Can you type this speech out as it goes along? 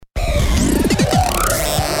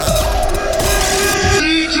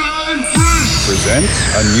presents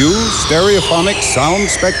a new stereophonic sound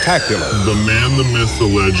spectacular. The man, the myth, the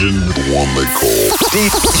legend, the one they call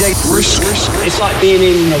DJ Brisk. It's like being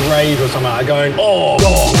in a rave or something, like going, oh,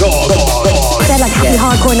 God, God, God, God. They're like happy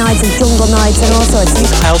hardcore nights and jungle nights and all sorts.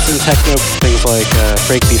 House and techno, things like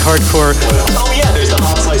breakbeat hardcore. Oh yeah, there's the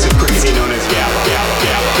hot slice of crazy known as Gap.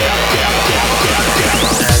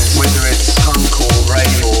 Whether it's punkcore,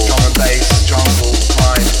 rave, or drum and bass, jungle,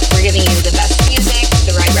 grime. We're giving you the best music,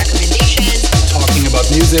 the right recommendations. Talking about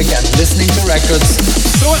music and listening to records.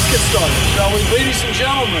 So let's get started, shall we? Ladies and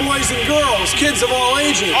gentlemen, boys and girls, kids of all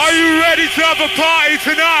ages. Are you ready to have a party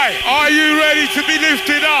tonight? Are you ready to be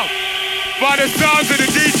lifted up by the sounds of the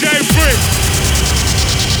DJ Brisk?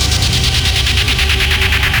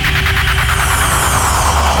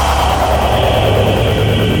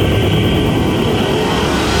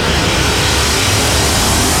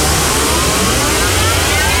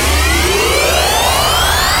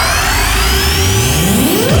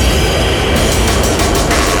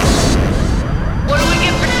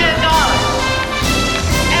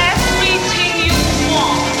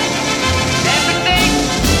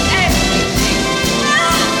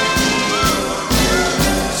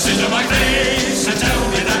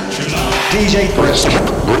 DJ Brisk.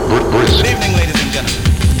 Good evening, ladies and gentlemen.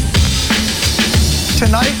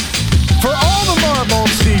 Tonight, for all the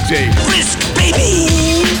marbles, DJ Brisk, baby!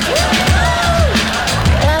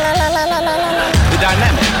 The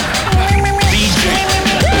dynamic DJ.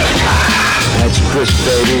 That's Brisk,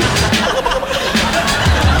 baby.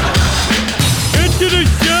 Into the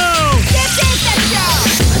show! This is the show!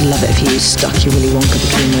 I'd love it if you stuck your Willy Wonka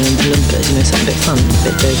between my own blimpers, you know, something a bit fun, a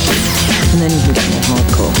bit dirty. And then you can get more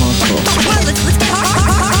hardcore. Well, let's get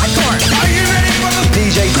hardcore! Are you ready for the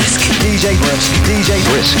DJ Brisk, DJ Brisk, DJ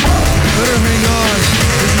Brisk. better hang on.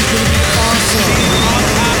 This is gonna be awesome.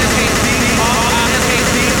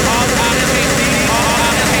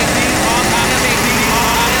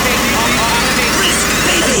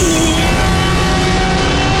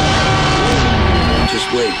 Just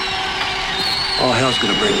wait. All hell's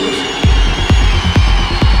gonna break loose.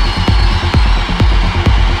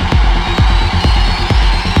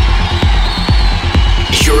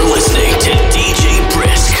 You're listening to DJ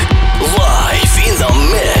Brisk, live in the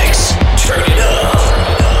mix. Turn it up.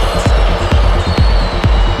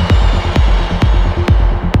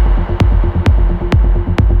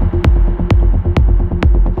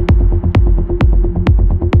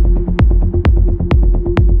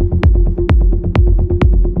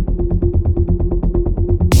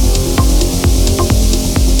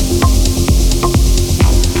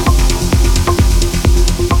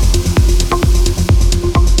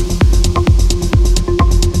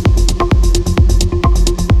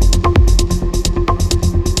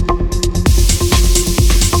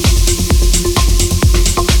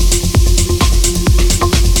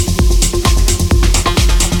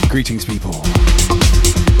 Greetings, people.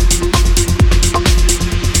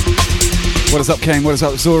 What is up, Kane? What is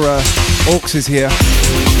up, Zora? Orcs is here.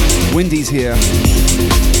 Windy's here.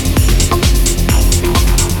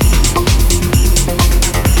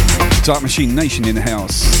 Dark Machine Nation in the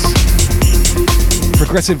house.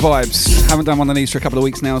 Progressive vibes. Haven't done one of these for a couple of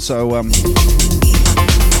weeks now, so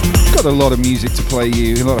got a lot of music to play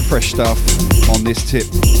you, a lot of fresh stuff on this tip.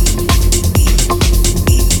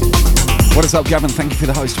 What is up, Gavin? Thank you for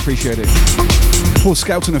the host, appreciate it. Paul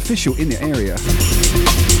Skelton official in the area.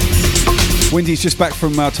 Windy's just back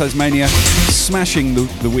from Tasmania, smashing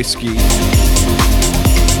the whiskey.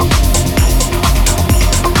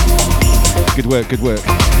 Good work, good work.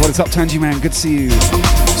 What is up, Tangy Man? Good to see you.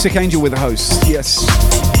 Sick Angel with the host, yes.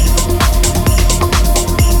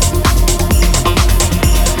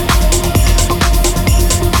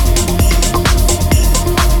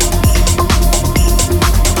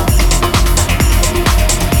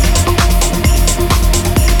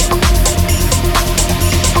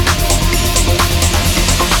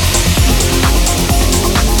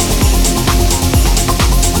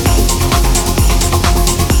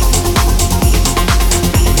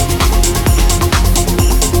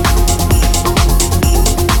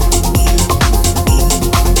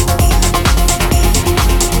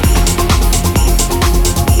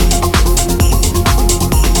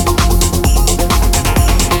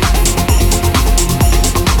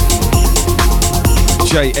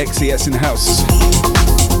 JXES in the house.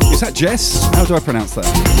 Is that Jess? How do I pronounce that?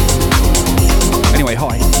 Anyway,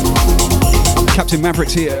 hi. Captain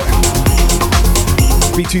Maverick's here.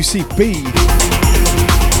 B2CB.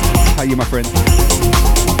 How are you, my friend?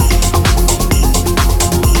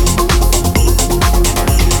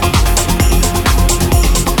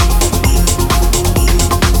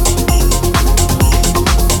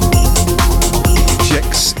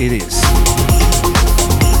 it is.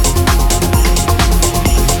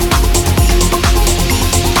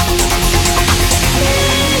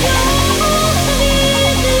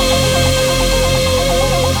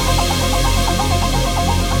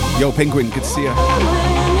 Yo, Penguin, good to see you.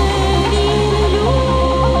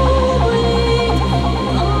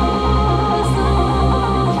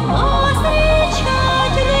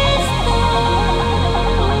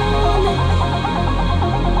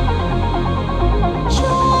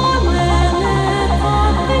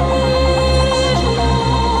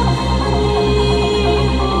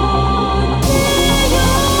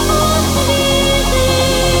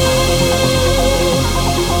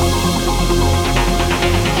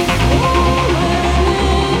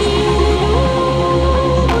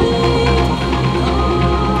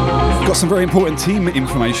 Some very important team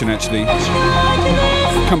information actually.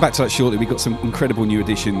 Come back to that shortly. We've got some incredible new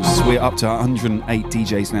additions. We're up to 108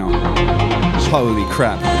 DJs now. Holy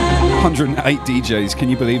crap. 108 DJs, can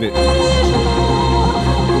you believe it?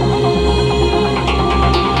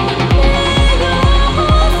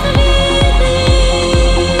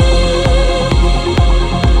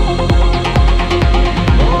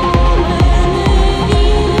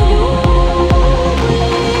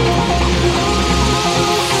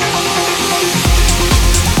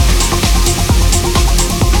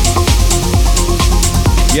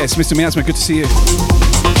 Yes, Mr. Miasma, good to see you.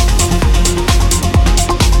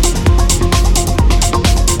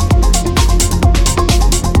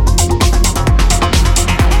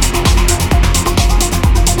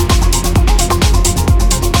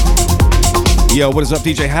 Yo, what is up,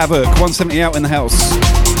 DJ Havoc? 170 out in the house.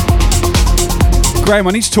 Graham,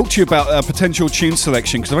 I need to talk to you about a potential tune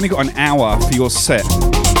selection because I've only got an hour for your set.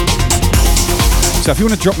 So if you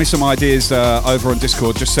want to drop me some ideas over on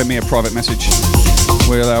Discord, just send me a private message.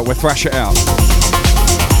 We'll thrash it out.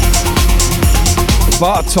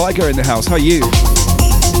 Bart Tiger in the house. How are you?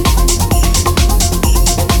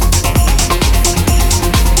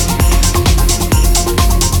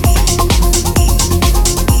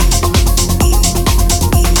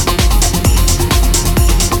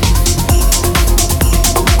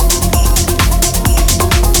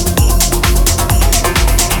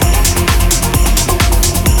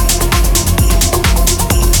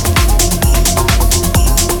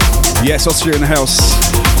 Yes, Austria in the house.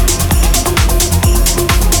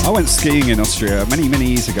 I went skiing in Austria many, many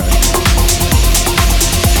years ago.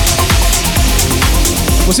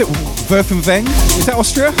 Was it Werfenweng? Is that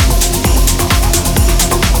Austria?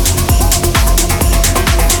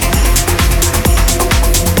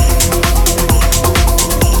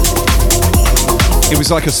 It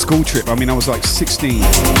was like a school trip. I mean, I was like 16.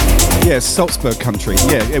 Yeah, Salzburg country.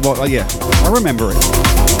 Yeah, it was. Yeah, I remember it.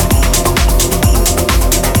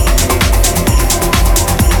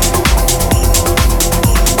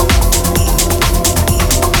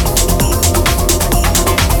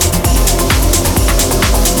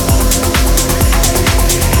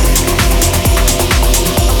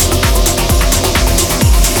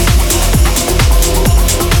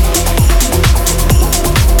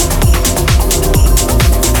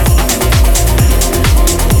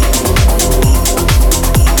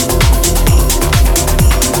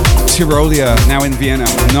 Tyrolia, now in Vienna.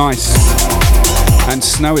 Nice. And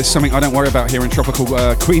snow is something I don't worry about here in tropical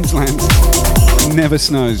Queensland. Never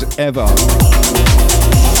snows, ever.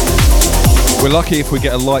 We're lucky if we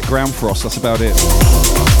get a light ground frost, that's about it.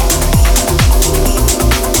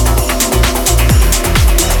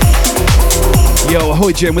 Yo,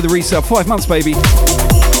 ahoy Jen with the resale. 5 months, baby.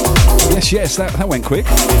 Yes, that went quick.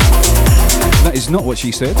 That is not what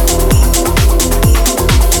she said.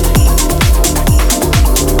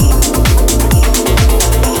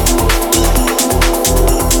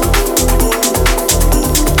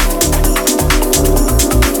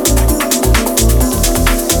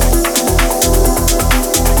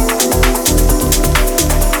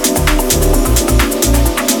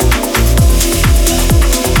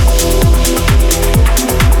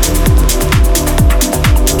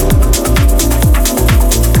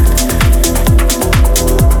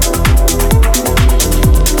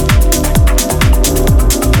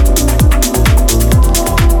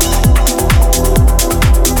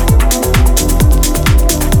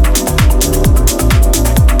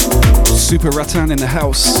 Super Rattan in the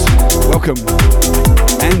house. Welcome.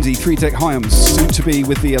 Andy 3-Deck Hyams, soon to be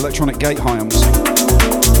with the Electronic Gate Hyams.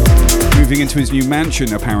 Moving into his new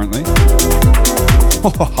mansion, apparently.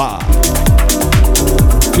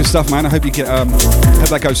 Good stuff, man. I hope you get hope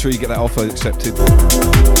that goes through, you get that offer accepted.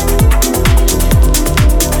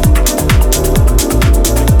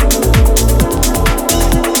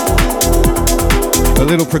 A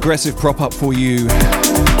little progressive prop up for you.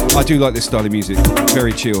 I do like this style of music.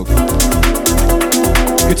 Very chilled.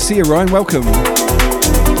 Good to see you, Ryan. Welcome.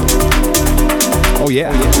 Oh,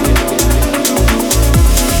 yeah.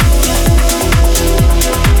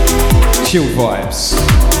 Chilled vibes.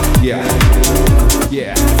 Yeah.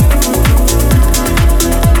 Yeah.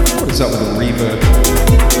 What is up with the reverb?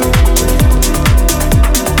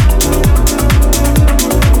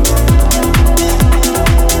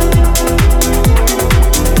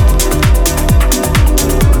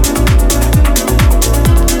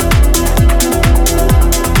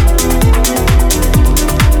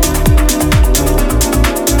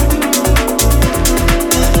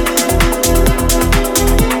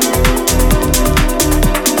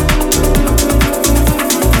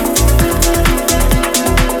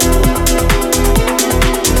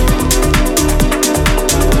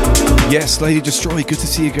 Yes, Lady Destroy, good to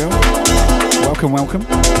see you, girl. Welcome, welcome.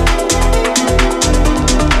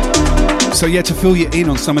 So yeah, to fill you in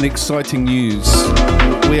on some of the exciting news,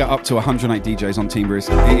 we are up to 108 DJs on Team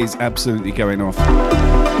Brisk. It is absolutely going off.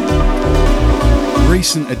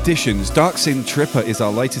 Recent additions. Dark Sin Tripper is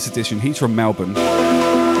our latest addition. He's from Melbourne.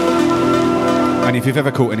 And if you've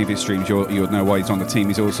ever caught any of his streams, you'll know why he's on the team.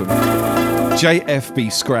 He's awesome.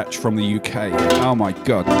 JFB Scratch from the UK. Oh my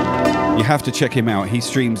God. You have to check him out. He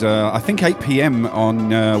streams, I think, 8 p.m. on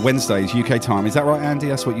Wednesdays, UK time. Is that right, Andy?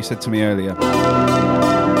 That's what you said to me earlier.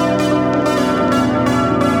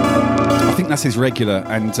 I think that's his regular,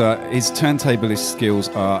 and his turntablist skills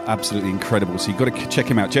are absolutely incredible. So you've got to check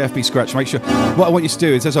him out. JFB Scratch. Make sure. What I want you to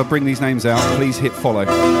do is, as I bring these names out, please hit follow.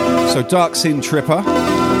 So Dark Sin Tripper,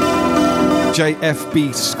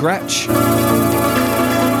 JFB Scratch.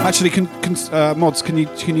 Actually, mods, can you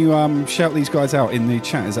shout these guys out in the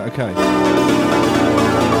chat? Is that okay?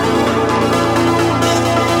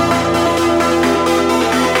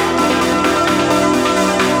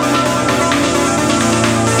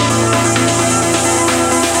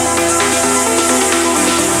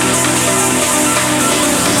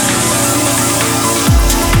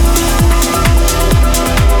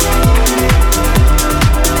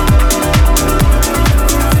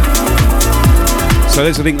 So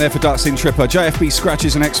there's a link there for Dark Sin Tripper. JFB Scratch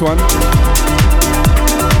is the next one.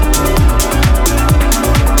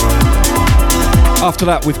 After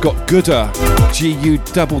that, we've got Goodah,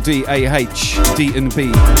 G-U-D-D-A-H,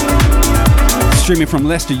 D&B. Streaming from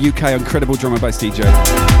Leicester, UK, incredible drum and bass DJ.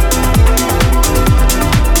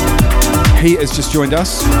 He has just joined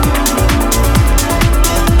us.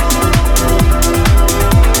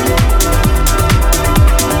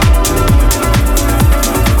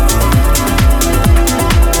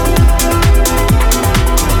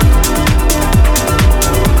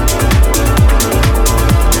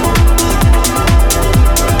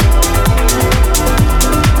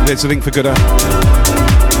 There's a link for Goodah.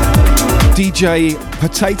 DJ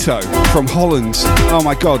Potato from Holland. Oh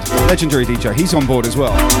my God, legendary DJ. He's on board as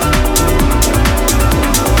well.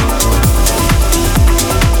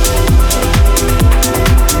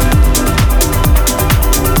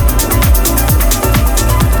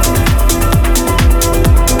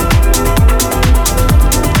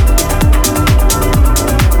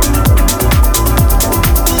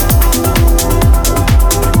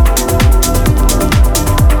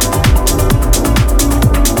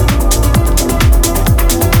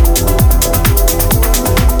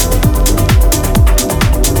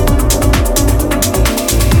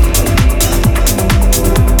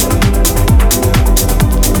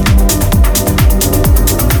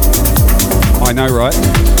 I know, right?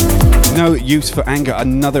 No Use for Anger,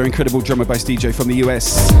 another incredible drum and bass DJ from the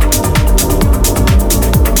US,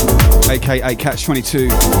 aka Catch 22.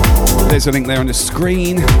 There's a link there on the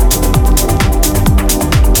screen.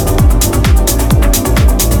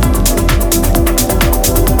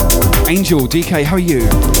 Angel, DK, how are you?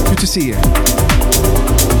 Good to see you.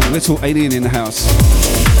 Little alien in the house.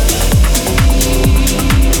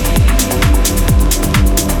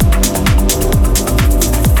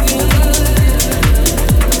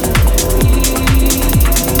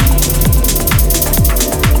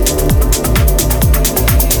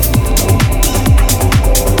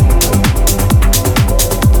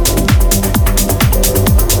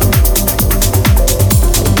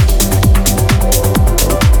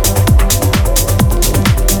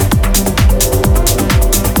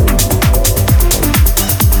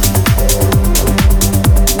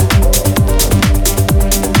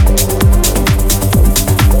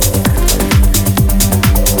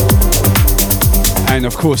 And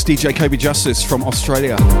of course, DJ Kobe Justice from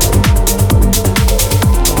Australia.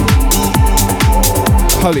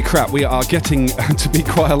 Holy crap, we are getting to be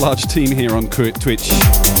quite a large team here on Twitch.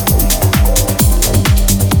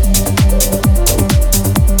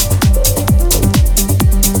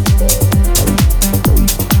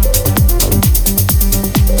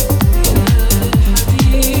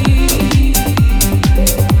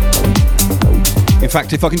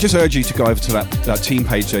 fact, if I can just urge you to go over to that team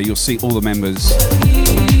page there, you'll see all the members.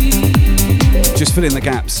 Just fill in the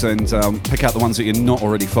gaps and pick out the ones that you're not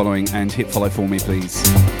already following and hit follow for me, please.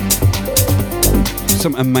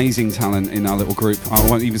 Some amazing talent in our little group. I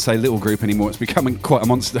won't even say little group anymore, it's becoming quite a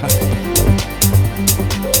monster.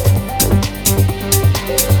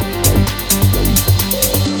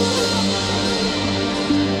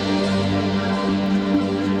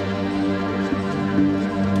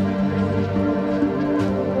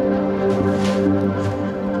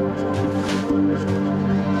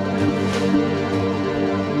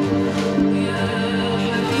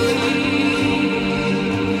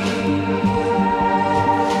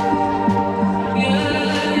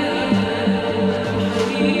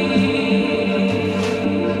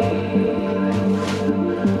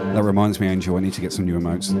 Me, Angel, I need to get some new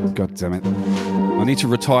emotes. God damn it. I need to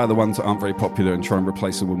retire the ones that aren't very popular and try and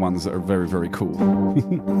replace them with ones that are very, very cool.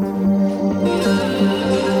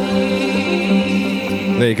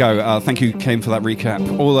 There you go. Thank you, Ken, for that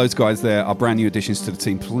recap. All those guys there are brand new additions to the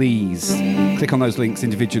team. Please click on those links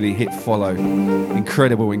individually, hit follow.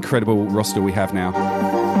 Incredible, incredible roster we have now.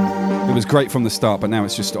 It was great from the start, but now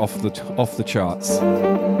it's just off the charts.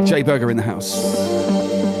 Jay Berger in the house.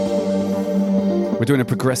 We're doing a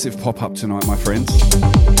progressive pop-up tonight, my friends.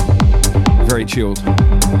 Very chilled.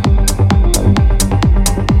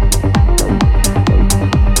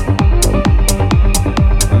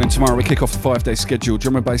 And then tomorrow we kick off the 5-day schedule.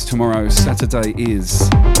 Drum and bass tomorrow. Saturday is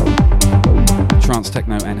trance,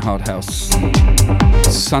 techno and hard house.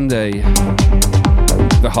 Sunday,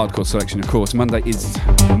 the hardcore selection, of course. Monday is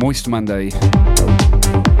Moist Monday.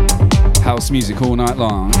 House music all night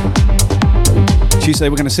long. Tuesday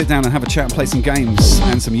we're going to sit down and have a chat and play some games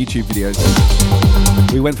and some YouTube videos.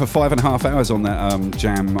 We went for 5.5 hours on that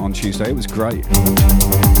jam on Tuesday. It was great.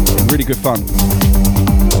 Really good fun.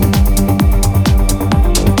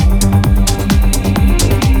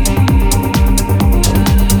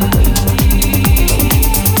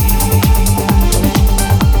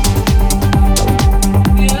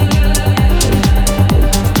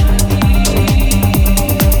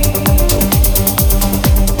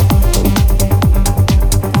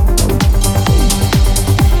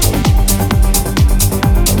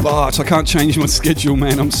 I can't change my schedule,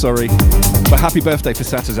 man, I'm sorry. But happy birthday for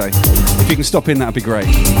Saturday. If you can stop in, that'd be great.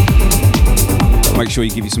 Make sure you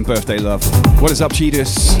give you some birthday love. What is up,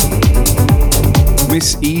 Cheetahs?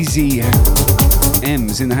 Miss Easy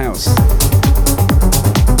M's in the house.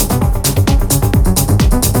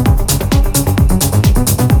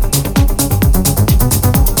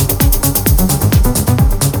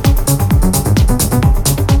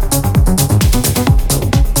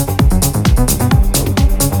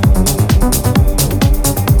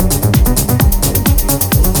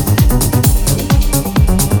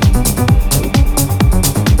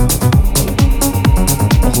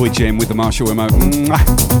 Jim with the Marshall emote.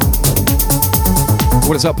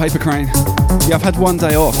 What is up, Paper Crane? Yeah, I've had one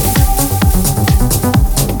day off.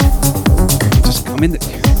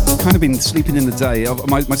 Kind of been sleeping in the day.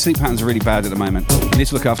 My sleep patterns are really bad at the moment. I need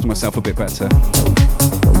to look after myself a bit better.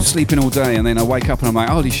 I'm sleeping all day and then I wake up and I'm like,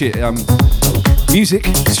 holy shit, music,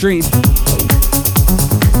 stream.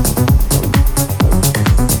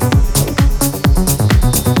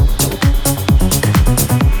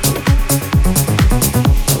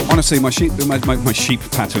 Honestly, my sheep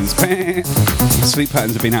patterns, sleep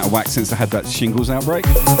patterns have been out of whack since I had that shingles outbreak.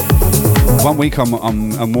 1 week I'm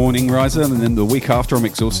a morning riser, and then the week after I'm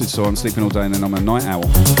exhausted, so I'm sleeping all day, and then I'm a night owl.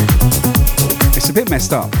 It's a bit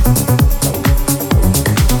messed up.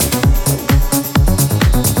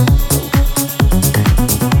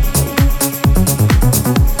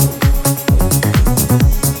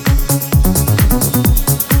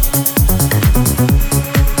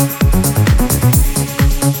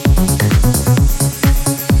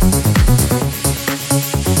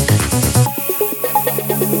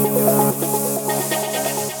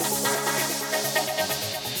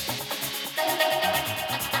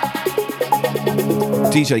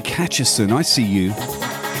 DJ Catcherson, I see you.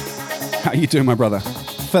 How you doing, my brother?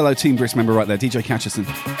 Fellow Team Brisk member right there, DJ Catcherson.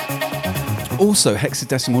 Also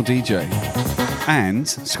Hexadecimal DJ and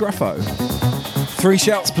Scruffo. 3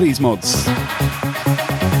 shouts, please, mods.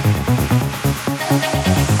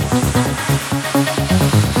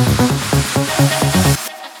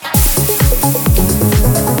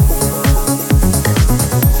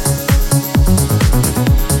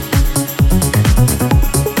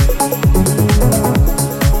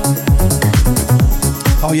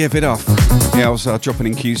 Oh yeah, Vidaf. Yeah, I was dropping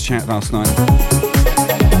in Q's chat last night.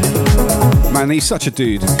 Man, he's such a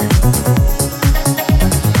dude. I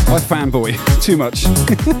fanboy too much.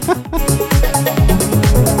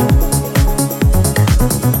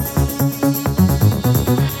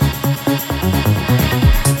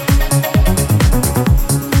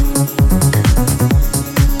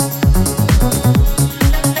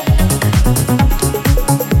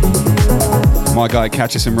 My guy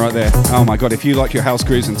catches him right there. Oh my god, if you like your house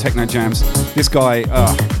grooves and techno jams, this guy,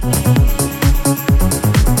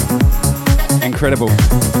 incredible.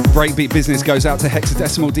 Breakbeat business goes out to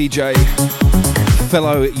Hexadecimal DJ,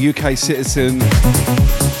 fellow UK citizen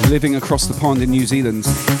living across the pond in New Zealand.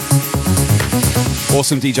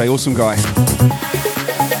 Awesome DJ, awesome guy.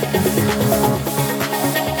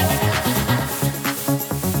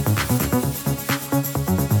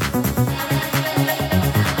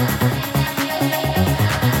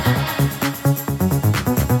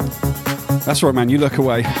 That's right, man. You look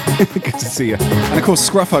away. Good to see you. And of course,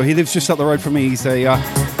 Scruffo. He lives just up the road from me. He's an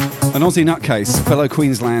Aussie nutcase, fellow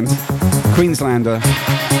Queenslander.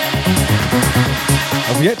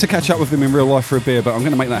 I've yet to catch up with him in real life for a beer, but I'm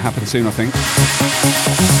going to make that happen soon, I think.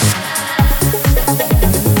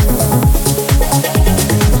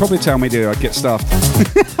 Probably tell me to get stuffed.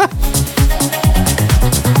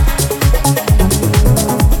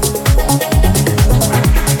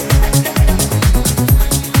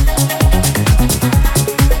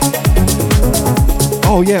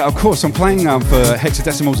 Oh yeah, of course, I'm playing for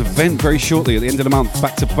Hexadecimal's event very shortly at the end of the month,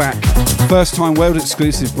 back to back. First time world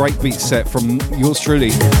exclusive breakbeat set from yours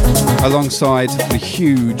truly, alongside the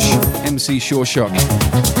huge MC Shoreshock.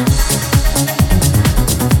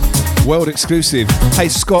 World exclusive. Hey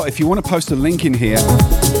Scott, if you want to post a link in here,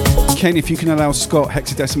 Ken, if you can allow Scott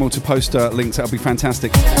Hexadecimal to post links, that would be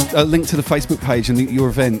fantastic. A link to the Facebook page and your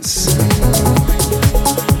events.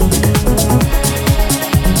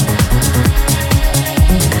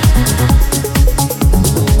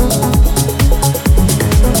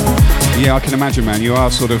 Yeah, I can imagine, man. You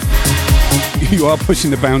are pushing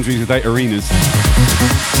the boundaries of date arenas.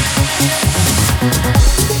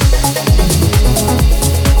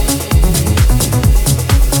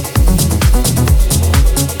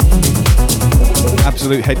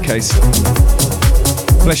 Absolute head case.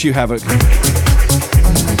 Bless you, Havoc.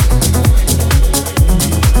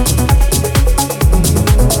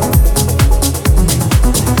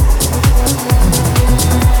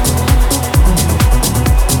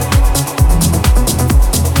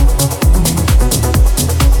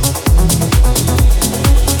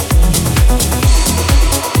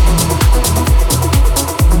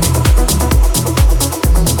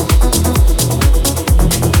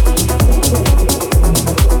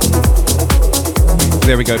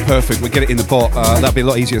 There we go, perfect. We'll get it in the bot. That'll be a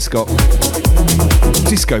lot easier, Scott.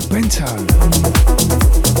 Disco Bento.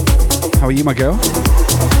 How are you, my girl?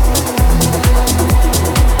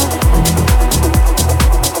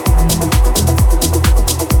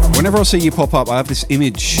 Whenever I see you pop up, I have this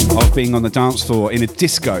image of being on the dance floor in a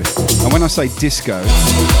disco. And when I say disco,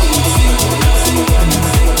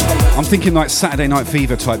 I'm thinking like Saturday Night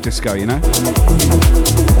Fever type disco, you know?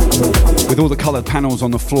 With all the coloured panels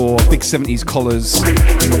on the floor, big 70s collars.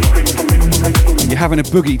 You're having a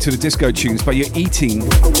boogie to the disco tunes, but you're eating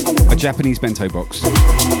a Japanese bento box.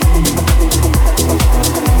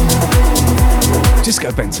 Disco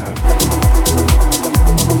bento.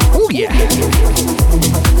 Oh yeah!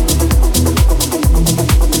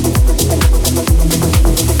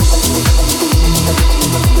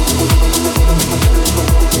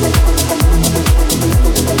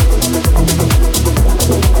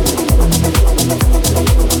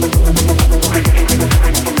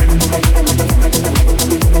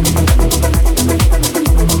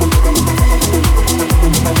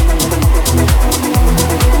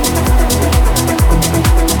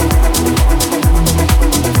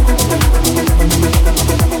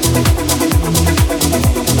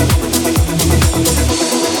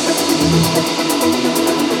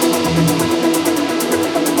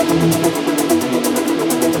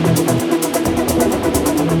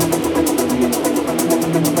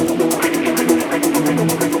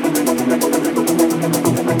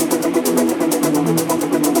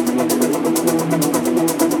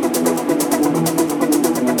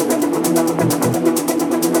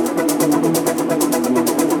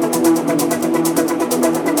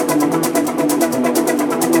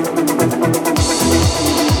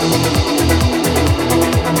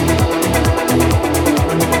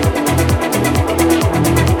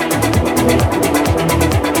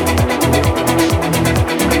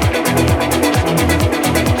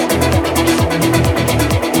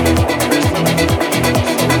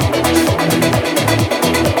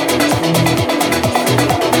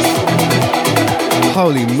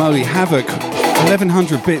 Holy moly, Havoc,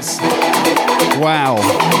 1100 bits. Wow.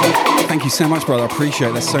 Thank you so much, brother. I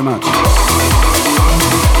appreciate that so much.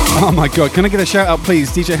 Oh my God. Can I get a shout out, please?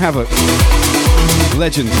 DJ Havoc.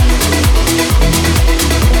 Legend.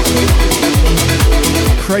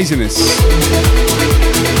 Craziness.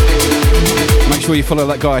 Make sure you follow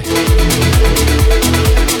that guy.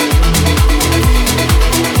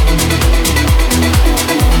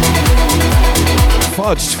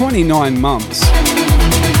 Fudge, 29 months.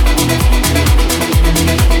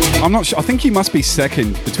 I'm not sure. I think he must be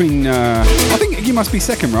second between. I think he must be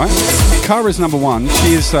second, right? Kara's number one.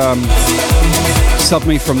 She is subbed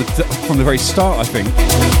me from the very start. I think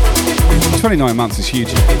 29 months is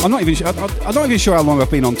huge. I'm not even sure how long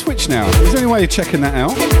I've been on Twitch now. Is there any way of checking that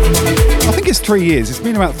out? I think it's 3 years. It's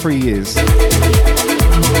been about 3 years.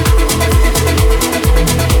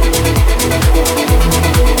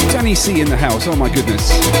 Danny C in the house. Oh my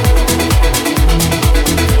goodness.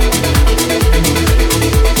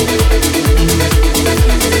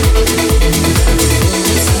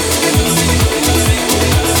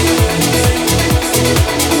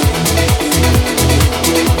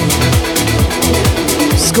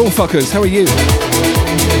 School fuckers, how are you?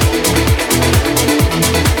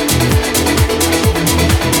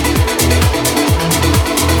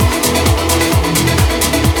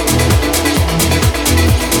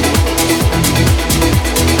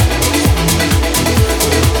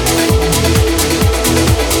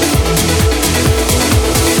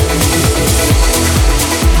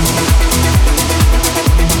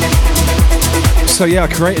 So yeah, I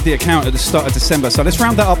created the account at the start of December. So let's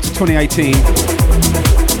round that up to 2018.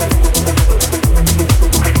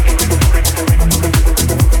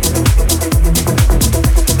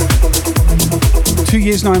 Two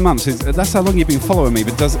years, 9 months. That's how long you've been following me.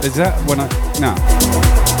 But is that when I? No.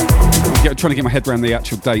 I'm trying to get my head around the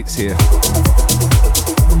actual dates here.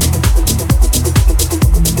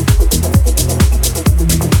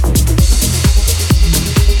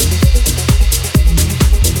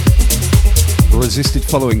 Resisted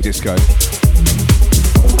following disco.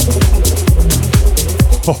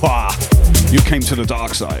 You came to the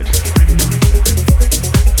dark side.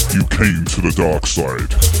 You came to the dark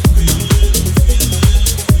side.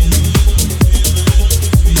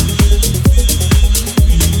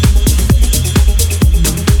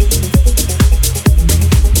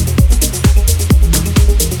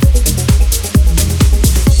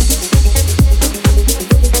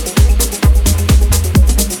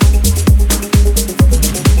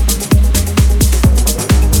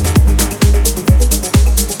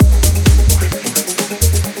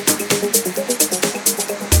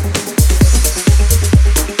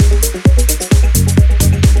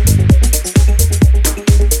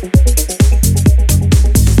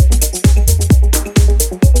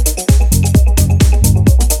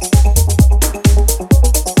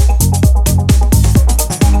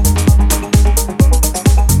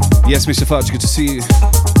 Yes, Mr. Fudge, good to see you.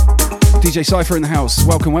 DJ Cypher in the house.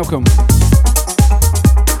 Welcome, welcome.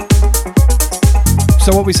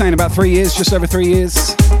 So what are we saying, about 3 years, just over 3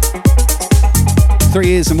 years? 3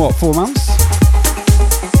 years and what, 4 months?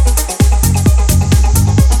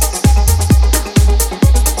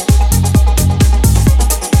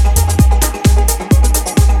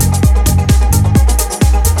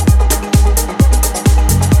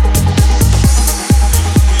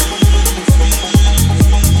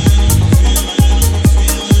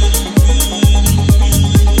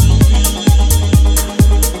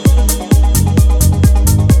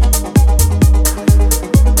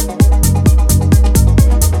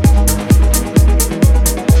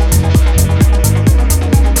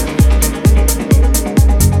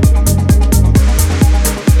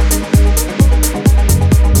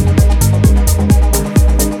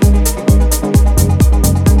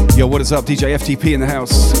 What is up, DJ FTP in the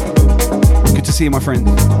house? Good to see you, my friend.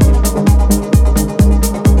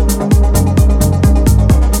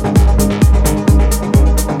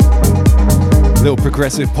 A little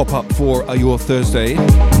progressive pop-up for your Thursday.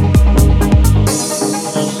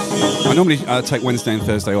 I normally take Wednesday and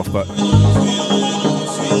Thursday off, but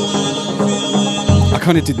I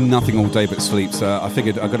kind of did nothing all day but sleep, so I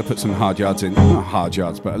figured I've got to put some hard yards in. Not hard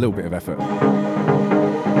yards, but a little bit of effort.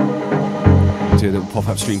 Do a little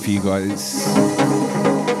pop-up stream for you guys.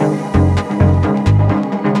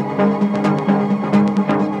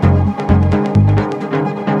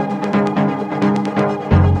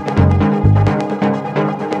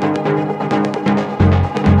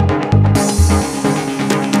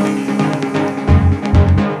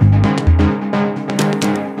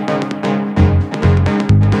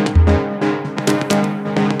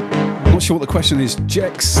 Not sure what the question is.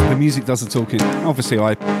 Jex, the music does the talking. Obviously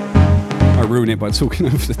I ruin it by talking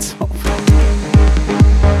over the top.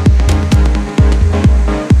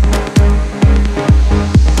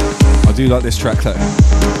 I do like this track though.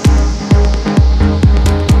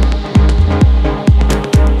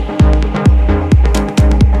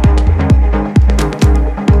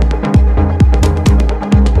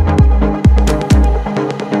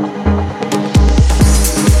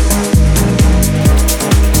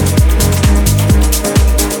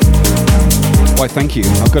 Why, thank you.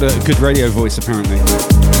 I've got a good radio voice, apparently.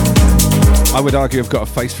 I would argue I've got a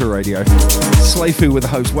face for radio. Slayfu with the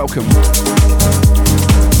host, welcome.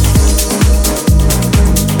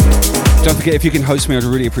 Don't forget, if you can host me, I'd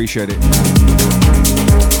really appreciate it.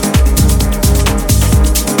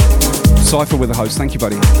 Cypher with the host, thank you,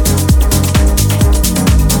 buddy.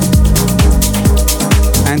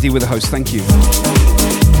 Andy with the host, thank you.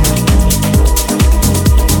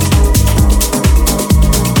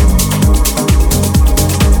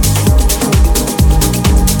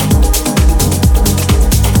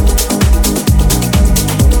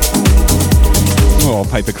 Oh,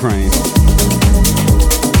 Paper Crane.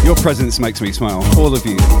 Your presence makes me smile. All of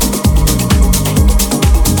you.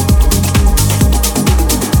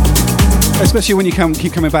 Especially when you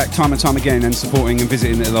keep coming back time and time again and supporting and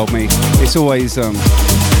visiting little old me. It's always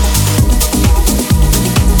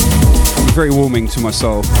very warming to my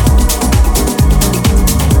soul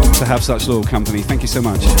to have such loyal company. Thank you so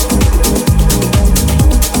much.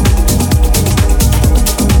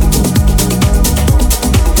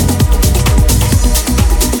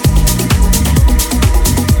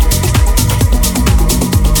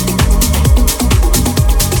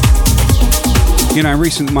 You know, in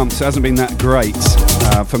recent months it hasn't been that great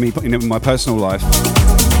for me in my personal life.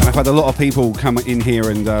 And I've had a lot of people come in here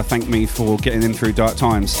and thank me for getting in through dark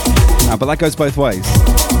times. But that goes both ways.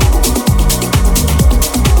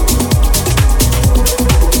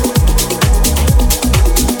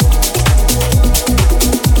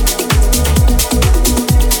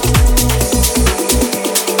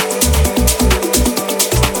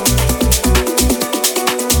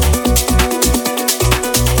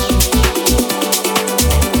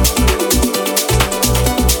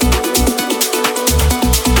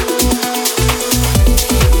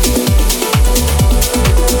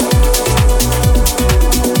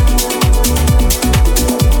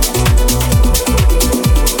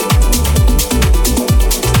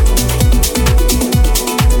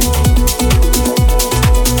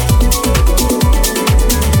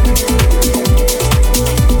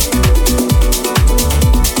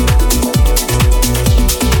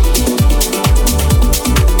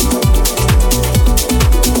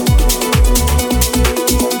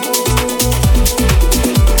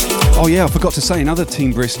 Yeah, I forgot to say another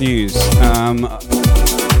Team Brisk news.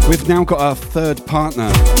 We've now got our third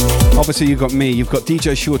partner. Obviously, you've got me, you've got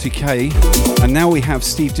DJ Shorty K, and now we have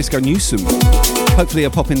Steve Disco Newsom. Hopefully,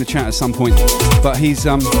 I'll pop in the chat at some point. But he's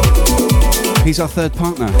our third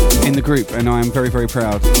partner in the group, and I am very, very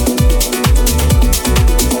proud.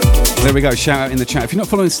 There we go. Shout out in the chat. If you're not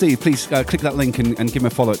following Steve, please click that link and give him a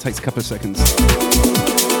follow. It takes a couple of seconds.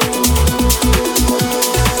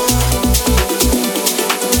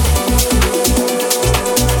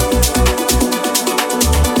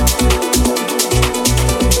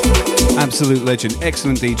 Absolute legend,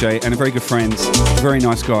 excellent DJ and a very good friend, very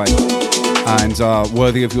nice guy, and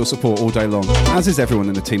worthy of your support all day long, as is everyone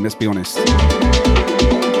in the team, let's be honest.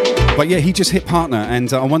 But yeah, he just hit partner,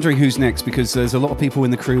 and I'm wondering who's next, because there's a lot of people in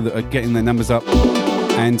the crew that are getting their numbers up,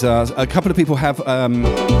 and a couple of people have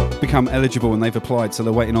become eligible and they've applied, so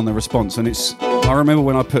they're waiting on their response. And I remember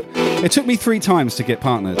when it took me 3 times to get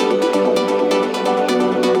partnered.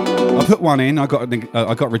 I put one in, I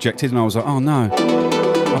got rejected, and I was like, oh no.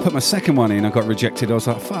 I put my second one in, I got rejected. I was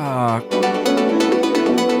like, fuck.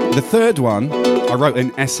 The third one, I wrote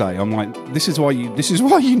an essay. I'm like, this is why you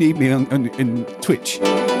need me in Twitch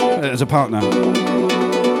as a partner.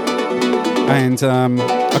 And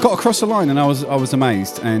I got across the line, and I was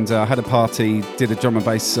amazed. And I had a party, did a drum and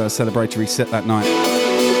bass celebratory set that night.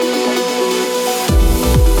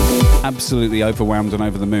 Absolutely overwhelmed and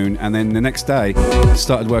over the moon. And then the next day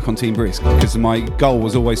started work on Team Brisk, because my goal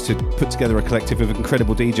was always to put together a collective of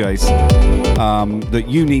incredible DJs that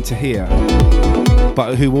you need to hear,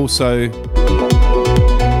 but who also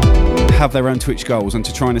have their own Twitch goals, and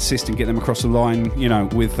to try and assist and get them across the line, you know,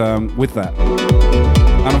 with that.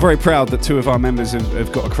 And I'm very proud that 2 of our members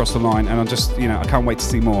have got across the line, and I'm just, you know, I can't wait to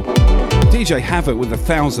see more. DJ Havoc with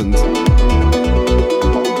 1,000.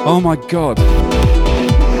 Oh my God.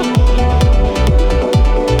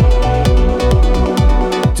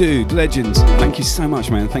 Dude, legends. Thank you so much,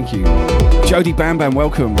 man. Thank you. Jody Bam Bam,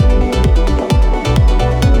 welcome.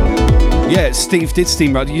 Yeah, Steve did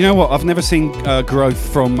steamroll. You know what? I've never seen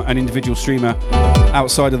growth from an individual streamer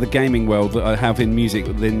outside of the gaming world that I have in music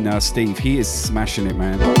than Steve. He is smashing it,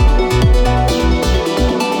 man.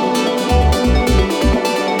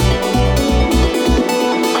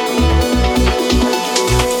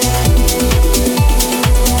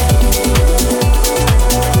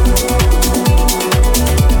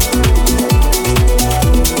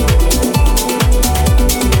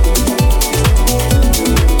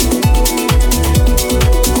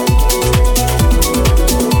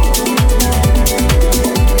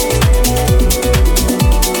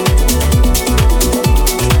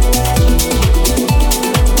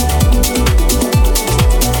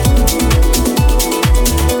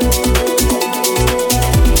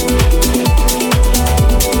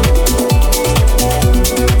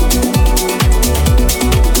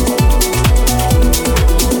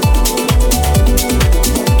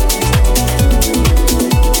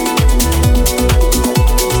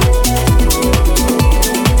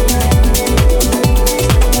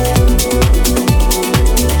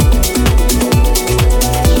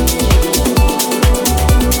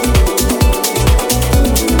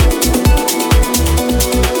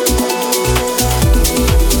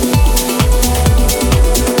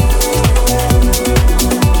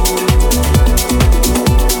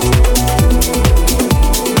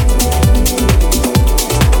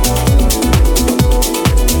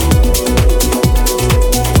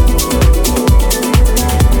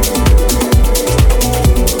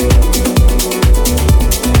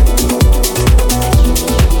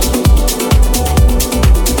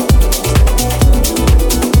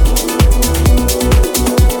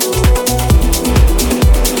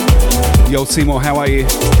 Seymour, how are you?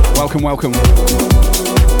 Welcome, welcome.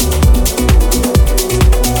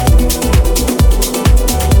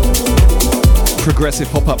 Progressive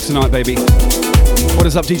pop-up tonight, baby. What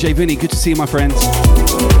is up, DJ Vinny? Good to see you, my friend.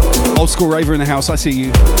 Old school raver in the house, I see you.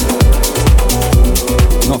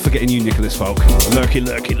 Not forgetting you, Nicholas Folk. Lurky,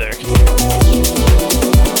 lurky, lurky.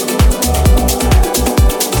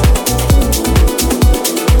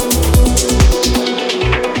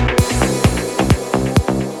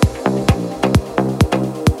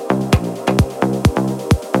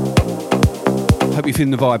 Hope you're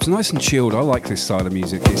feeling the vibes. Nice and chilled. I like this style of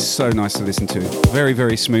music. It's so nice to listen to. Very,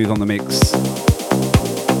 very smooth on the mix.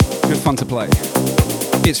 Good fun to play.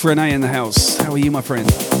 It's Renee in the house. How are you, my friend?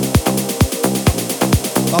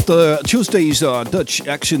 After Tuesday's Dutch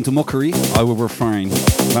accent mockery, I will refrain.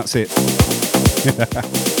 That's it.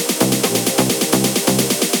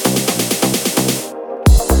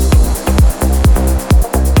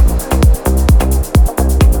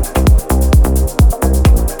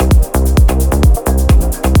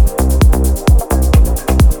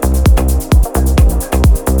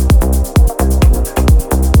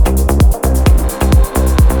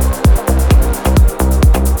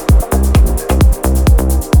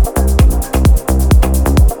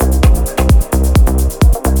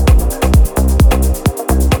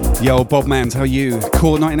 Yo, Bob Mans, how are you?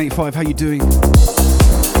 Core 1985, how you doing?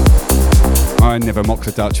 I never mock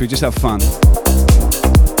the Dutch, we just have fun.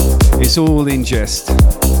 It's all in jest.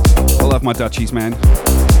 I love my Dutchies, man.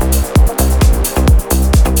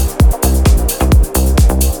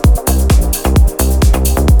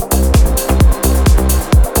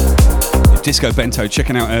 Disco Bento,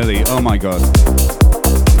 checking out early. Oh my god.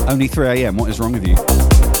 Only 3 a.m, what is wrong with you?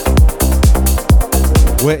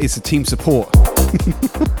 Where is the team support?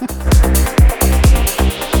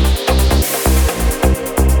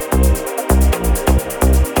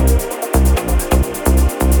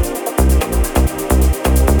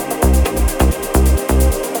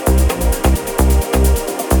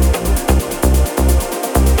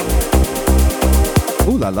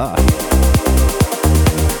 Ooh la la.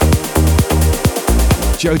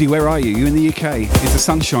 Jody, where are you? You in the UK? Is the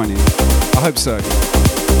sun shining? I hope so.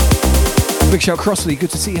 Big shout Crossley,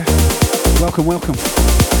 good to see you. Welcome, welcome.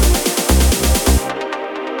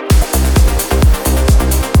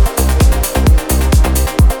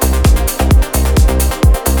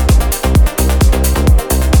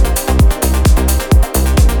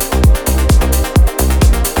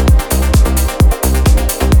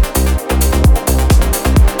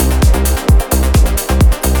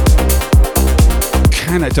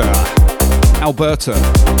 Canada, Alberta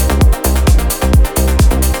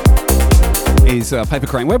is Paper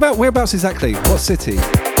Crane. Whereabouts exactly? What city?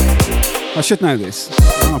 I should know this.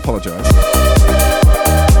 I apologise.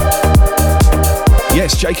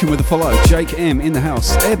 Yes, Jake with the follow. Jake M in the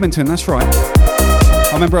house. Edmonton, that's right.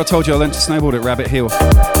 I remember I told you I learned to snowboard at Rabbit Hill.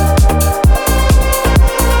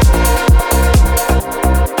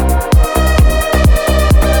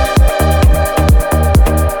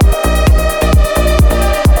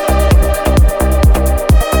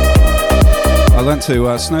 to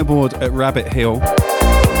snowboard at Rabbit Hill,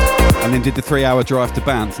 and then did the 3-hour drive to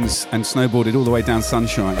Banff and snowboarded all the way down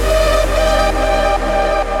Sunshine.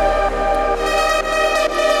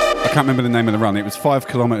 I can't remember the name of the run. It was 5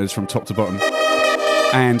 kilometres from top to bottom,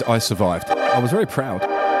 and I survived. I was very proud.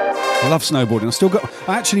 I love snowboarding.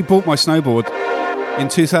 I actually bought my snowboard in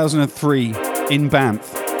 2003 in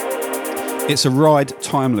Banff. It's a Ride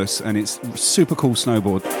Timeless, and it's a super cool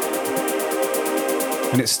snowboard.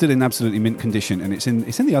 And it's still in absolutely mint condition, and it's in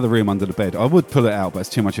the other room under the bed. I would pull it out, but it's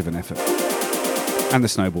too much of an effort. And the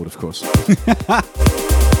snowboard, of course.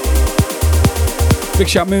 Big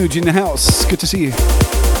shout Mooj in the house. Good to see you.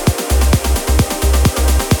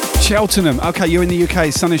 Cheltenham. Okay, you're in the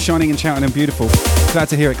UK. Sun is shining in Cheltenham. Beautiful. Glad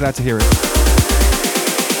to hear it. Glad to hear it.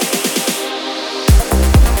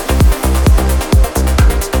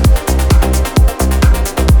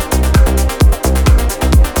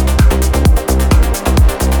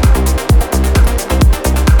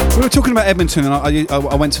 We were talking about Edmonton, and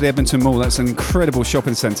I went to the Edmonton Mall. That's an incredible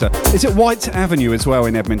shopping centre. Is it White Avenue as well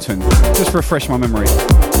in Edmonton? Just to refresh my memory.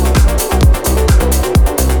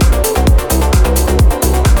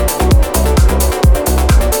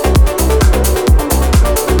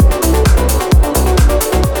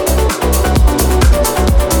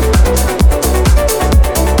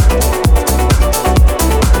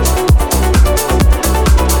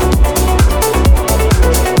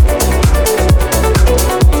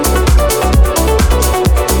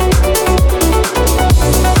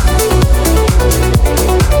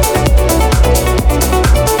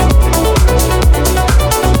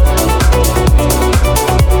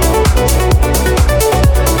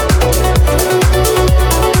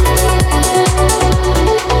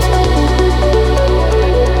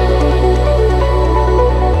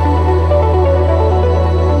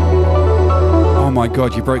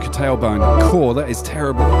 God, you broke your tailbone. Core, that is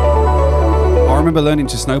terrible. I remember learning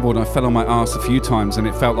to snowboard and I fell on my ass a few times and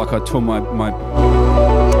it felt like I'd torn my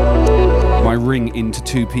ring into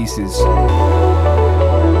 2 pieces.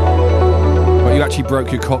 But you actually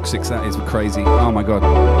broke your coccyx, that is crazy. Oh my God.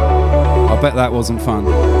 I bet that wasn't fun.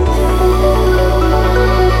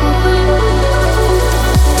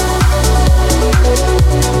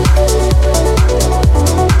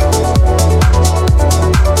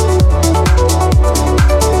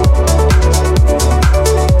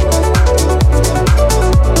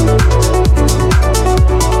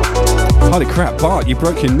 Holy crap, Bart, you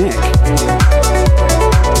broke your neck.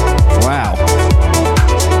 Wow.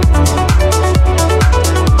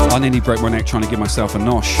 I nearly broke my neck trying to give myself a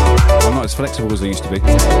nosh. I'm not as flexible as I used to be.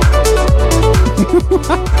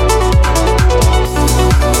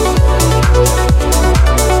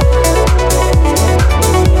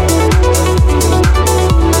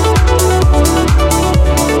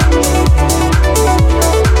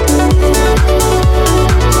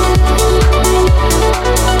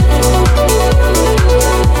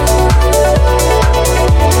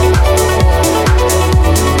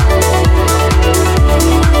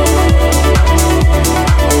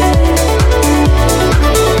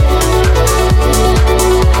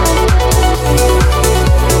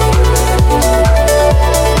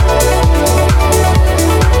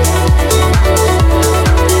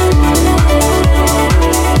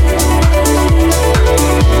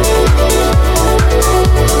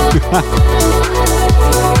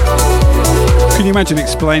 Can you imagine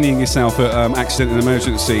explaining yourself at accident and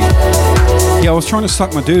emergency? Yeah, I was trying to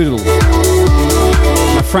suck my doodle.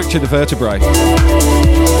 I fractured the vertebrae.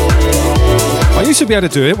 I used to be able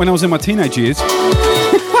to do it when I was in my teenage years.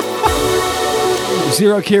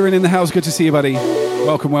 Zero Kieran in the house. Good to see you, buddy.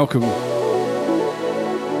 Welcome, welcome.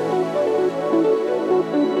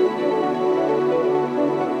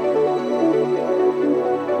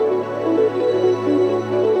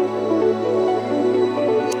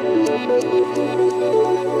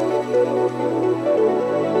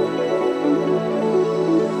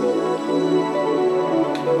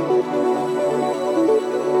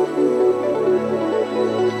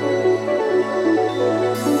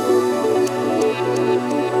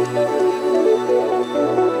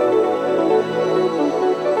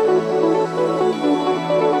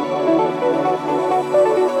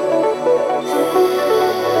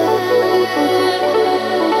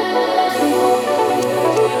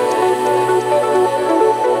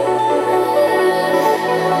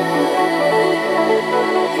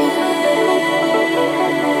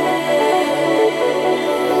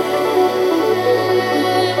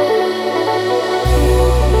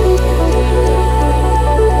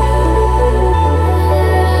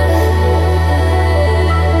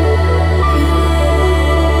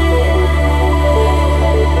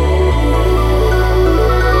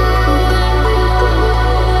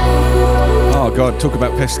 God, talk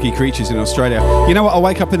about pesky creatures in Australia. You know what? I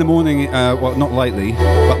wake up in the morning, well, not lately,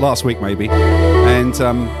 but last week maybe, and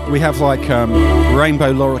we have like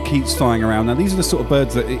rainbow lorikeets flying around. Now, these are the sort of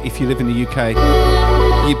birds that if you live in the UK,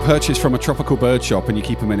 you purchase from a tropical bird shop and you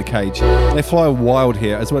keep them in a cage. They fly wild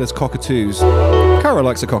here, as well as cockatoos. Cara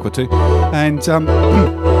likes a cockatoo. And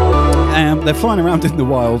they're flying around in the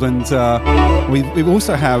wild, and we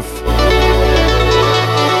also have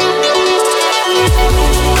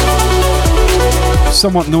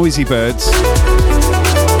somewhat noisy birds,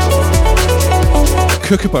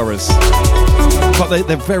 kookaburras. But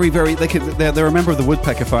they're very, very. They're a member of the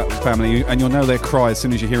woodpecker family, and you'll know their cry as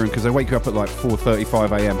soon as you hear them because they wake you up at like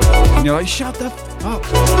 4:35 a.m. and you're like, "Shut the f up!"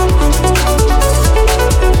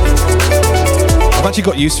 I've actually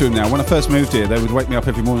got used to them now. When I first moved here, they would wake me up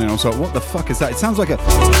every morning, and I was like, "What the fuck is that?" It sounds like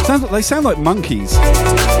they sound like monkeys.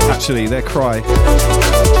 Actually, their cry.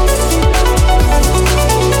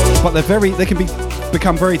 But they can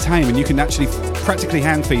become very tame, and you can actually practically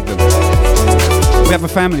hand feed them. We have a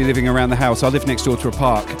family living around the house. I live next door to a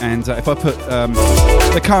park, and if I put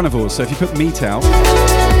they're carnivores, so if you put meat out,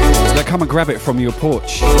 they'll come and grab it from your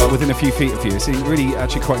porch within a few feet of you. It's really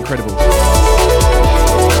actually quite incredible.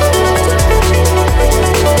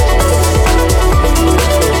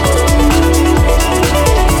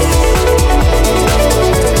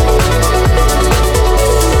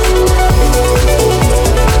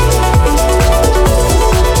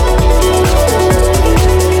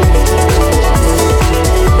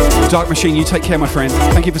 Dark Machine, you take care, my friend.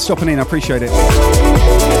 Thank you for stopping in. I appreciate it.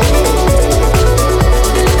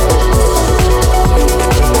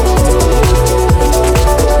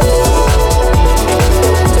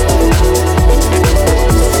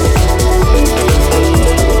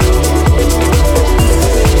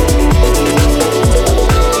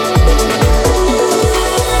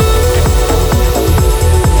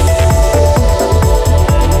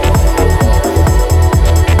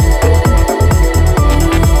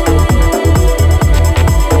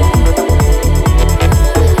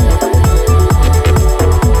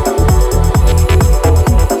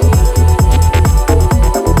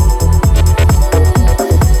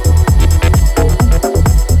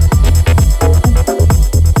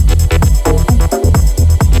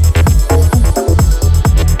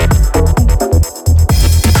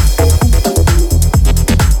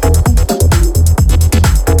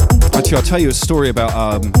 I'll tell you a story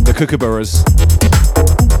about the kookaburras.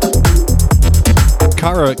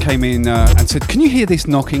 Cara came in and said, "Can you hear this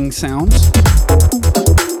knocking sound?"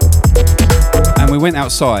 And we went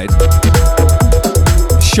outside.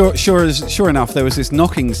 Sure enough, there was this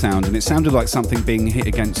knocking sound, and it sounded like something being hit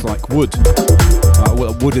against like wood,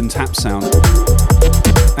 a wooden tap sound.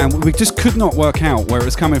 And we just could not work out where it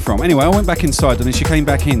was coming from. Anyway, I went back inside, and then she came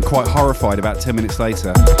back in quite horrified about 10 minutes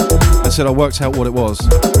later. I said I worked out what it was.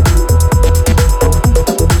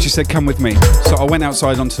 She said, "Come with me." So I went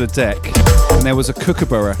outside onto the deck, and there was a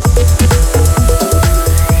kookaburra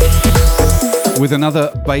with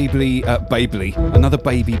another baby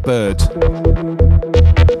bird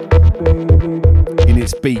in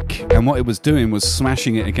its beak, and what it was doing was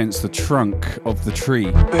smashing it against the trunk of the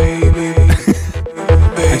tree.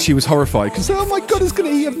 And she was horrified because, "Oh my God, it's going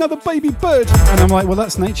to eat another baby bird." And I'm like, "Well,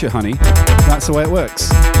 that's nature, honey. That's the way it works."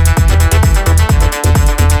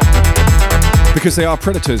 Because they are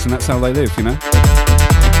predators, and that's how they live, you know?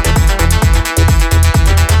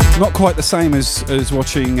 Not quite the same as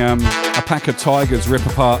watching a pack of tigers rip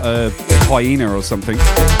apart a hyena or something,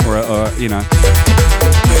 or you know,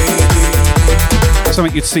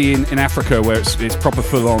 something you'd see in Africa where it's proper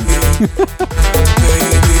full on.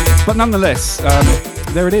 But nonetheless,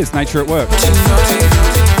 there it is, nature at work.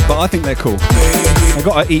 But I think they're cool. They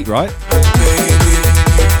got to eat, right?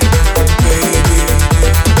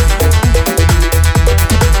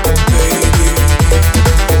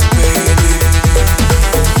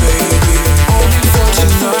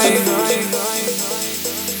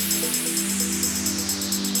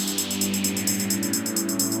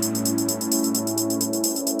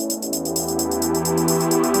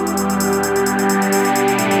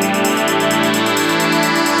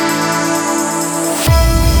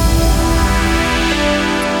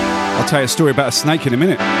 I'll tell you a story about a snake in a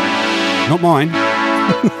minute. Not mine,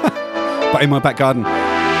 but in my back garden.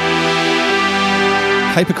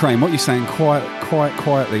 Paper Crane, what are you saying?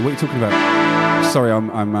 Quietly. What are you talking about? Sorry, I'm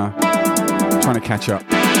trying to catch up.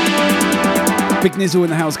 Big Nizzle in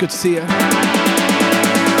the house. Good to see you.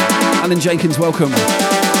 Alan Jenkins, welcome.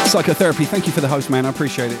 Psychotherapy. Thank you for the host, man. I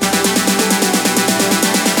appreciate it.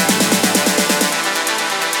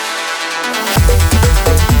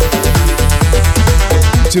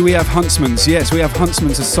 Do we have huntsmans? Yes, we have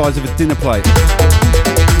huntsmans the size of a dinner plate.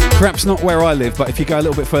 Perhaps not where I live, but if you go a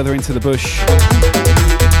little bit further into the bush,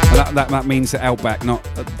 that means the outback, not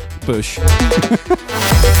bush.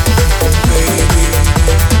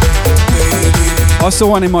 I saw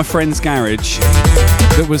one in my friend's garage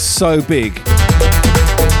that was so big.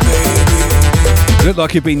 It looked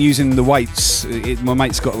like he'd been using the weights. My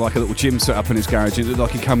mate's got like a little gym set up in his garage. It looked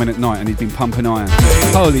like he'd come in at night and he'd been pumping iron.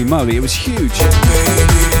 Holy moly, it was huge.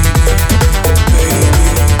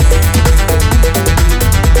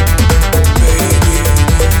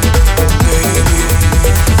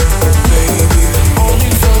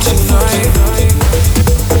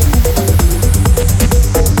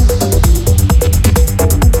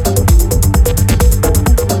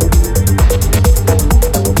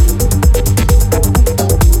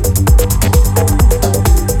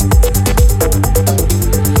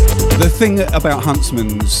 The thing about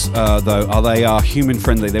huntsmans, though, are they are human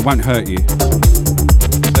friendly. They won't hurt you.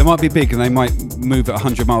 They might be big and they might move at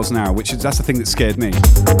 100 miles an hour, that's the thing that scared me.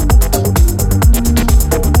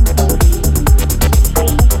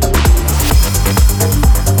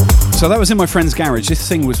 So that was in my friend's garage. This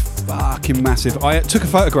thing was fucking massive. I took a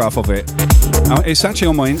photograph of it. It's actually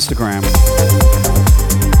on my Instagram.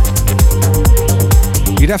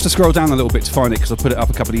 You'd have to scroll down a little bit to find it because I put it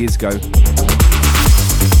up a couple of years ago.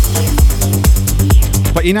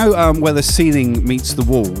 But you know where the ceiling meets the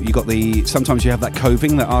wall, sometimes you have that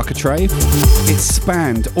coving, that architrave. It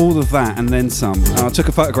spanned all of that and then some. I took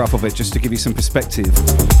a photograph of it just to give you some perspective.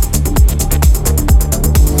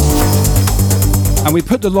 And we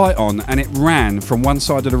put the light on and it ran from one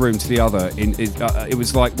side of the room to the other. It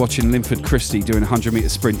was like watching Linford Christie doing a 100-metre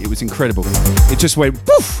sprint. It was incredible. It just went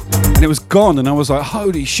poof and it was gone and I was like,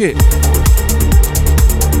 holy shit.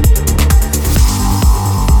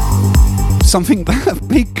 Something that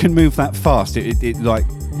big can move that fast. Because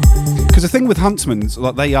the thing with huntsmen,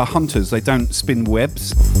 like they are hunters, they don't spin webs.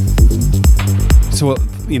 So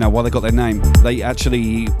why they got their name, they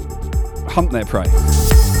actually hunt their prey.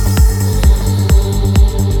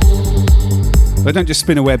 They don't just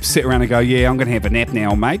spin a web, sit around and go, yeah, I'm going to have a nap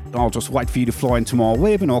now, mate. I'll just wait for you to fly into my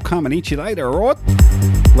web and I'll come and eat you later, alright?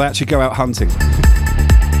 They actually go out hunting.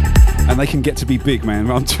 And they can get to be big, man.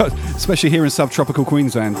 Especially here in subtropical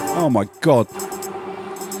Queensland. Oh my God.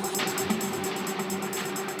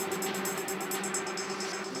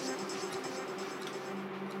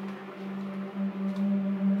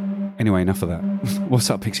 Anyway, enough of that. What's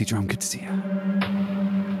up, Pixie Drum? Good to see you.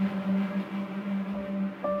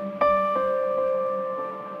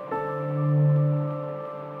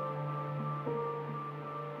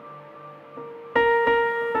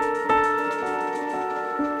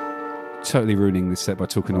 Totally ruining this set by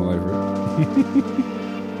talking all over it.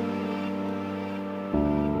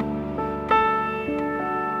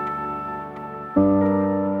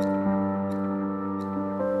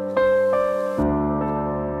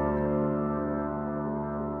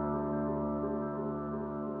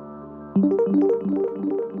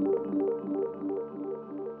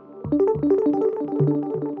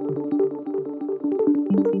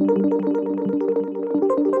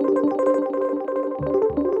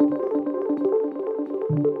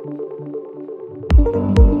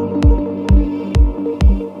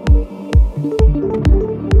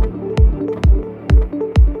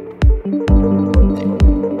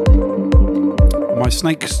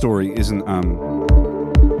 Snake story isn't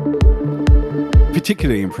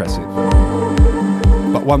particularly impressive,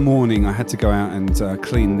 but one morning I had to go out and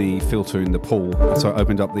clean the filter in the pool, so I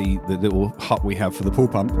opened up the little hut we have for the pool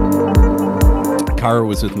pump. Cara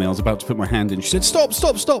was with me. I was about to put my hand in. She said, stop,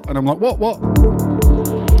 and I'm like, what?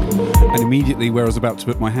 And immediately where I was about to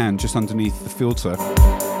put my hand, just underneath the filter,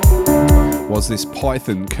 was this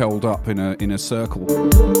python curled up in a circle.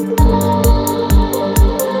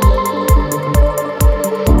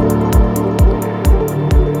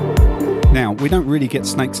 Now, we don't really get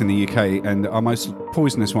snakes in the UK, and our most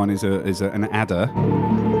poisonous one is an adder.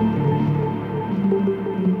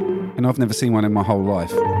 And I've never seen one in my whole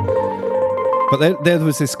life. But there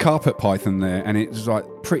was this carpet python there, and it was like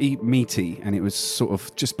pretty meaty, and it was sort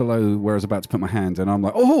of just below where I was about to put my hand, and I'm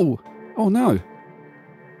like, oh no.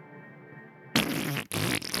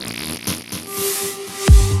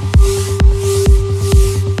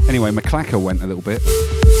 Anyway, my clacker went a little bit.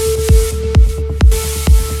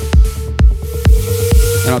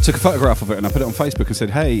 And I took a photograph of it and I put it on Facebook and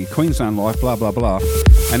said, hey, Queensland life, blah, blah, blah.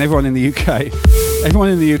 And everyone in the UK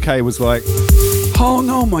was like, oh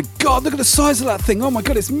no, my God, look at the size of that thing. Oh my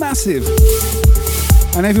God, it's massive.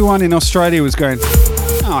 And everyone in Australia was going,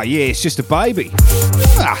 oh yeah, it's just a baby.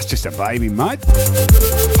 It's just a baby, mate.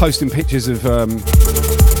 Posting pictures of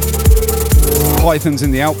pythons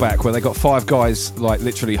in the outback where they got 5 guys like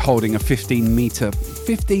literally holding a 15 meter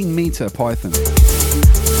python.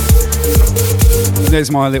 There's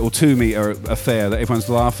my little 2 meter affair that everyone's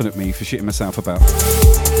laughing at me for shitting myself about.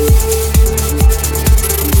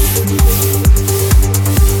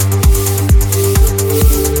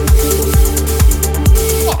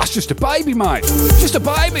 Oh, it's just a baby, mate. Just a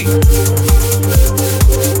baby.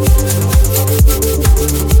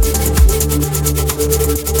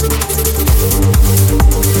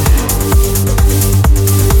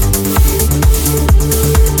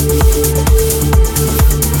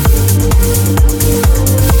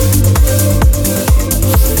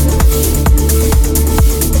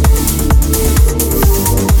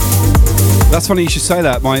 That's funny you should say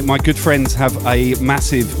that. My good friends have a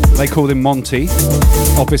massive, they call him Monty,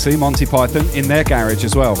 obviously, Monty Python, in their garage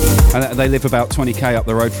as well. And they live about 20k up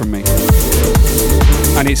the road from me.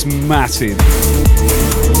 And it's massive.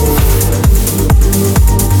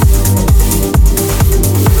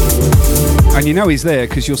 And you know he's there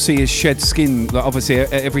because you'll see his shed skin. Like obviously,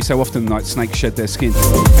 every so often, like snakes shed their skin,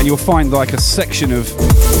 and you'll find like a section of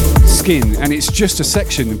skin, and it's just a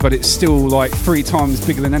section, but it's still like 3 times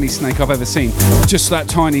bigger than any snake I've ever seen. Just that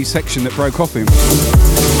tiny section that broke off him.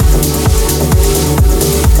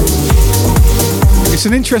 It's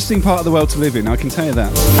an interesting part of the world to live in, I can tell you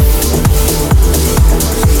that.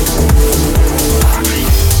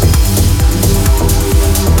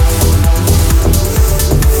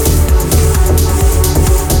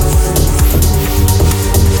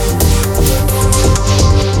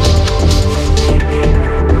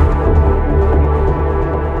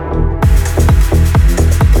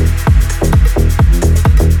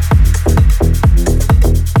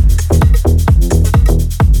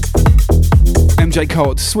 MJ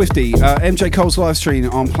Cole, Swifty, MJ Cole's live stream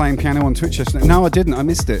on Playing Piano on Twitch yesterday. No, I didn't. I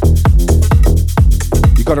missed it.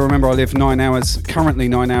 You've got to remember I live currently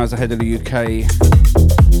 9 hours ahead of the UK.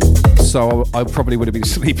 So I probably would have been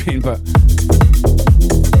sleeping, but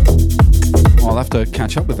I'll have to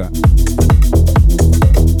catch up with that.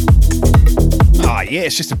 Ah, yeah,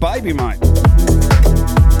 it's just a baby, mate.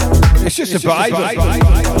 It's just a baby.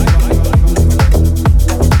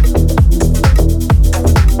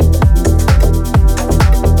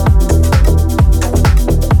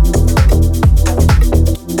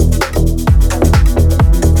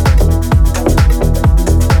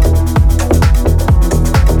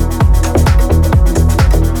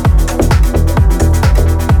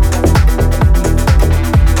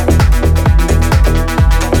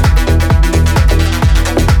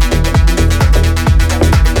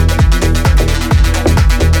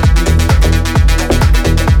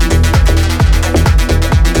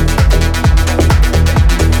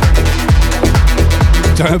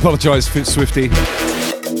 Don't apologise, Swifty. A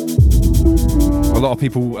lot of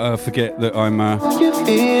people forget that I'm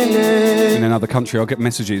in another country. I'll get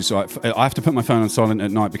messages. I have to put my phone on silent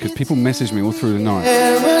at night because people message me all through the night.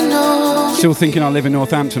 Still thinking I live in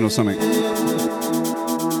Northampton or something.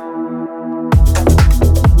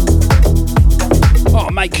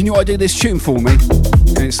 Oh, mate, can you do this tune for me?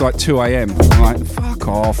 And it's like 2 a.m. I'm like, fuck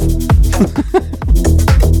off.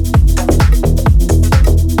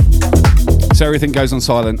 So everything goes on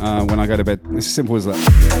silent when I go to bed. It's as simple as that.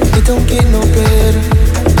 It don't get no better.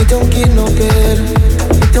 It don't get no better.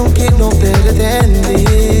 It don't get no better than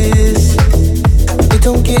this. It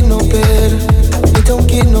don't get no better. It don't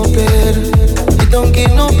get no better. It don't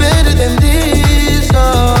get no better than this.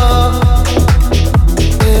 Oh.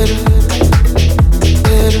 Better.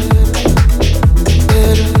 Better.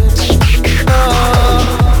 Better. Oh.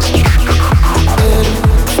 Better.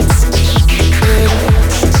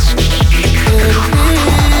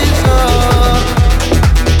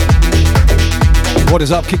 What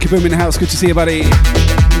is up, Kickaboom in the house? Good to see you, buddy.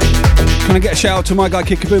 Can I get a shout out to my guy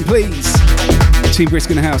Kickaboom, please? Team Brisk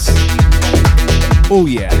in the house. Oh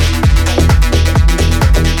yeah.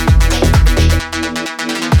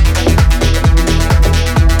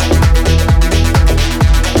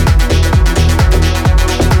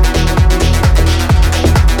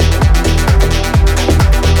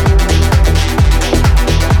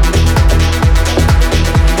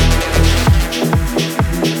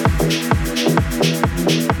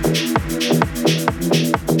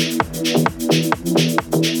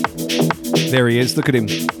 There he is, look at him.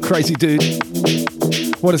 Crazy dude.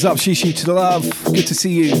 What is up, Shishi to the love? Good to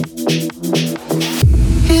see you.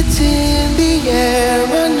 It's in the air,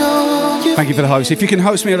 I know you. Thank you for the host. If you can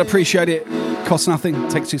host me, I'd appreciate it. Costs nothing,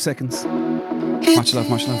 takes 2 seconds. Much love,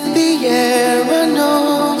 much love. In the air, I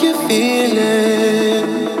know you feel it.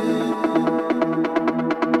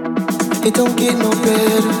 It don't get no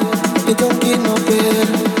better. It don't get no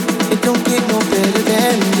better. It It don't get no better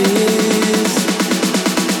than this.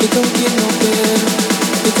 It don't get no better.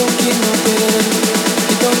 It don't get no better.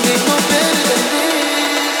 It don't get no better than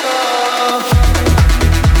this. Oh.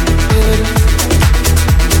 Better.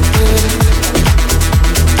 Better.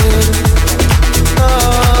 Better. Oh.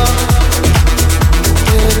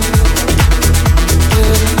 Better.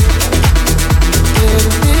 Better.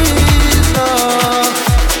 Better this. Oh.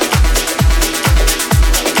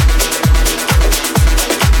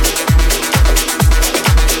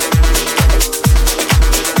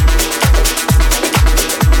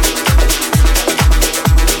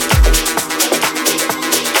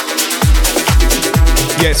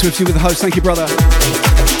 Yeah, Swifty with the host. Thank you, brother.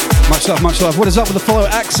 Much love, much love. What is up with the follow?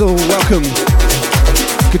 Axel, welcome.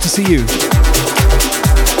 Good to see you.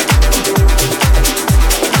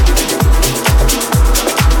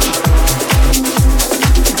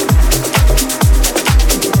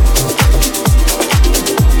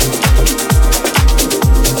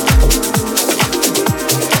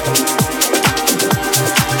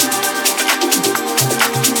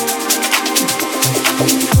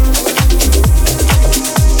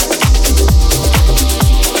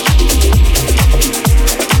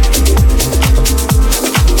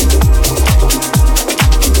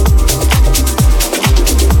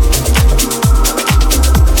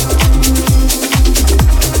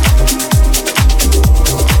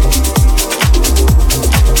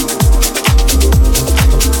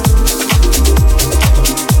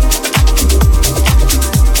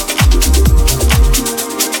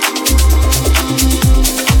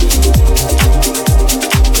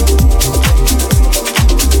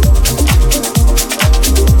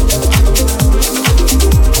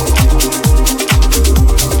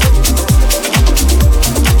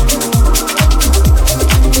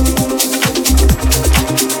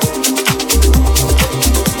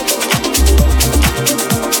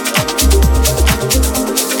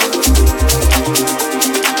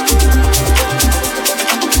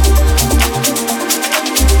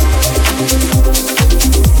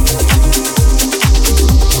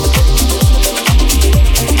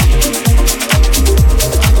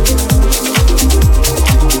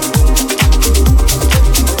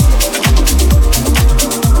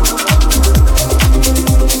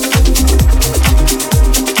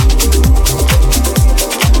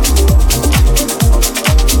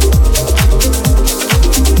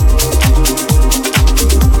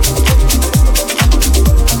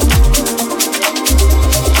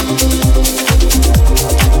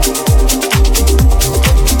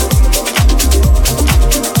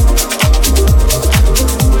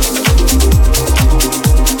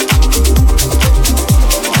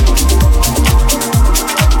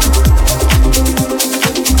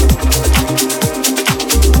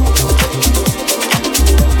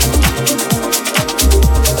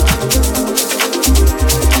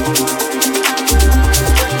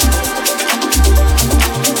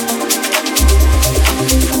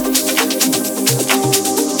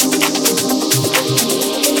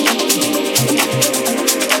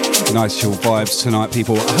 Nice chill vibes tonight,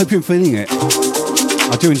 people. I hope you're feeling it.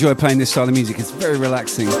 I do enjoy playing this style of music. It's very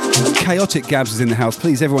relaxing. Chaotic Gabs is in the house.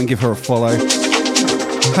 Please, everyone, give her a follow.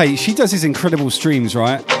 Hey, she does these incredible streams,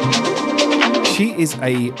 right? She is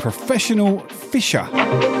a professional fisher.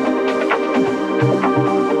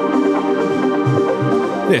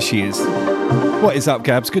 There she is. What is up,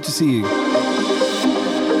 Gabs? Good to see you.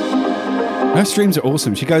 Her streams are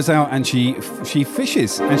awesome. She goes out and she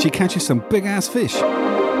fishes and she catches some big ass fish.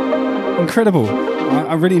 Incredible.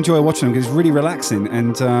 I really enjoy watching them because it's really relaxing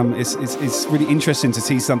and it's really interesting to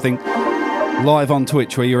see something live on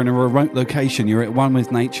Twitch where you're in a remote location, you're at one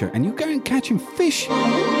with nature and you're going catching fish.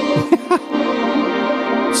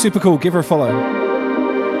 Super cool. Give her a follow.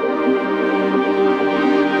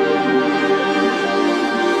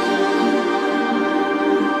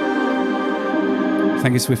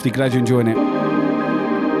 Thank you, Swifty. Glad you're enjoying it.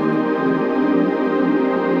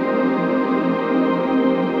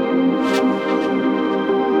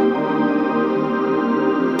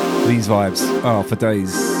 These vibes are for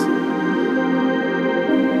days.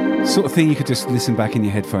 Sort of thing you could just listen back in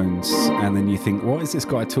your headphones and then you think, what is this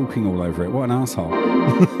guy talking all over it? What an asshole.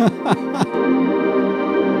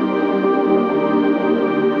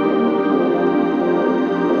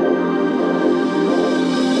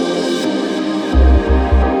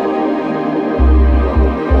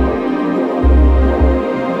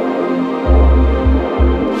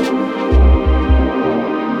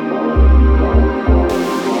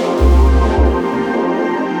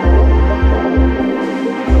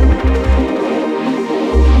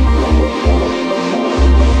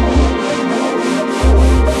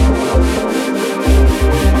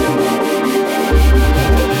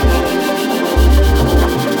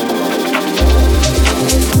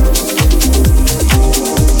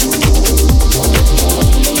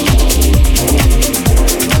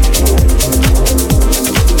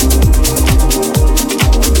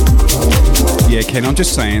 Ken, I'm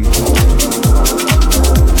just saying.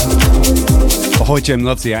 Ahoy Jem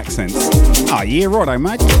loves the accents. Ah, yeah, righto,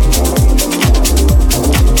 mate.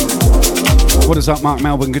 What is up, Mark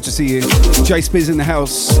Melbourne? Good to see you. J Spiz in the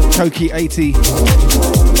house. Koki80.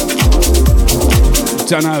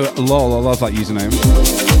 Don't know, lol, I love that username.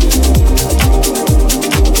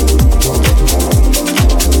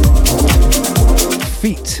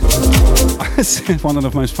 Feet. One of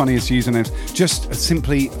the most funniest usernames. Just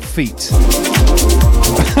simply feet.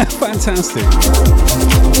 Fantastic.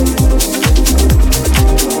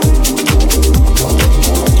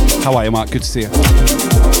 How are you, Mark? Good to see you.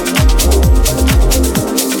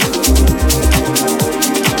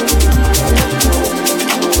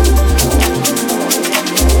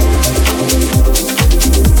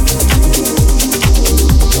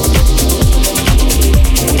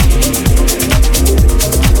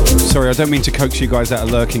 Sorry, I don't mean to coax you guys out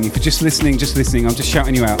of lurking. If you're just listening, I'm just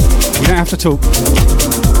shouting you out. You don't have to talk.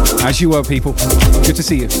 As you were, people. Good to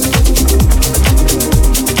see you.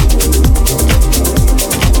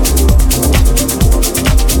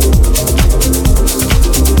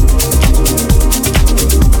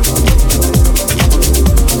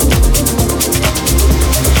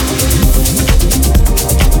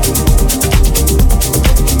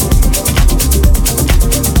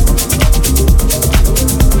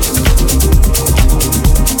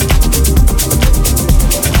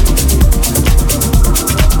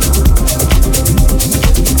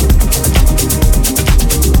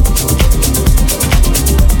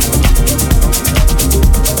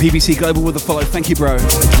 BBC Global with a follow. Thank you, bro.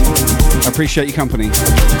 I appreciate your company.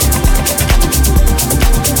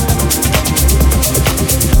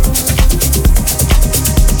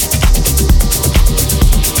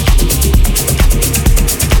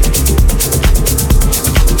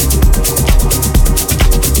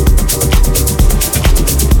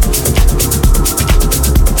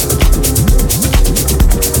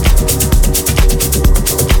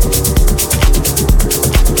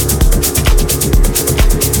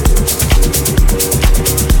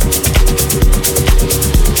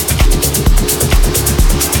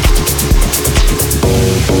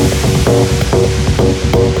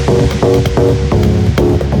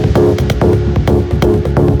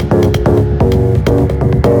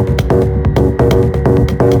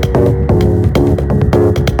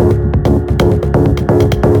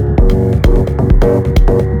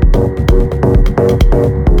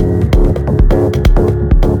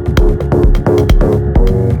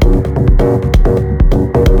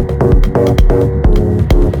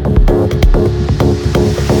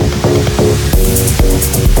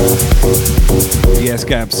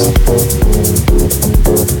 Gabs.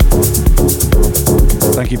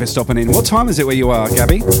 Thank you for stopping in. What time is it where you are,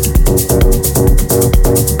 Gabby?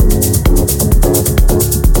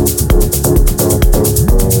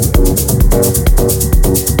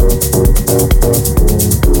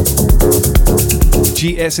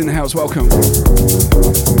 GS in the house, welcome.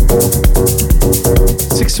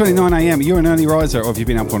 6:29 a.m. You're an early riser, or have you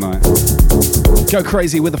been up all night? Go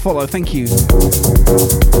crazy with the follow, thank you.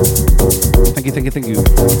 Thank you, thank you, thank you.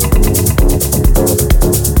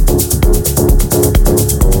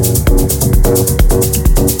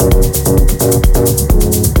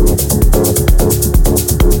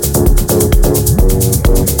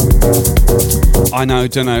 I know,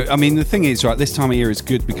 don't know. I mean, the thing is, right, this time of year is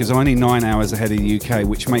good because I'm only 9 hours ahead of the UK,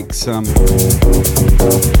 which makes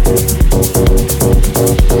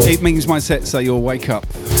it means my sets say you'll wake up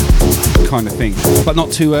kind of thing, but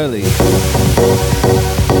not too early.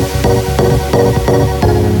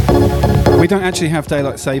 We don't actually have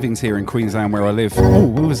daylight savings here in Queensland where I live. Oh,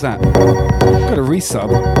 what was that? Got a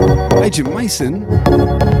resub. Agent Mason,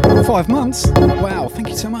 5 months. Wow, thank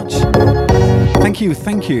you so much. Thank you,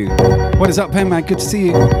 thank you. What is up, Penman? Good to see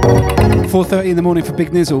you. 4:30 in the morning for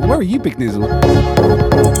Big Nizzle. Where are you, Big Nizzle?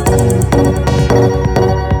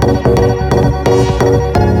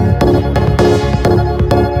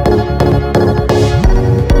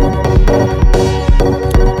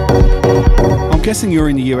 I'm guessing you're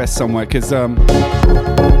in the US somewhere because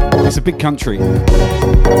it's a big country.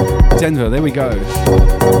 Denver, there we go.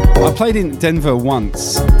 I played in Denver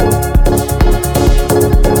once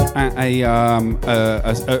at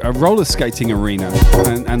a roller skating arena,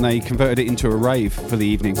 and they converted it into a rave for the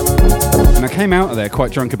evening. And I came out of there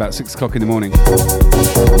quite drunk about 6 o'clock in the morning,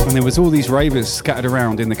 and there was all these ravers scattered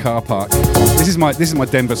around in the car park. This is my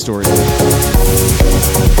Denver story.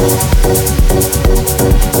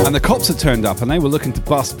 And the cops had turned up, and they were looking to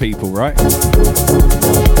bust people, right?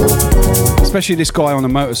 Especially this guy on a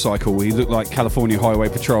motorcycle. He looked like California Highway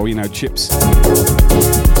Patrol, you know, Chips.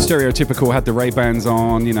 Stereotypical, had the Ray-Bans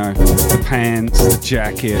on, you know, the pants, the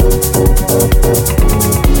jacket.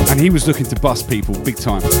 And he was looking to bust people big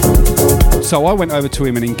time. So I went over to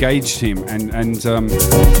him and engaged him and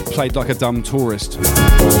played like a dumb tourist.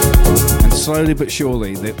 And slowly but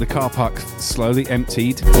surely, the car park slowly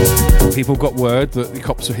emptied. People got word that the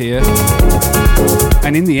cops were here.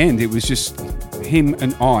 And in the end, it was just him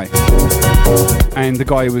and I. And the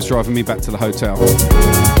guy who was driving me back to the hotel.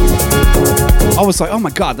 I was like, oh my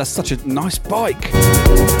God, that's such a nice bike.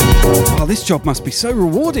 Oh, this job must be so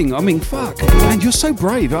rewarding. I mean, fuck. And you're so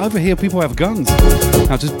brave. Over here, people have guns.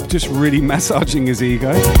 Now, just really massaging his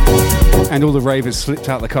ego. And all the ravers slipped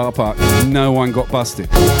out the car park. No one got busted.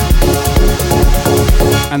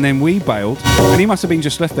 And then we bailed. And he must have been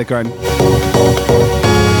just left there going,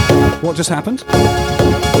 what just happened?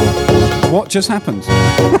 What just happened?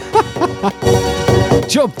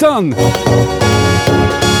 Job done.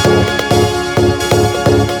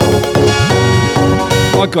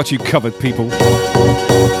 I got you covered, people.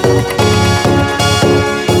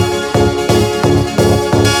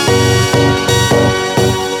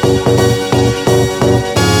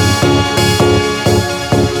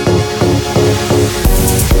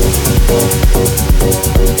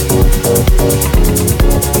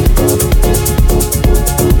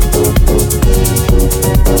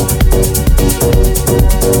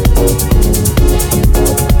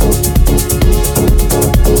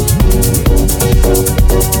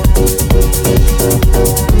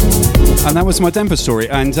 And that was my Denver story.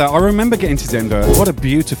 And I remember getting to Denver. What a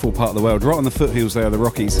beautiful part of the world, right on the foothills there, the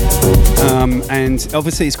Rockies. And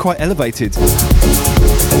obviously it's quite elevated.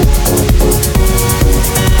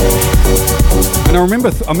 And I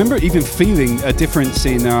remember even feeling a difference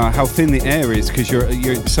in how thin the air is because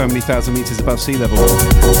you're so many thousand meters above sea level.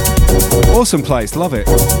 Awesome place, love it.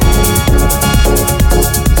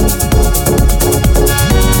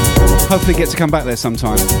 Hopefully get to come back there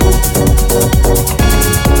sometime.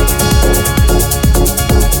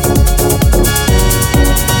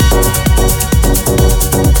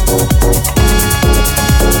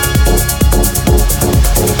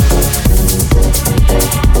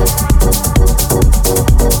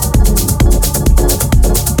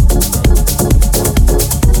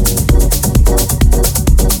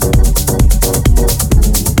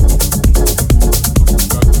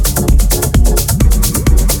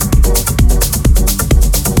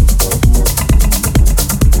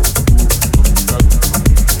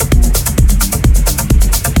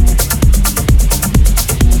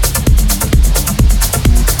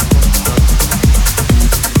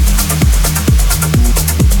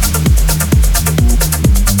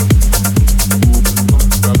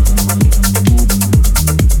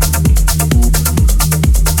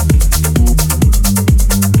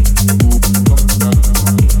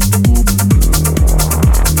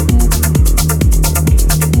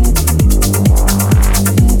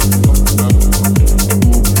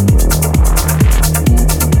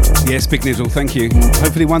 Big Nizzle, thank you.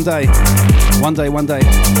 Hopefully one day. One day.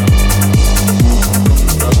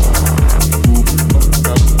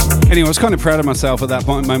 Anyway, I was kind of proud of myself at that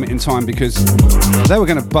moment in time because they were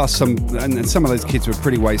going to bust some, and some of those kids were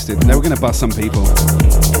pretty wasted. They were going to bust some people.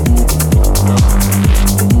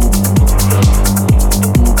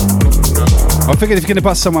 I figured if you're going to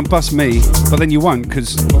bust someone, bust me, but then you won't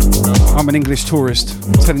because I'm an English tourist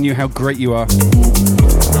telling you how great you are,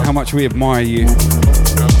 how much we admire you.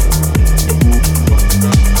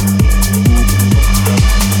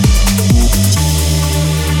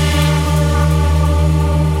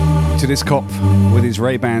 To this cop with his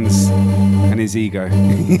Ray-Bans and his ego.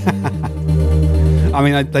 I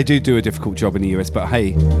mean, they do a difficult job in the US, but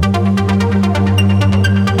hey.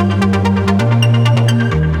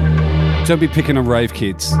 Don't be picking on rave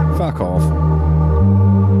kids. Fuck off.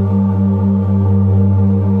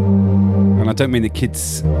 And I don't mean the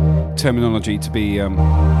kids' terminology to be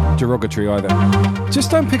derogatory either. Just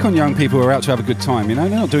don't pick on young people who are out to have a good time, you know?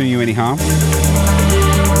 They're not doing you any harm.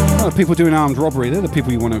 The people doing armed robbery, they're the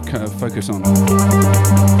people you want to focus on.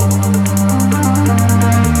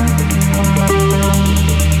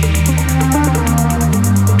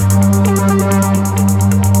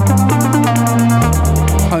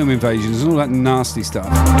 Home invasions and all that nasty stuff.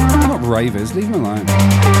 They're not ravers, leave them alone.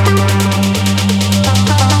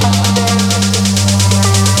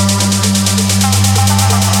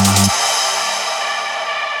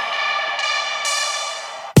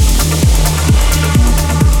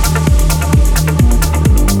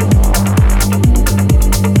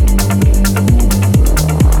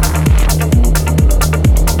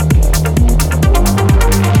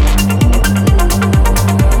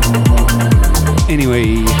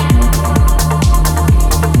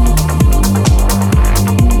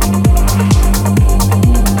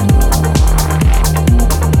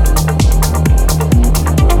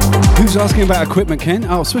 Who's asking about equipment, Ken?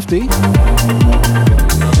 Oh, Swifty.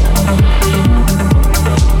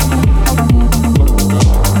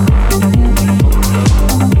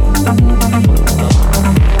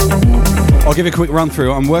 I'll give you a quick run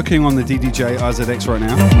through. I'm working on the DDJ RZX right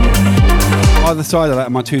now. Either side of that are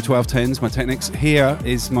my 21210s, my Technics. Here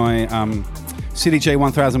is my CDJ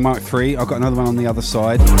 1000 Mark III. I've got another one on the other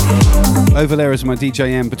side. Over there is my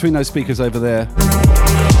DJM. Between those speakers over there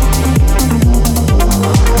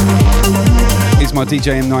is my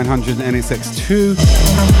DJM 900 NSX2.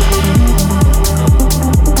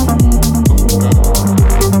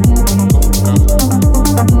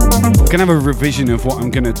 I'm going to have a revision of what I'm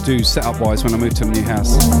going to do setup-wise when I move to the new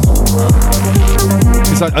house.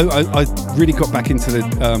 Because I really got back into the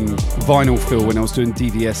vinyl feel when I was doing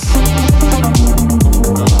DVS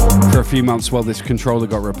for a few months while this controller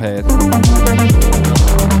got repaired.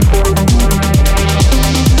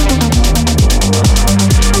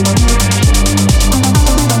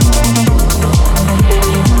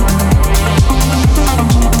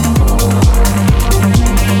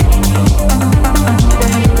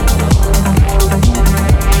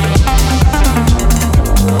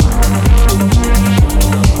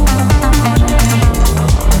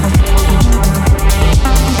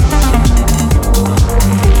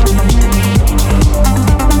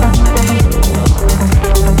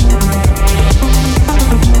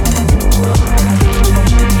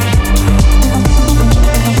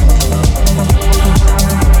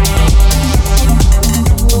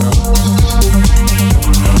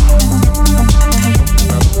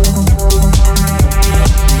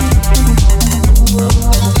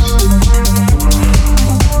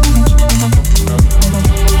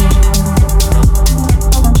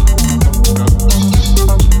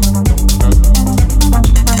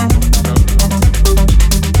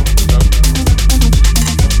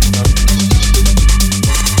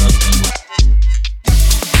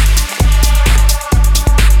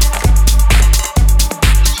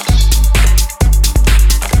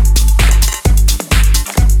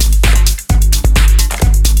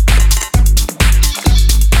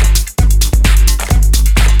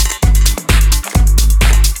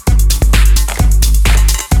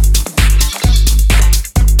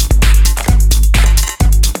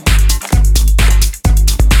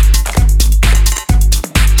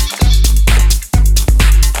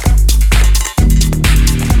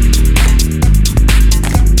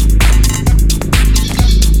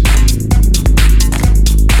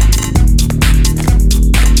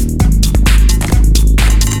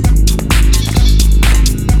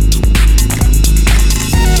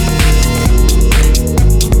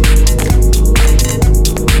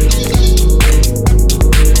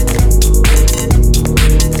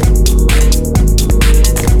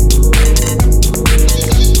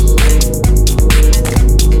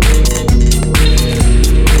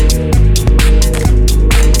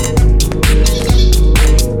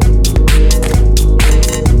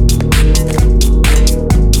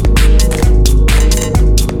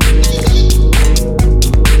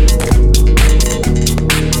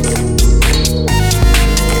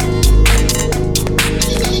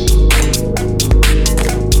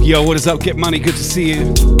 Yo, what is up? Get Money, good to see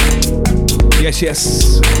you. Yes,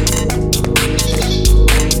 yes.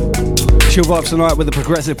 Chill vibes tonight with a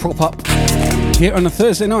progressive prop up here on a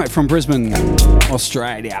Thursday night from Brisbane,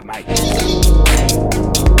 Australia, mate.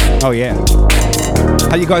 Oh yeah.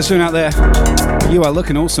 How you guys doing out there? You are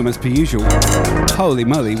looking awesome as per usual. Holy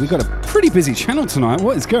moly, we've got a pretty busy channel tonight.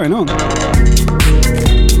 What is going on?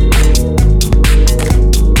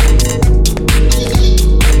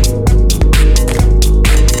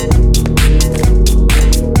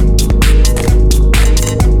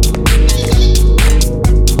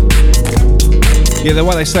 Yeah, the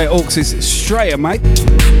way they say Orcs is Straya, mate.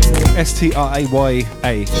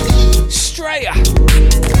 S-T-R-A-Y-A. Straya!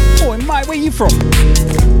 Boy, mate, where you from?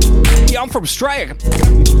 Yeah, I'm from Straya.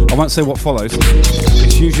 I won't say what follows.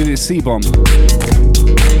 It's usually a C-bomb.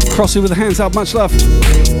 Cross it with the hands up, much love.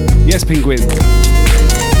 Yes, Penguin.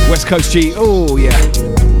 West Coast G, oh yeah.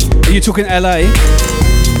 Are you talking LA?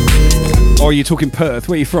 Or are you talking Perth?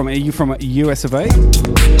 Where are you from? Are you from US of A?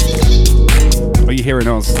 Or are you here in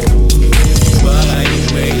Oz?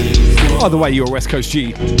 Either way, you're a West Coast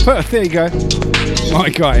G. Perth, there you go. My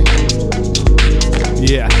guy.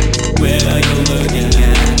 Yeah.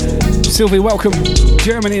 Sylvie, welcome.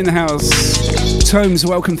 Germany in the house. Tomes,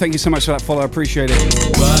 welcome. Thank you so much for that follow. I appreciate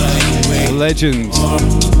it. Legend.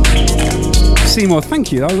 Seymour,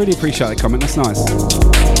 thank you. I really appreciate that comment. That's nice.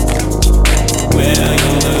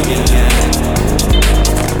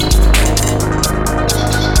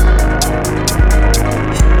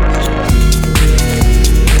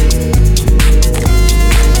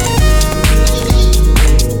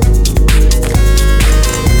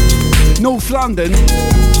 North London.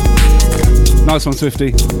 Nice one,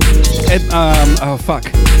 Swifty. Oh fuck.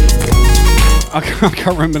 I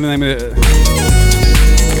can't remember the name of it.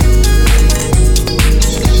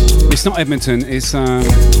 It's not Edmonton. It's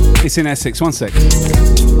in Essex. One sec.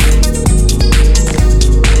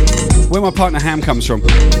 Where my partner Ham comes from,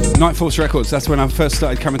 Night Force Records. That's when I first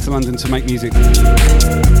started coming to London to make music.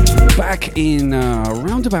 Back in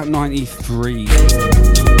around about '93.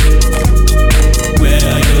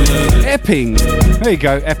 Epping. There you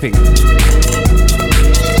go, Epping.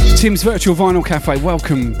 Tim's Virtual Vinyl Cafe.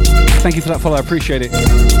 Welcome. Thank you for that follow. I appreciate it.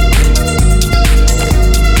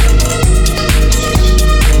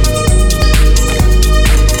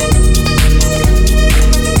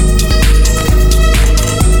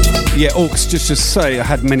 Yeah, Orcs, just to say, I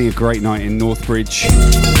had many a great night in Northbridge.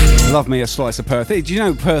 Love me a slice of Perth. Hey, do you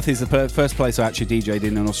know Perth is the first place I actually DJ'd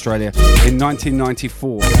in Australia in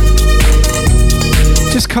 1994?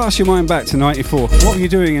 Just cast your mind back to 94. What were you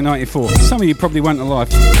doing in 94? Some of you probably weren't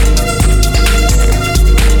alive.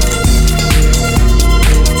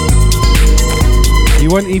 You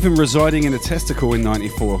weren't even residing in a testicle in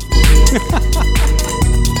 94.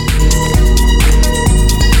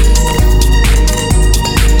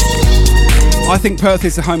 I think Perth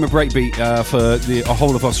is the home of breakbeat for the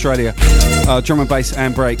whole of Australia. Drum and bass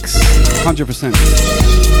and breaks, 100%.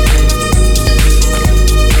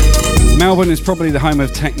 Melbourne is probably the home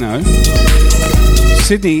of techno.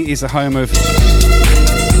 Sydney is the home of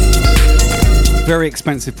very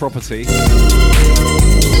expensive property.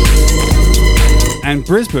 And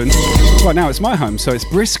Brisbane, well, now it's my home, so it's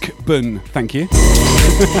Brisk-bun. Thank you.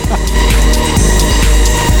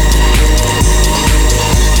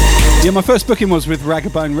 Yeah, my first booking was with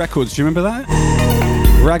Ragabone Records. Do you remember that?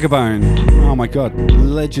 Ragabone. Oh my god,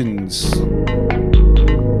 legends.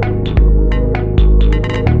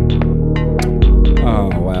 Oh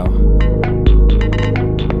wow.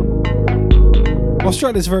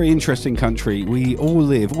 Australia's a very interesting country. We all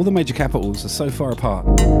live, all the major capitals are so far apart.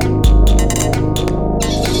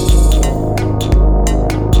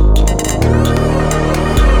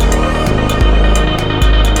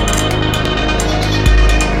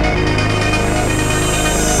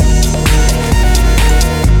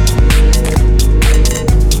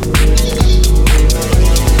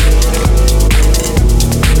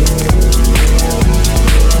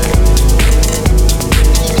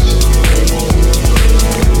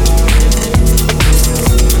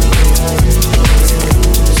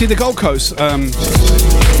 See, the Gold Coast,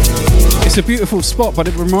 it's a beautiful spot, but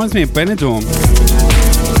it reminds me of Benidorm.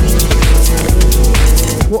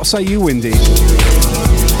 What say you, Windy?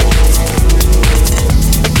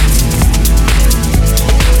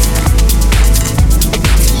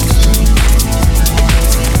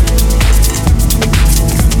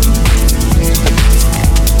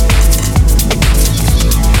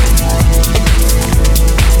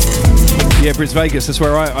 Yeah, Bris Vegas, that's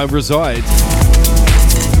where I reside.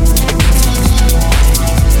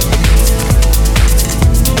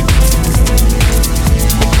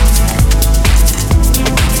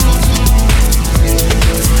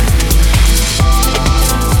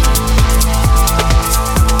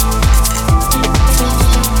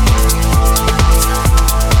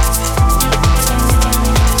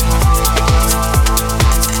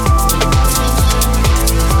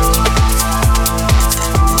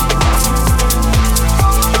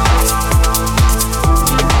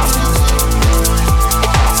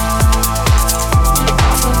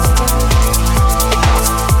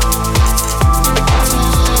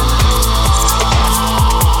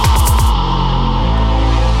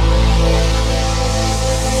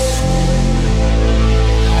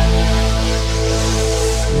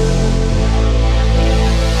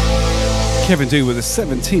 Kevin Do with a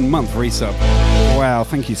 17-month resub. Wow,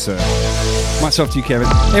 thank you, sir. Much love to you, Kevin.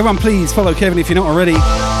 Everyone, please follow Kevin if you're not already.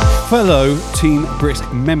 Fellow Team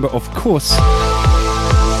Brisk member, of course.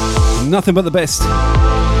 Nothing but the best.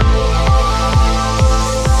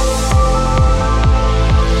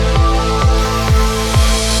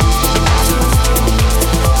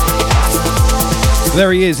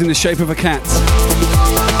 There he is in the shape of a cat.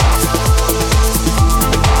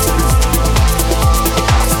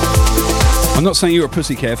 I'm not saying you're a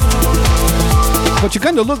pussy, Kev, but you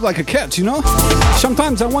kind of look like a cat, you know?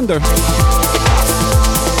 Sometimes I wonder.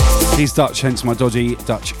 He's Dutch, hence my dodgy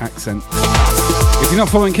Dutch accent. If you're not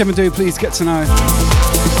following Kevin Do, please get to know.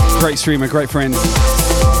 Great streamer, great friend,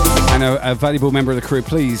 and a valuable member of the crew.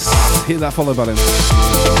 Please hit that follow button.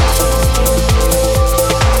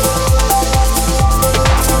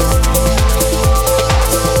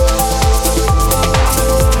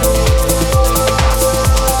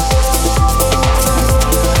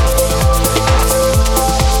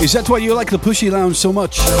 Is that why you like the Pushy Lounge so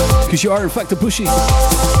much? Because you are in fact a pushy.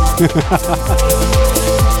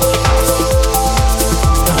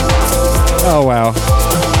 Oh wow.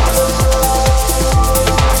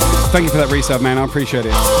 Thank you for that resub, man. I appreciate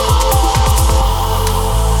it.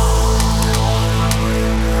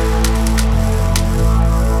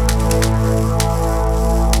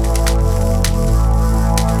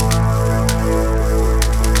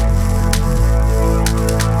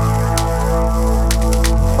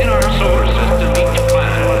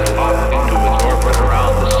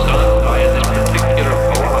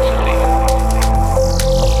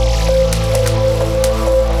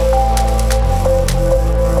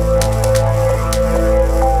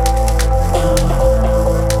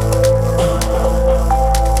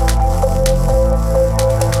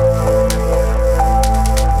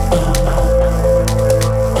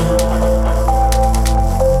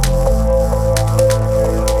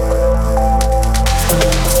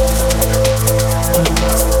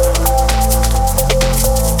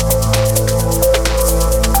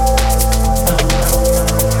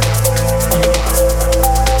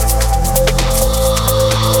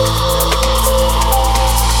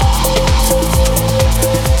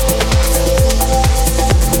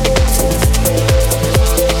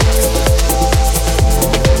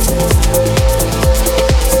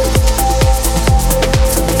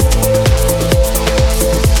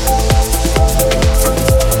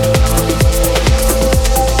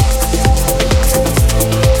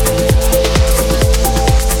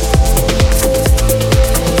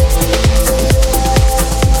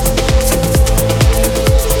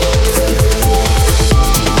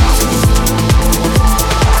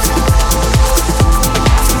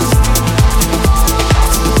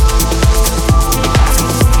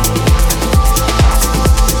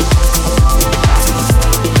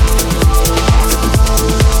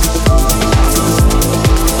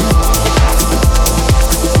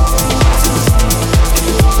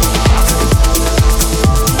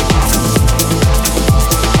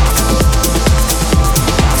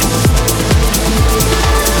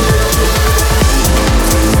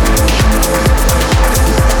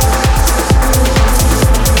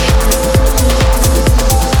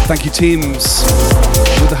 Thank you, teams,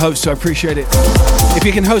 with the host. I appreciate it. If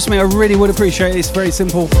you can host me, I really would appreciate it. It's very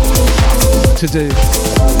simple to do.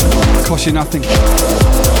 It costs you nothing.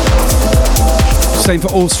 Same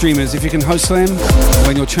for all streamers. If you can host them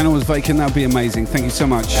when your channel is vacant, that would be amazing. Thank you so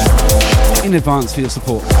much in advance for your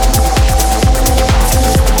support.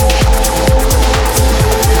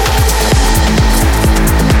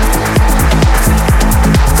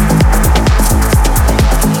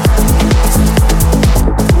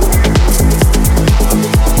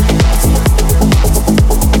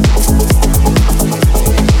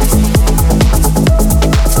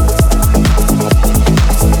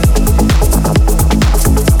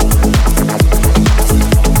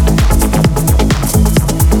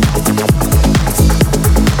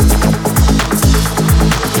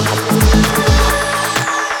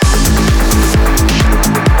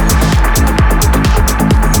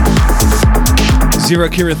 Zero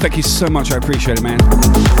Kira, thank you so much. I appreciate it, man.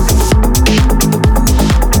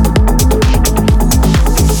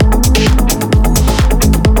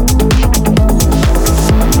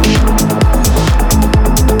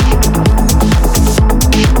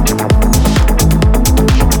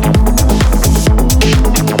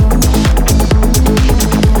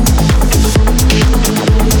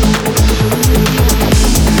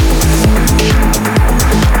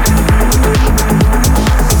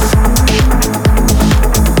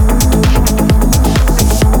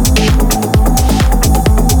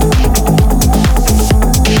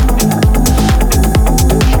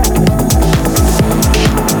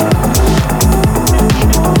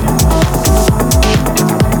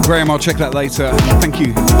 Graham, I'll check that later. Thank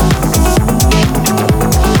you.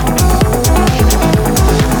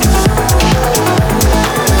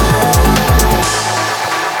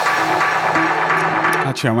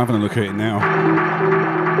 Actually, I'm having a look at it now.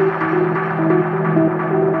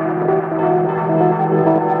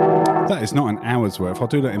 That is not an hour's worth. I'll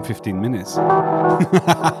do that in 15 minutes.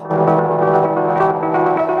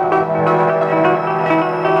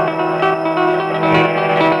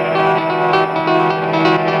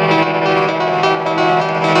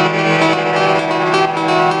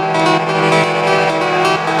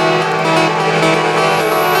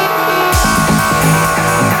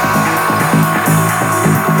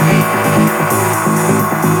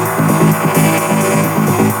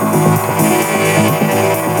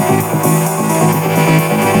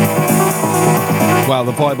 Wow,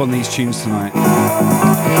 the vibe on these tunes tonight.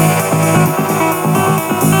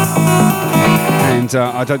 And And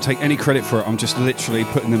I don't take any credit for it. I'm just literally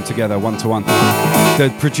putting them together one to one.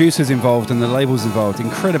 The producers involved and the labels involved,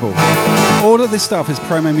 incredible. All of this stuff is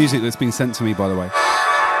promo music that's been sent to me, by the way.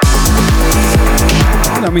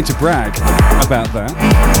 I don't mean to brag about that.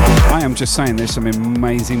 I am just saying there's some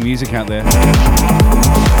amazing music out there.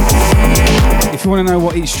 If you want to know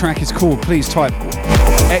what each track is called, please type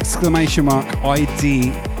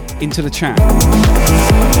 !ID into the chat.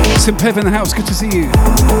 St. Pev in the house, good to see you.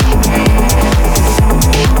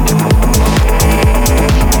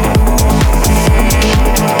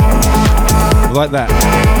 Like that.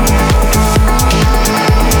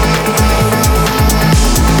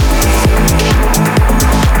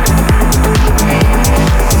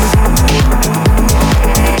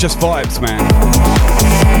 Just vibes, man.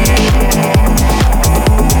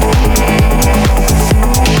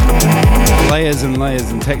 Layers and layers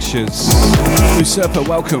and textures. Usurper,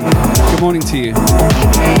 welcome. Good morning to you.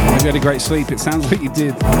 Hope you had a great sleep. It sounds like you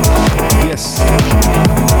did. Yes.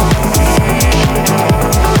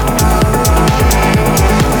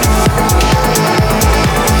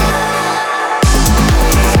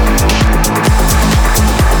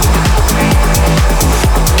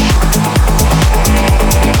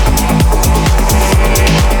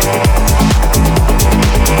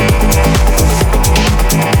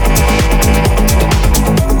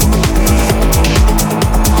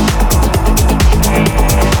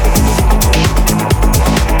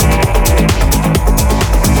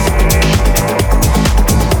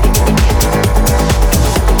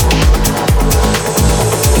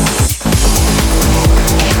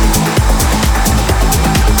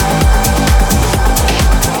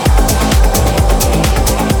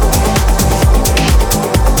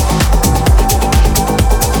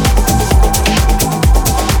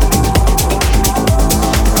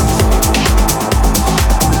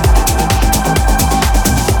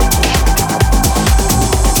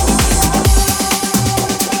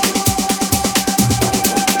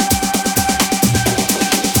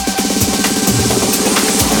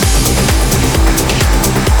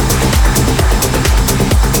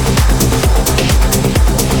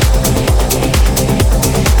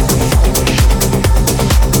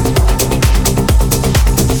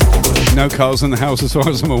 No cars in the house as far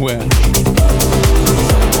as I'm aware.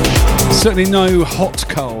 Certainly no hot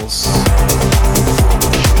cars.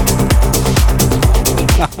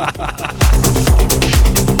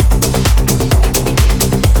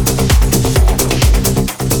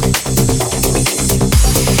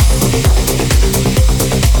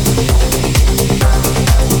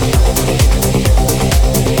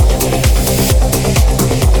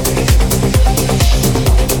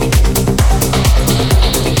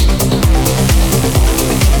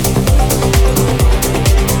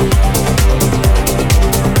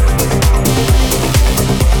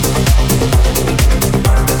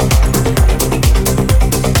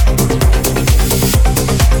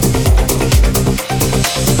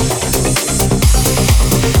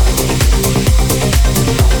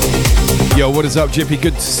 Yo, what is up, Jippy?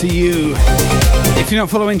 Good to see you. If you're not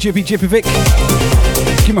following Jippy Vic,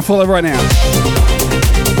 give him a follow right now.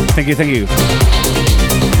 Thank you, thank you.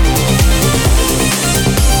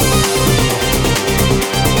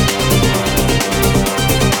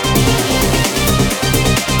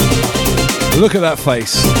 Look at that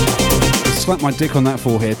face. Slap my dick on that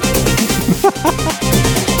forehead.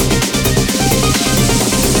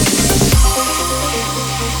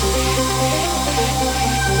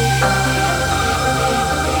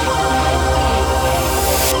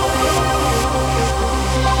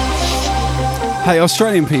 Hey,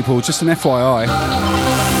 Australian people, just an FYI.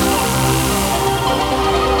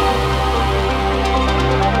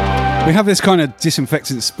 We have this kind of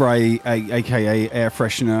disinfectant spray, aka air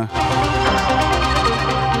freshener,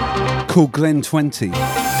 called Glen 20.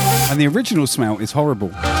 And the original smell is horrible.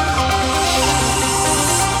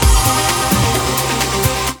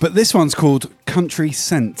 But this one's called Country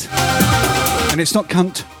Scent. And it's not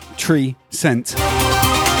country scent.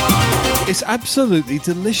 It's absolutely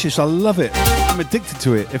delicious. I love it. I'm addicted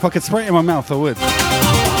to it. If I could spray it in my mouth, I would.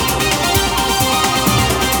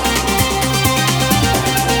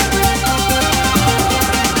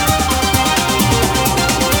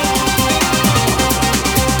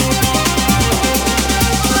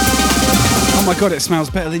 Oh my God, it smells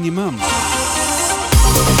better than your mum.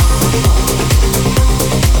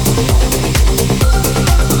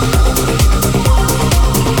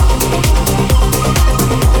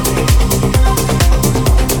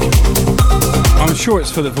 I'm sure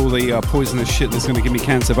it's full of all the poisonous shit that's going to give me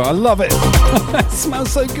cancer, but I love it. It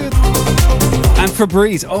smells so good. And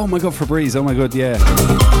Febreze. Oh my God, Febreze. Oh my God, yeah.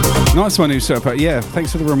 Nice one, Usurper. Yeah,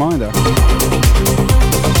 thanks for the reminder.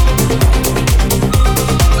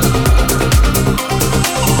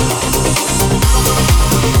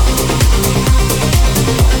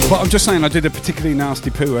 just saying, I did a particularly nasty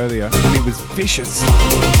poo earlier, and it was vicious.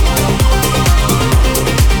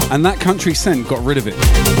 And that country scent got rid of it.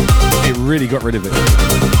 It really got rid of it.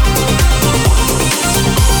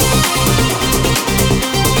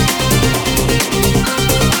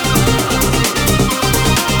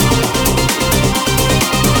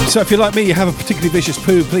 So if you're like me, you have a particularly vicious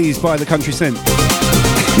poo, please buy the country scent.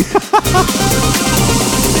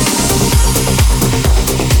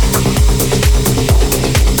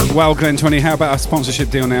 Well, Glen 20, how about a sponsorship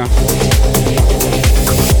deal now?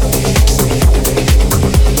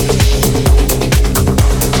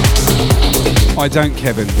 I don't,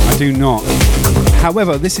 Kevin. I do not.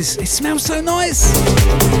 However, it smells so nice.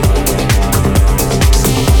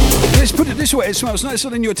 Let's put it this way, it smells nicer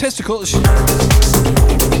than your testicles.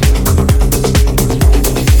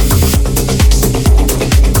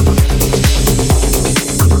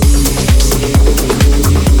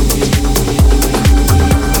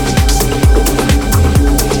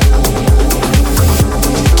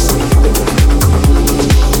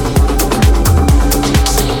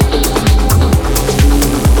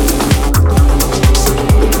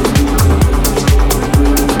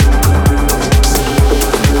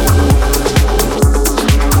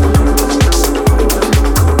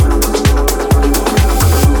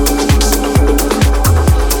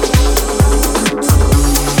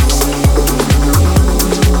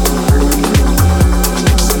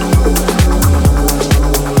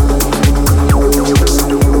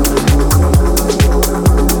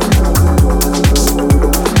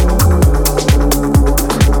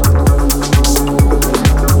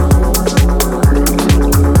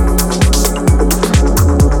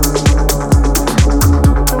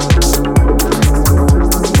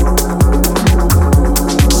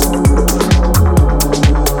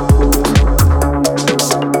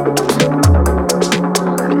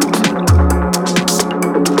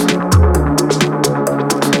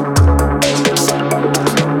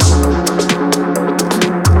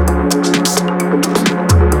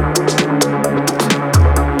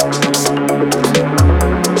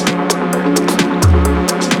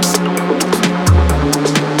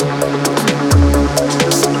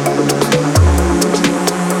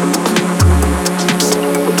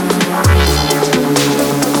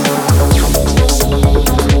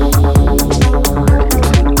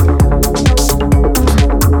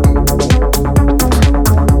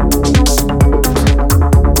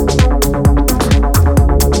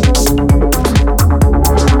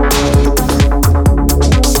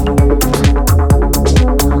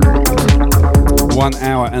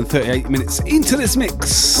 And 38 minutes into this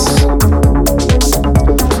mix,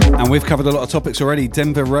 and we've covered a lot of topics already.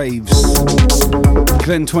 Denver raves,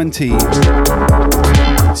 Glen 20,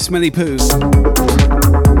 smelly poo.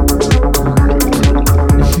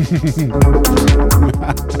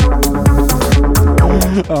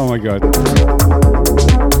 Oh my god,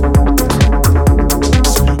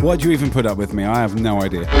 why'd you even put up with me? I have no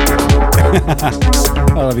idea.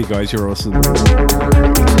 I love you guys, you're awesome.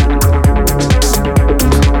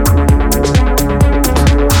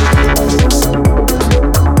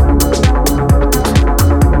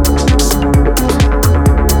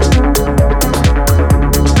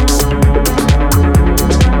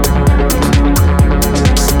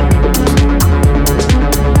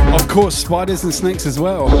 Of course, spiders and snakes as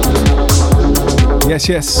well. Yes,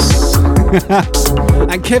 yes.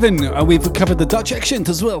 And Kevin, we've covered the Dutch accent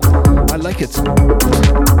as well. I like it.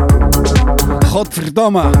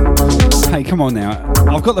 Godverdomme. Hey, come on now.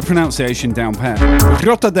 I've got the pronunciation down pat.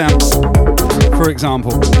 Rotterdam, for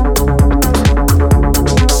example.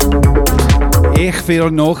 Ik wil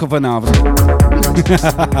nog vanavond.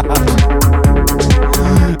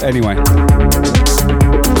 Anyway.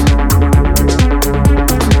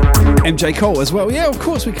 MJ Cole as well. Yeah, of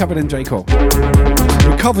course we covered MJ Cole.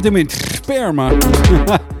 We covered him in sperma.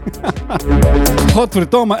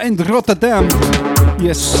 Godverdomme in Rotterdam.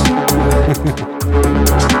 Yes.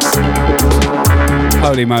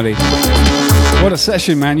 Holy moly. What a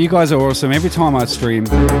session, man. You guys are awesome. Every time I stream,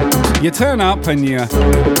 you turn up and you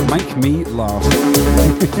make me laugh.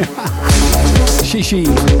 Shishi,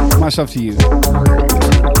 much love to you.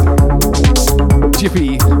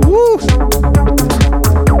 Jippy. Woo!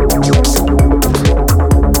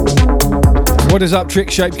 What is up, Trick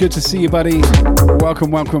Shape? Good to see you, buddy. Welcome,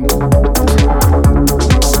 welcome.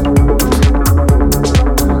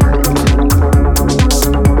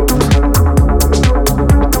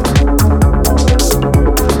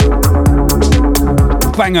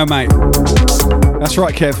 Banger, mate. That's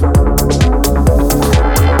right,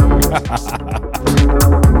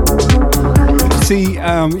 See,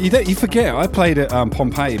 you forget, I played at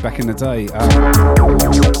Pompeii back in the day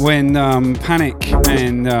when Panic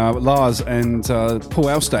and Lars and Paul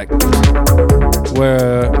Elstak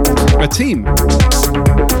were a team.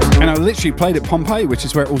 And I literally played at Pompeii, which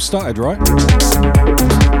is where it all started, right?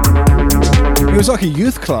 It was like a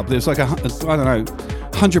youth club. There was like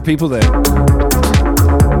 100 people there.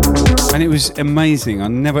 And it was amazing. I'll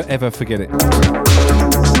never ever forget it.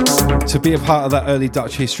 To be a part of that early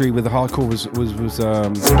Dutch history with the hardcore was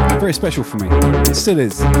very special for me. It still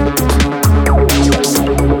is.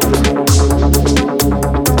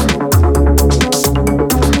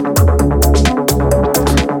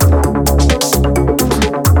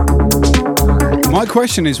 My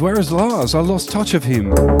question is, where is Lars? I lost touch of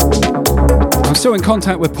him. I'm still in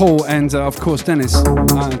contact with Paul and, of course, Dennis.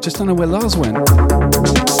 Just don't know where Lars went.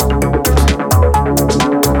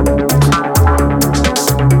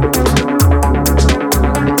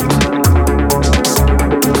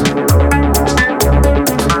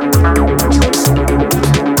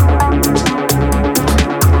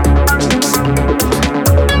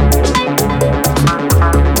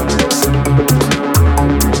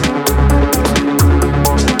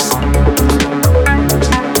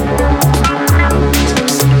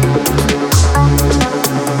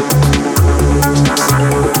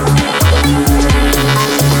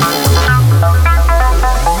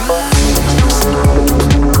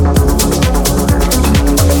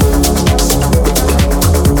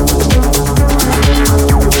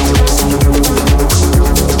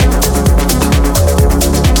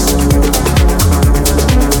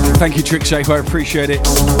 Thank you, Trick Shape. I appreciate it.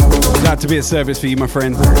 Glad to be of service for you, my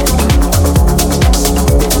friend.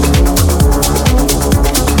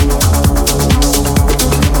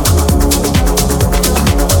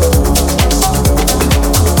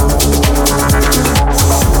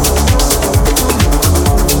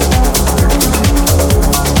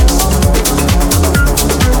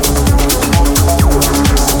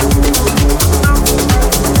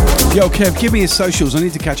 Yo, Kev, give me his socials. I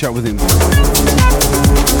need to catch up with him.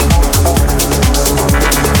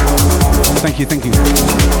 Thank you.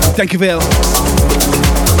 Thank you, Vil.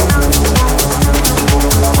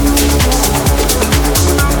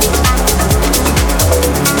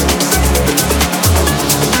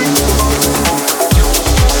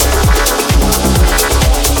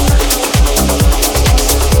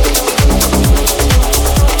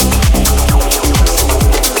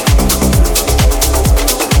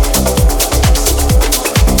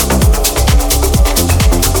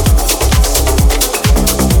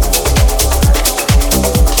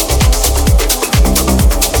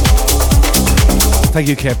 Thank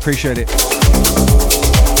you, Kev. Appreciate it.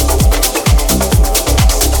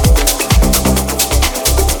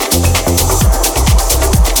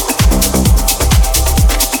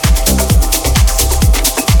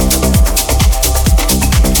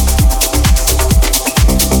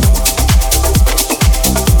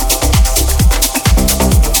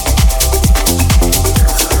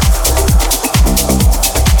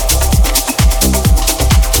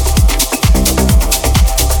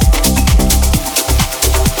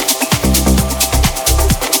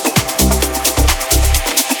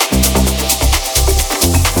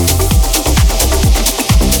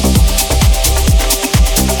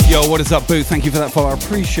 What is up, Boo? Thank you for that follow. I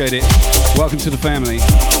appreciate it. Welcome to the family.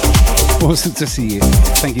 Awesome to see you.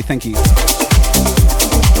 Thank you.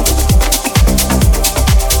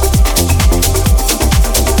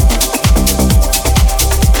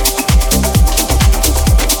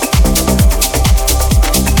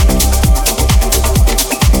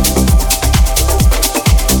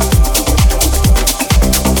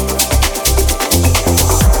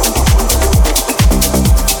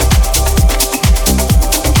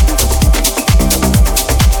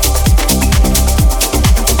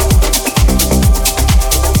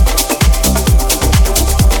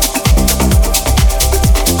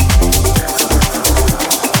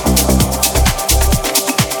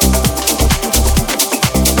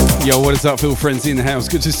 Yo, what is up, Phil Frenzy in the house?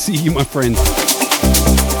 Good to see you, my friend.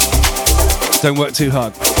 Don't work too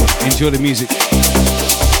hard. Enjoy the music.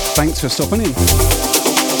 Thanks for stopping in.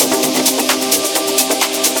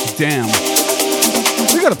 Damn.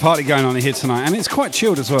 We've got a party going on here tonight, and it's quite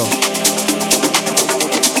chilled as well.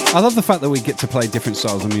 I love the fact that we get to play different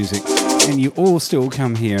styles of music, and you all still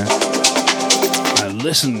come here and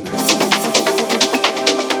listen.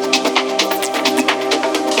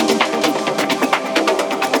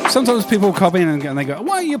 Sometimes people come in and they go,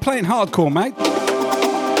 "Why are you playing hardcore, mate?"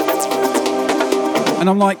 And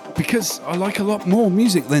I'm like, because I like a lot more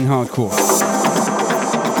music than hardcore.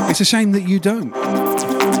 It's a shame that you don't.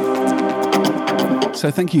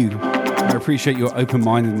 So thank you. I appreciate your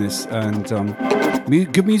open-mindedness, and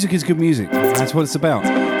good music is good music. That's what it's about.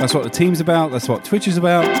 That's what the team's about. That's what Twitch is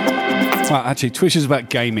about. Well, actually, Twitch is about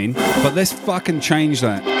gaming, but let's fucking change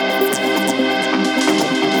that.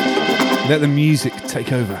 Let the music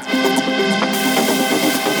take over.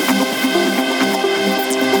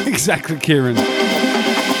 Exactly, Kieran.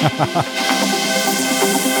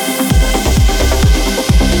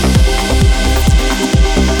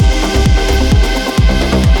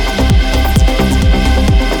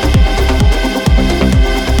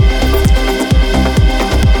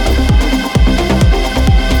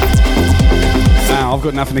 I've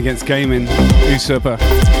got nothing against gaming, Usurper.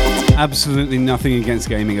 Absolutely nothing against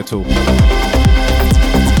gaming at all.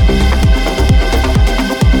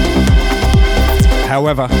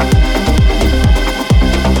 However,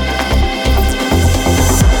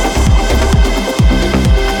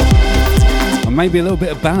 and maybe a little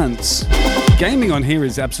bit of balance. Gaming on here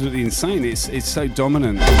is absolutely insane. It's so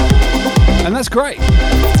dominant. And that's great.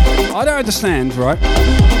 I don't understand, right,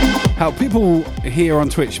 how people here on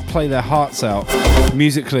Twitch play their hearts out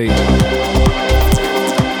musically.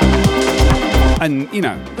 And, you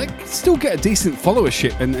know, they still get a decent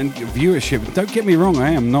followership and viewership. Don't get me wrong,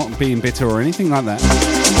 I am not being bitter or anything like that.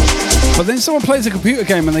 But then someone plays a computer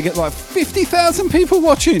game and they get like 50,000 people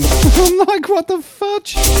watching. I'm like, what the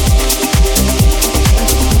fudge?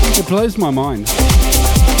 It blows my mind.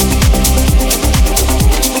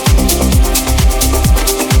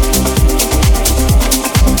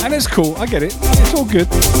 And it's cool, I get it. It's all good.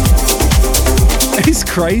 It's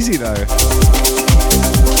crazy though. I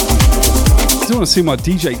just want to see my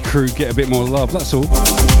DJ crew get a bit more love, that's all.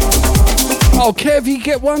 Oh, Kev, you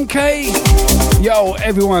get 1K. Yo,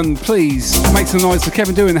 everyone, please make some noise for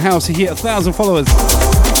Kevin Do in the house. He hit 1,000 followers.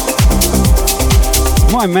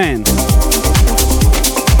 My man.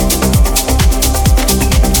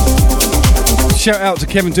 Shout out to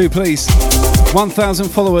Kevin Do, please. 1,000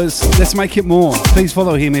 followers. Let's make it more. Please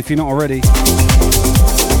follow him if you're not already.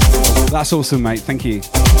 That's awesome, mate. Thank you.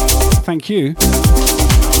 Thank you.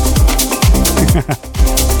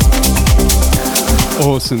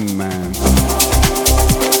 Awesome, man.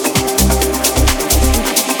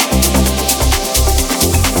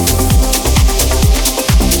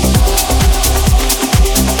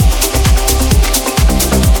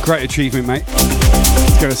 Great achievement, mate.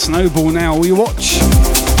 Let's go to Snowball now. Will you watch?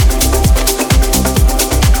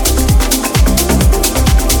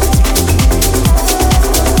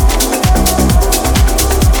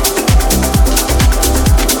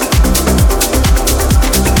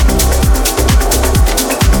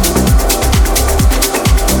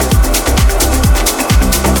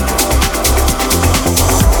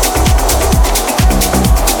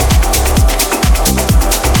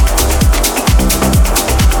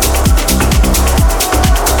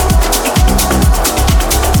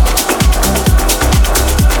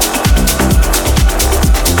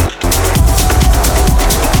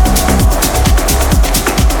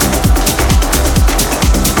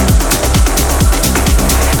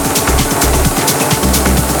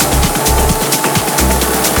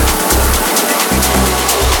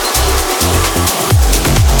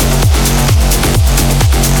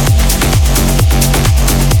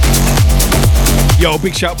 Yo,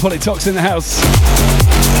 big shout, Politox in the house.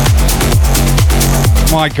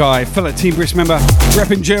 My guy, fellow Team Brisk member,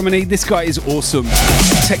 repping Germany. This guy is awesome.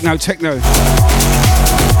 Techno.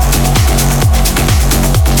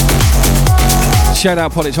 Shout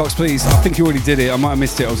out Politox, please. I think you already did it. I might have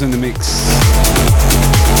missed it. I was in the mix.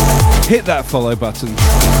 Hit that follow button.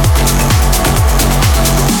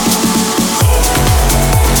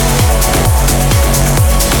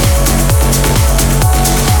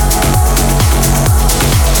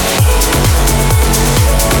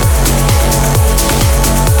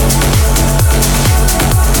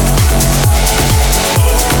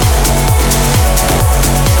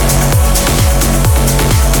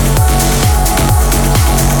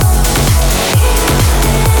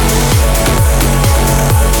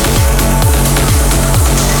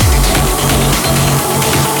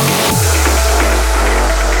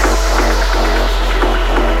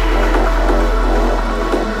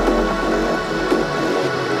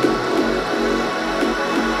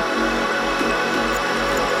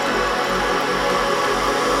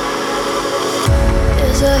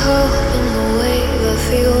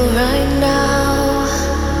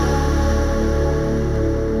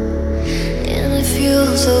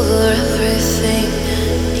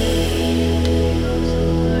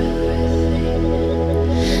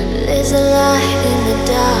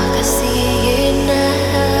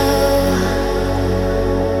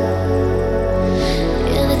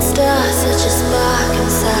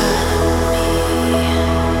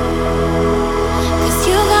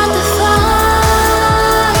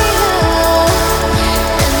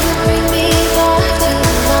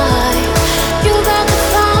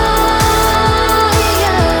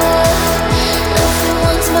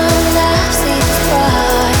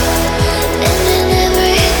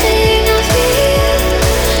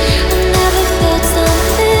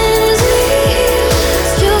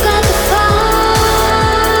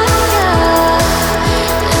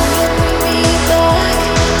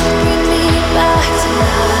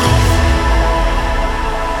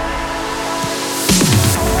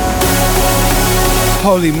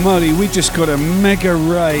 Holy moly, we just got a mega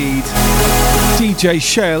raid. DJ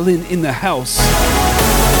Shaolin in the house.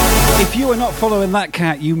 If you are not following that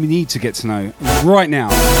cat, you need to get to know right now.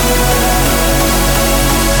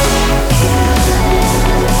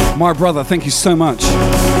 My brother, thank you so much.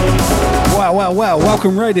 Wow, wow, wow.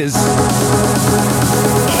 Welcome, Raiders.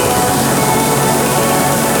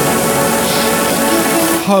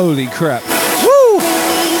 Holy crap. Woo!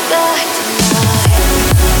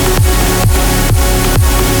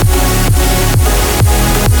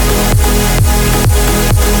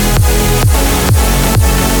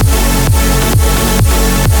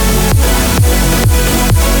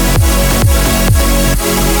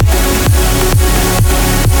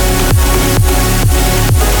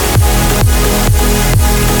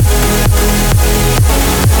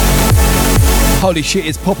 Holy shit,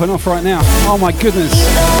 it's popping off right now. Oh my goodness.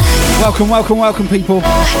 Welcome, welcome, welcome, people.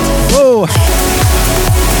 Whoa.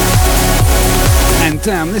 And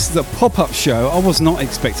damn, this is a pop-up show. I was not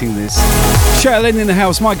expecting this. Shaolin in the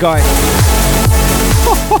house, my guy.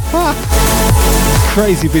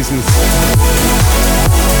 Crazy business.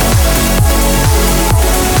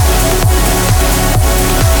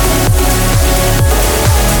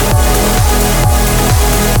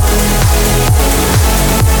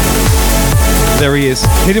 There he is.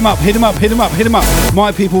 Hit him up, hit him up, hit him up, hit him up.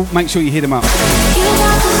 My people, make sure you hit him up.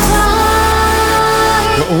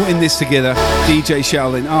 We're all in this together. DJ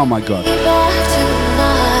Shaolin. Oh my God.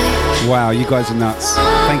 Wow, you guys are nuts.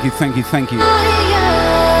 Thank you, thank you, thank you.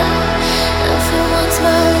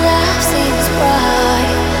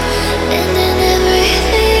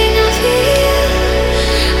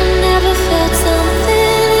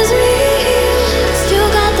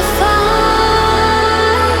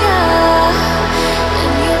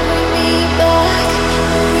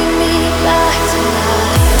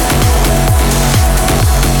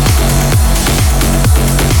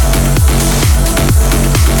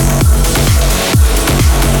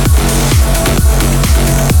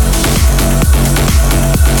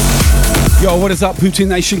 Yo, what is up, Poutine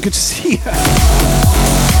Nation? Good to see you.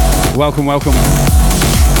 Welcome, welcome.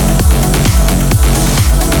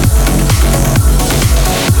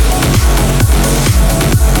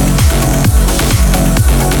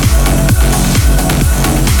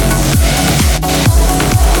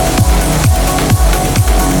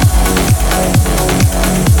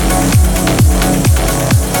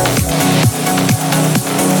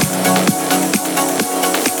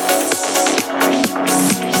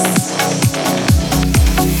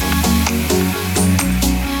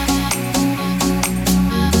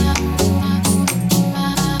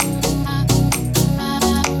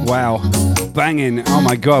 Wow, banging. Oh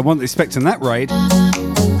my God, I wasn't expecting that raid.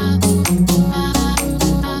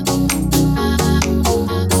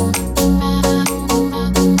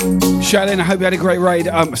 Shaolin, I hope you had a great raid.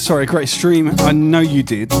 Sorry, a great stream. I know you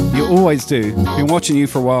did. You always do. Been watching you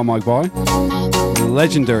for a while, my boy.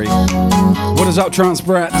 Legendary. What is up, Trance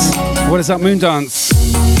Brats? What is up, Moondance?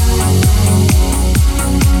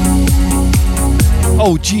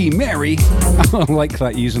 Oh, gee, Mary. I like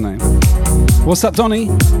that username. What's up, Donny?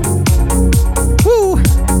 Woo!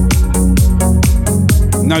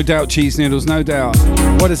 No doubt, cheese noodles, no doubt.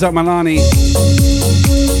 What is up, Milani?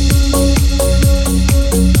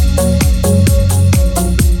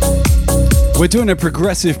 We're doing a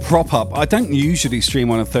progressive prop up. I don't usually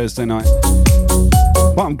stream on a Thursday night,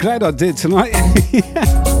 but I'm glad I did tonight.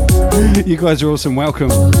 You guys are awesome.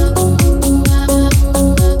 Welcome.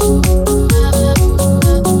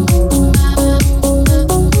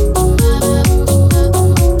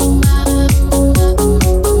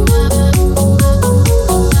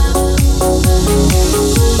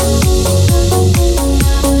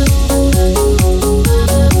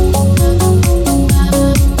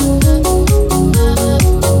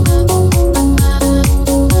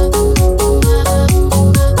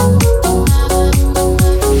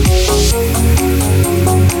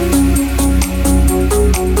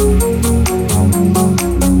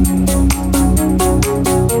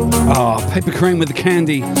 Paper crane with the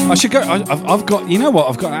candy. I should go. I've got. You know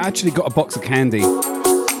what? I actually got a box of candy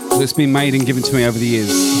that's been made and given to me over the years.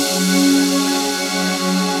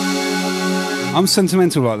 I'm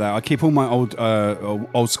sentimental like that. I keep all my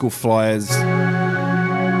old school flyers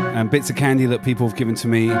and bits of candy that people have given to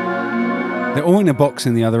me. They're all in a box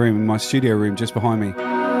in the other room, in my studio room, just behind me.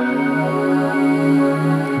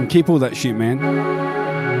 And keep all that shit, man.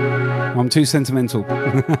 I'm too sentimental.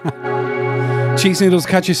 Cheese noodles,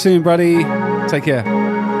 catch you soon, buddy. Take care.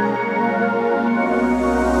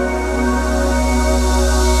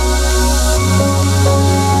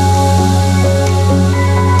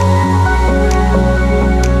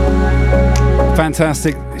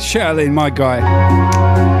 Fantastic. Shaolin, my guy.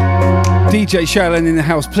 DJ Shaolin in the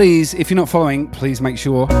house. Please, if you're not following, please make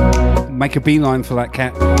sure. Make a beeline for that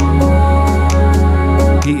cat.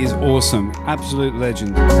 He is awesome. Absolute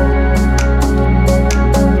legend.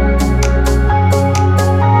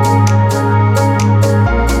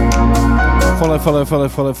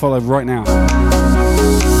 Follow right now.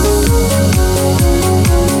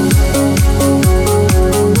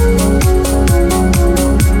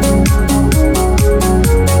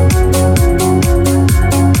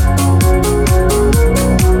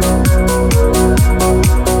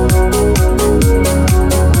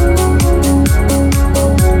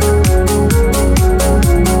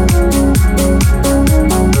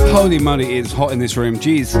 Holy moly, it's hot in this room.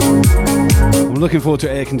 Jeez. I'm looking forward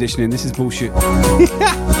to air conditioning. This is bullshit.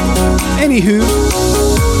 Anywho.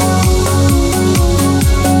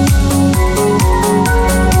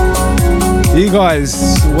 You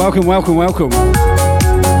guys, welcome.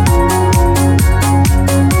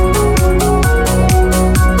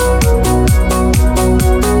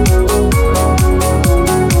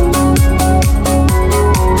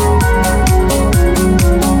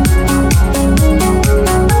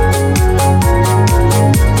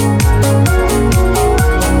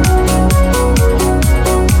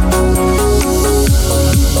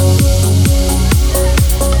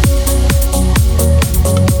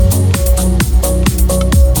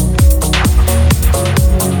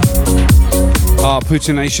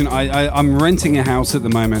 Pucha Nation, I'm renting a house at the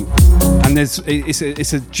moment, and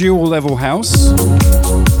it's a dual level house,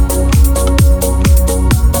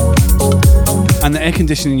 and the air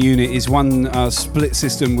conditioning unit is one split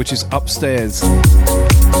system which is upstairs,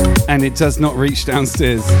 and it does not reach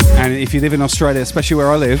downstairs. And if you live in Australia, especially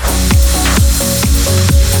where I live,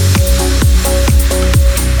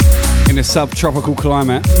 in a subtropical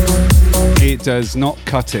climate, it does not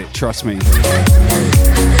cut it, trust me.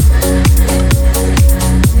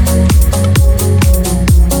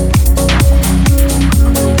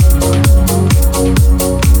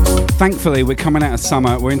 Thankfully, we're coming out of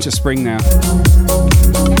summer. We're into spring now.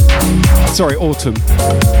 Sorry, autumn.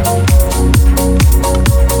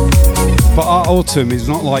 But our autumn is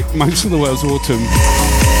not like most of the world's autumn.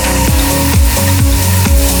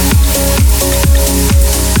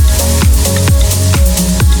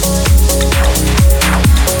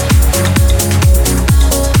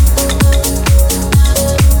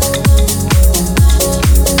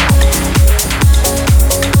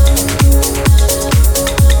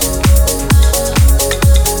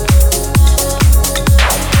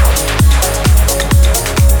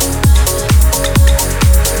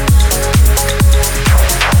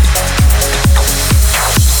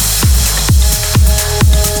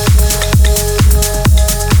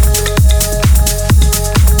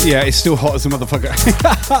 Yeah, it's still hot as a motherfucker.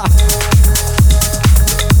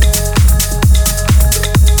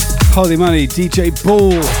 Holy money, DJ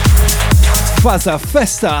Ball, Faza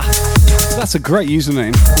Festa. That's a great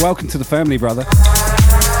username. Welcome to the family, brother.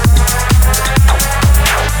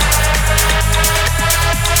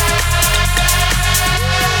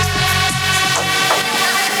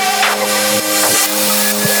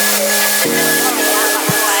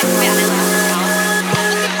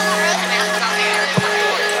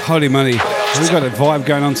 Holy moly, we've got a vibe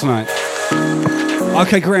going on tonight.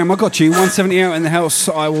 Okay, Graham, I got you. 170 out in the house.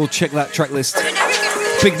 I will check that track list.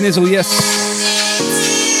 Big Nizzle, yes.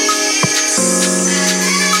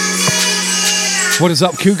 What is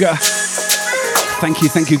up, Cougar? Thank you.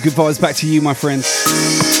 Good vibes back to you, my friend.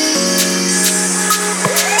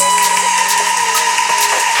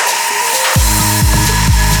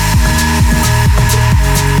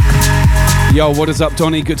 Yo, what is up,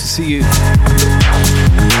 Donnie? Good to see you.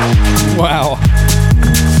 Wow.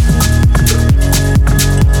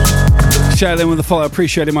 Shaolin with the follow.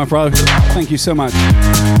 Appreciate it, my bro. Thank you so much.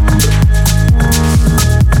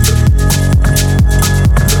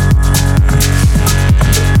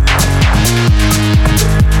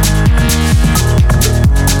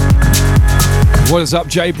 What is up,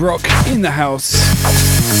 Jay Brock in the house?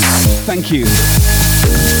 Thank you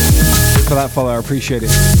for that follow. I appreciate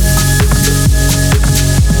it.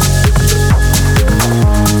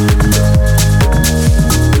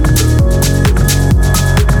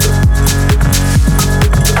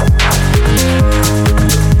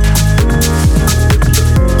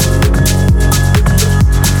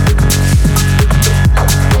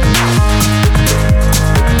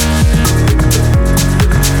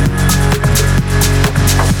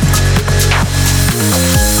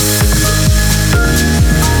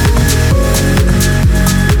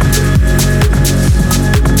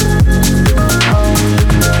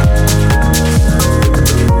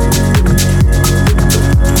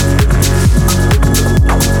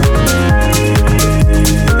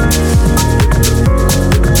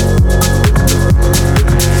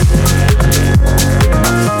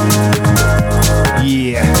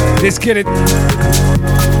 get it.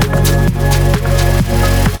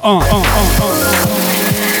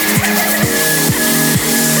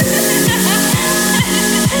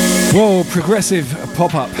 Whoa, progressive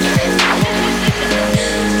pop-up.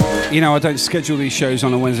 You know, I don't schedule these shows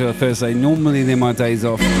on a Wednesday or Thursday. Normally they're my days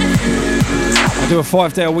off. I do a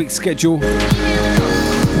 5-day-a-week schedule.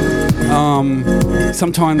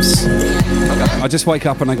 Sometimes I just wake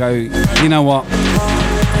up and I go, you know what?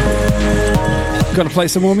 Got to play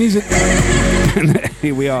some more music. And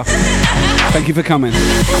here we are. Thank you for coming.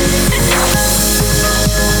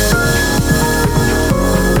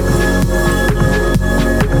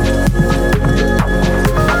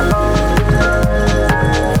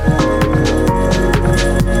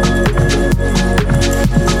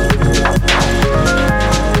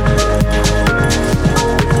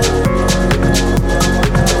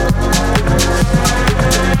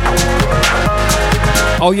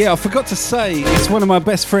 Oh yeah, I forgot to say, it's one of my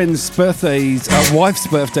best friend's birthdays, wife's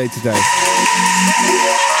birthday today.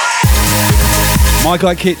 My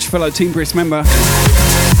guy Kitch, fellow Team Brisk member,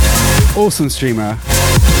 awesome streamer,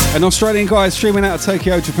 an Australian guy streaming out of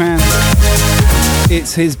Tokyo, Japan.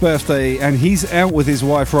 It's his birthday and he's out with his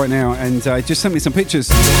wife right now and just sent me some pictures.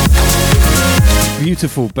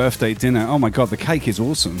 Beautiful birthday dinner. Oh my God, the cake is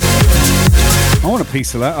awesome. I want a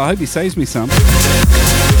piece of that. I hope he saves me some.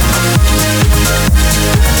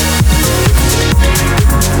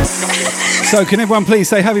 So can everyone please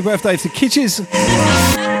say happy birthday to Kitch's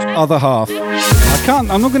other half. I'm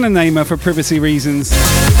not going to name her for privacy reasons.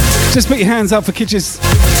 Just put your hands up for Kitch's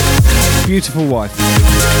beautiful wife.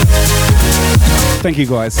 Thank you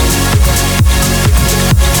guys.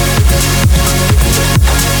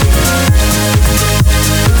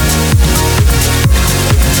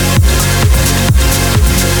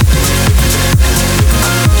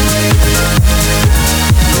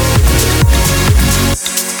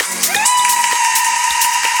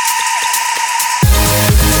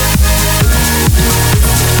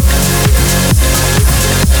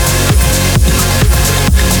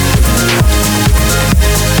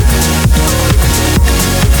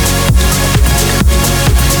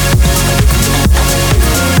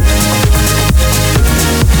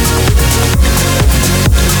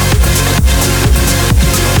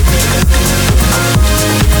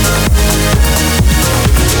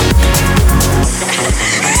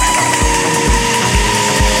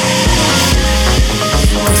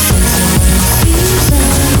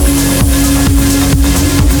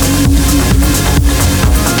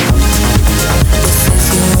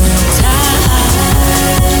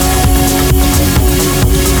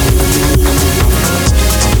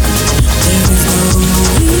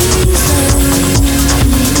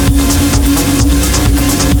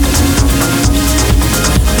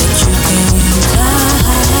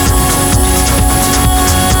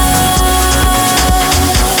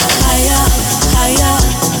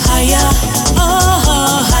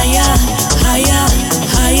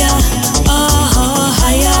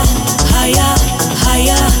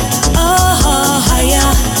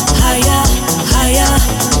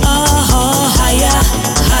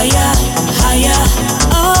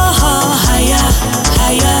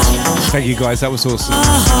 Thank you guys, that was awesome.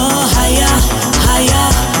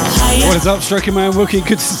 What is up, Stroking Man Wookie?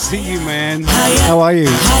 Good to see you, man. How are you?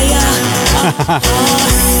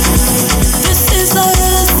 This is the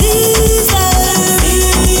season.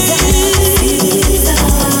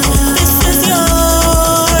 This is your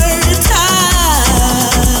time.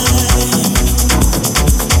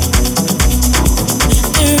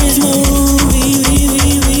 There is no reason.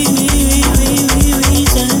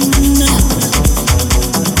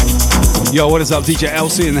 Yo, what is up, DJ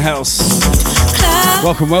Elsie in the house?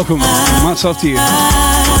 Welcome, welcome. Much love to you.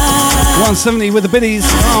 170 with the biddies.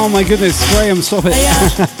 Oh my goodness, Graham, stop it.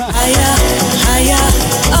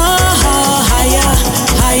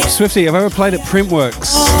 Swifty, have I ever played at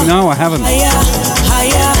Printworks? No, I haven't.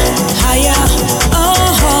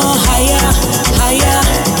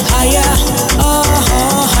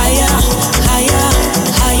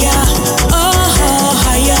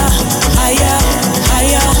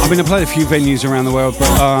 I mean, I played a few venues around the world,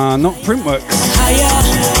 but not Printworks.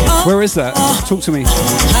 Where is that? Talk to me.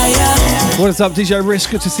 What is up, DJ Brisk?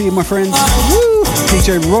 Good to see you, my friend. Woo!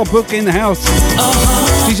 DJ Rob Book in the house.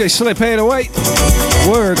 DJ Slip 808.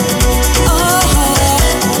 Word.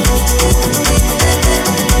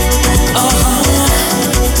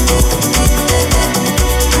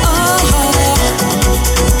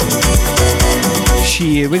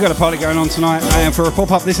 Shit, we got a party going on tonight, and for a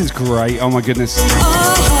pop-up, this is great. Oh my goodness.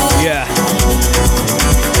 Yeah.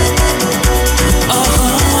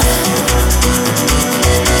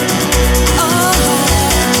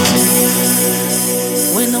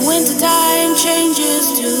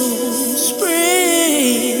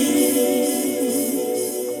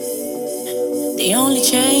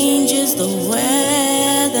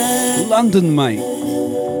 London, mate.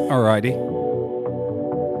 Alrighty.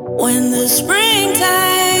 When the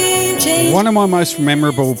springtime changes. One of my most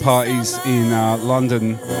memorable parties in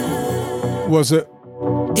London was at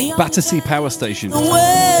Battersea Power Station. Do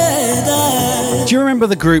you remember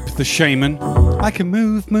the group The Shaman? I can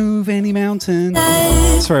move any mountain.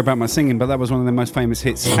 Sorry about my singing, but that was one of their most famous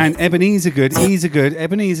hits. And Ebenezer Good,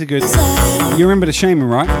 Ebenezer Good. You remember The Shaman,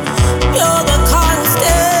 right?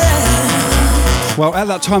 Well, at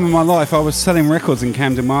that time in my life, I was selling records in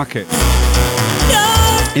Camden Market,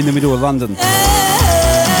 in the middle of London.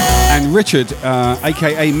 And Richard,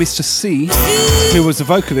 aka Mr. C, who was the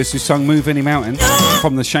vocalist who sung Move Any Mountain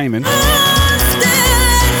from The Shaman,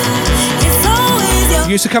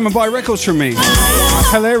 used to come and buy records from me.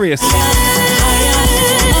 Hilarious.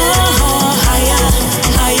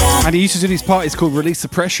 And he used to do these parties called Release the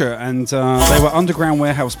Pressure, and they were underground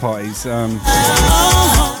warehouse parties.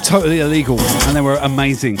 Totally illegal, and they were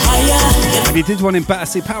amazing. And he did one in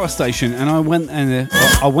Battersea Power Station, and I went there.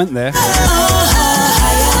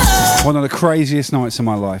 One of the craziest nights of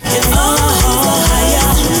my life.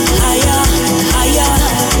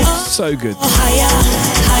 So good.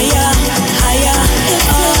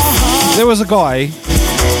 There was a guy.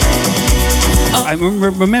 I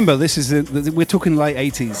remember, this is we're talking late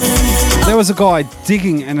 80s. There was a guy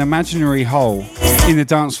digging an imaginary hole in the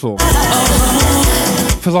dance floor.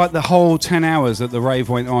 For like the whole 10 hours that the rave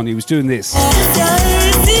went on, he was doing this.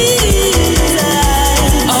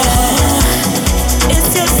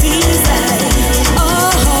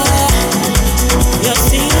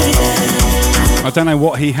 I don't know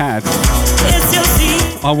what he had.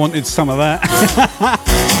 I wanted some of that.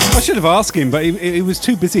 I should have asked him, but he was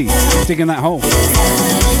too busy digging that hole.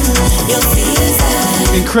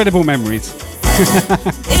 Incredible memories.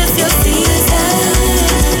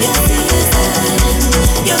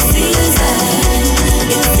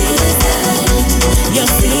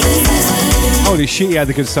 Holy shit, he had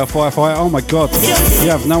the good stuff, Wi-Fi. Oh my god, you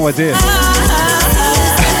have no idea.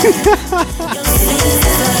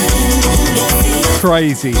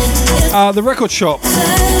 Crazy. The record shop.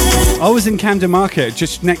 I was in Camden Market,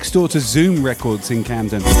 just next door to Zoom Records in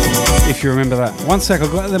Camden, if you remember that. One sec,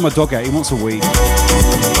 I've got to let my dog out. He wants a wee.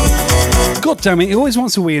 God damn it, he always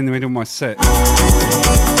wants a wee in the middle of my set.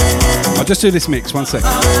 I'll just do this mix, one sec.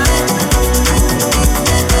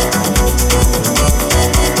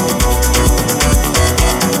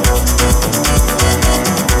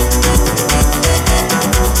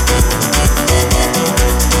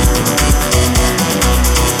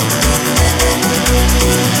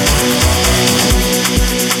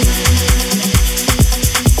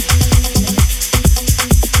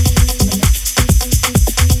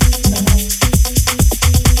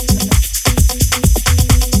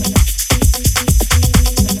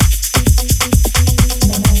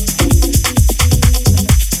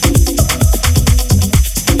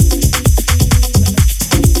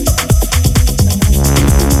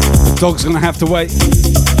 Dog's gonna have to wait.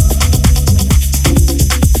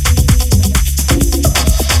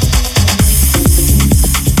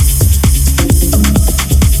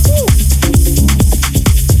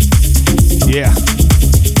 Yeah.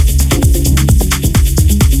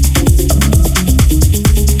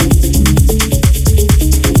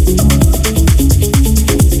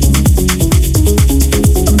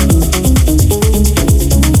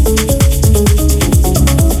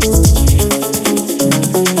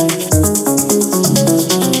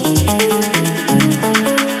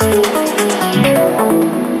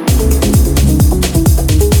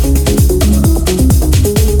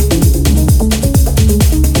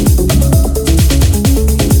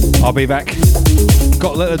 I'll be back.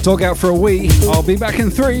 Got to let the dog out for a wee. I'll be back in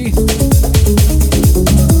 3.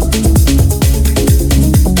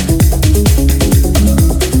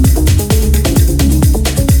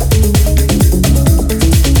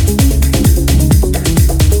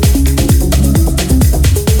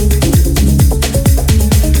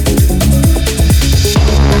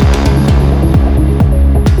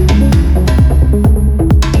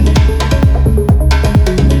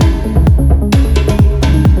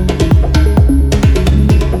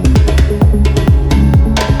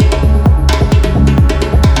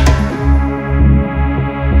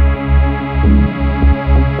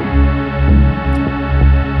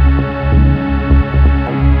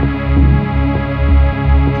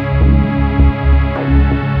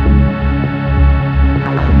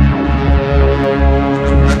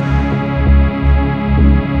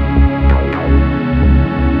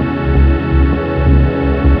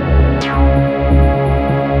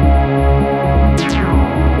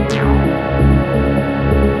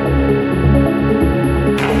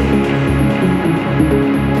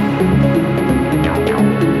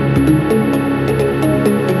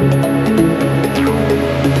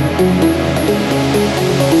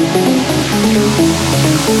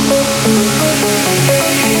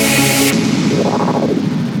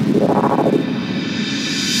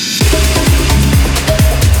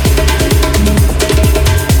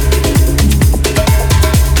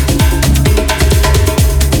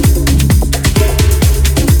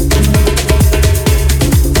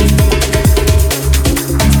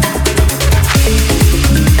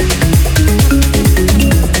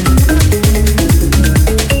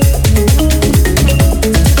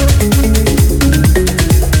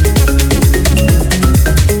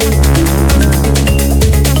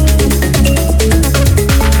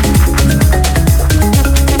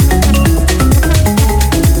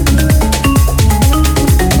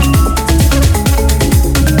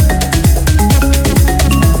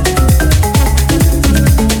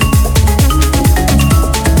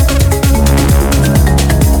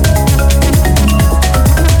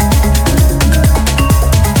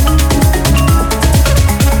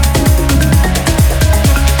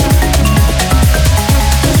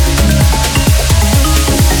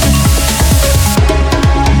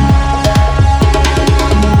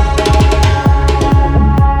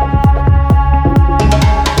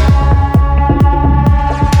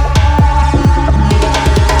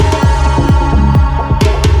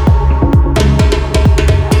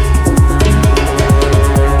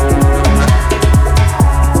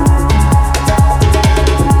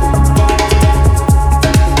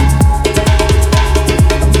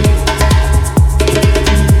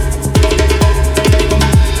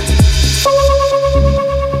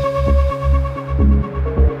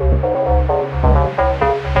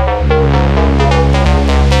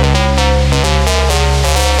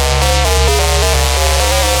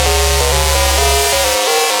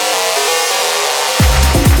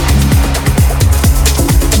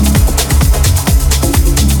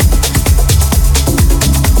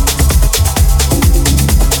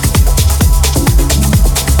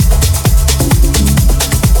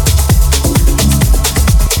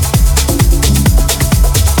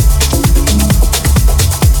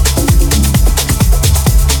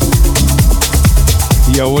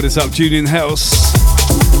 Yo, what is up, June in house?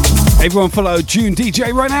 Everyone follow June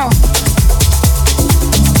DJ right now.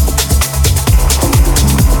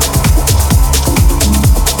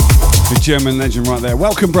 The German legend right there.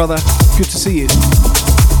 Welcome, brother. Good to see you.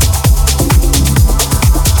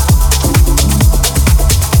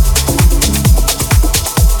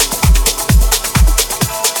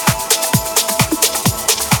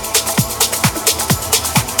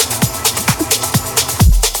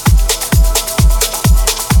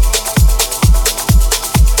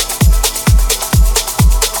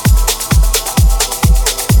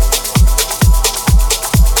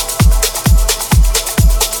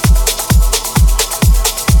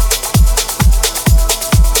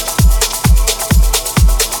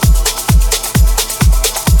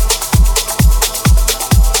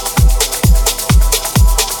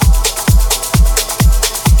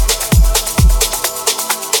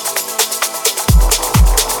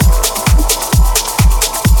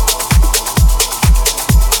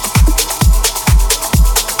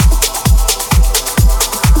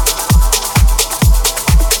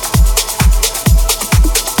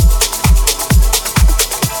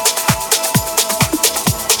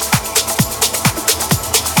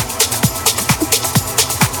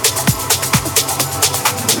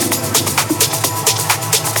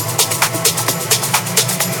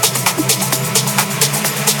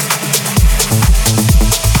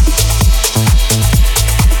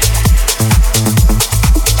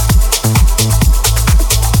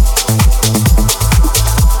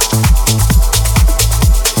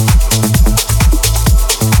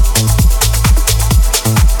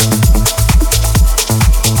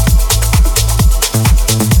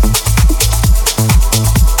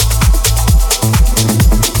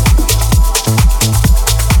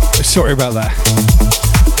 Sorry about that.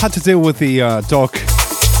 Had to deal with the dog.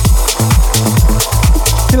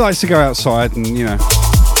 He likes to go outside and, you know,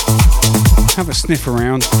 have a sniff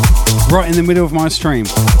around right in the middle of my stream.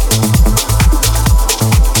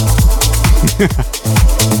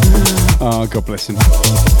 Oh, God bless him.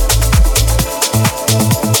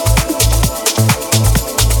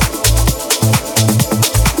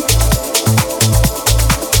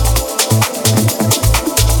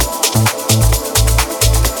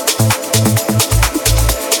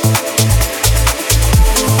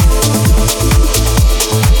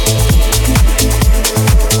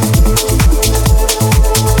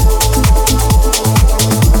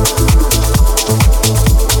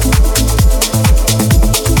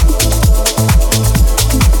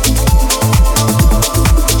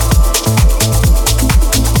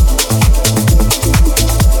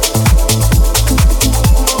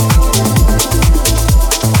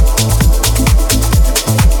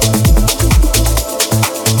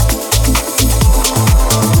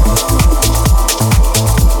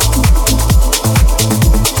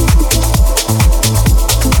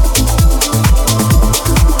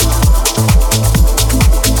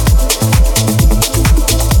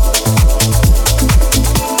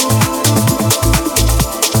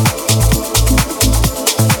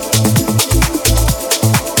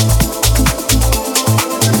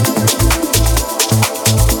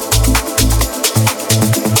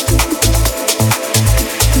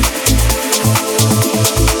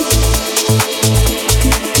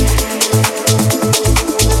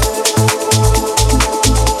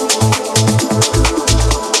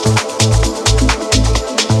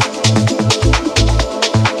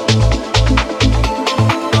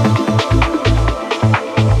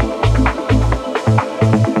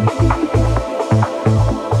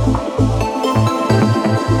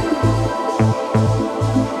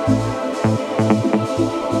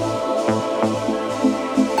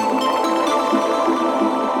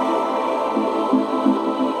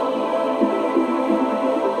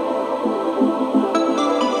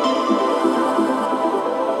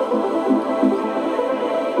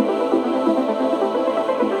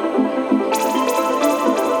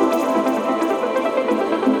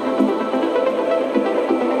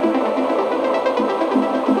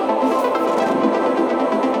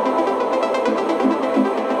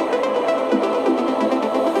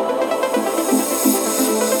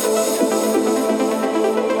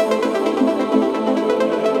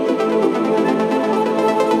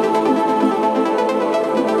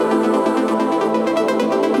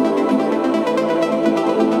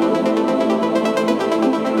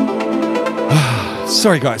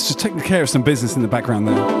 Sorry guys, just taking care of some business in the background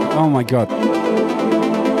there. Oh my God.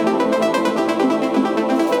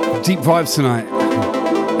 Deep vibes tonight.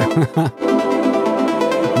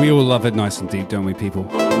 We all love it nice and deep, don't we, people?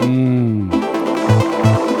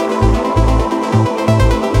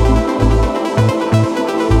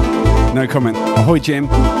 No no comment. Ahoy, Jim.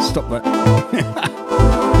 Stop that.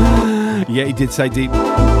 Yeah, he did say deep.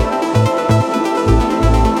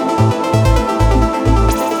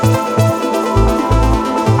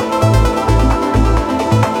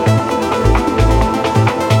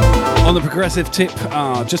 On the progressive tip,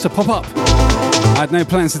 just a pop-up. I had no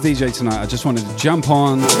plans to DJ tonight. I just wanted to jump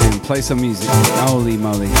on and play some music. Holy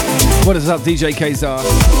moly. What is up, DJ Kazar?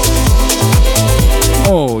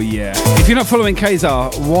 Oh, yeah. If you're not following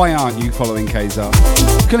Kazar, why aren't you following Kazar?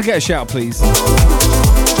 Can I get a shout, please?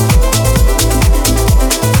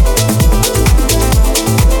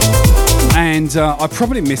 And I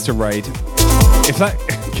probably missed a raid. If that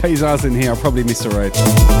Kazar's in here, I probably missed a raid.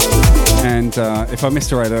 And if I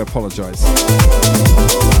missed a raid, I apologise.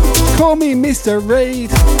 Call me Mr.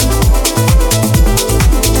 Raid.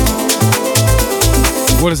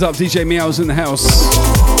 What is up, DJ Meow's in the house?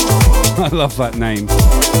 I love that name.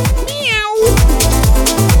 Meow.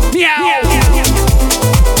 Meow.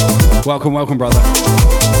 Welcome, welcome, brother.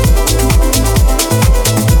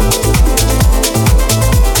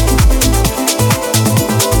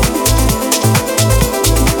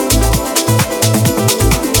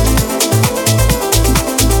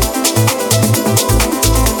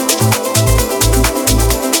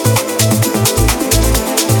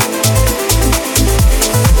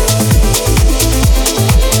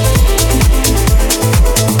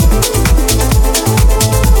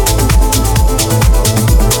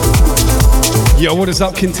 Yo, what is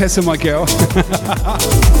up, Quintessa, my girl?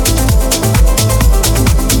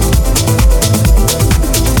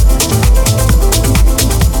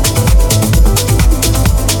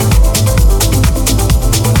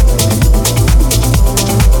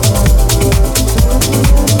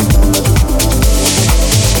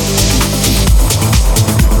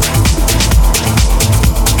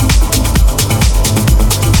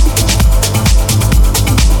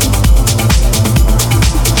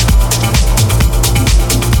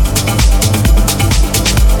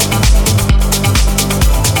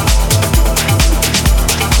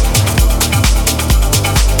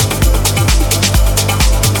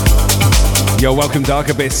 Yo, welcome Dark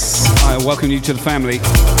Abyss. I welcome you to the family.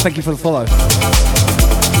 Thank you for the follow.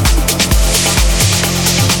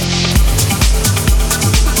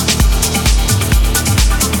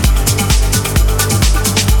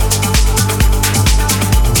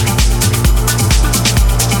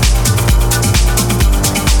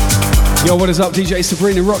 Yo, what is up, DJ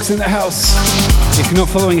Sabrina Rocks in the house? If you're not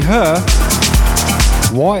following her,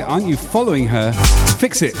 why aren't you following her?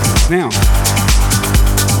 Fix it now.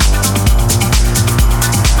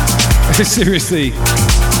 Seriously,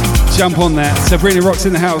 jump on that. Sabrina Rocks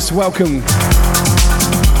in the house. Welcome.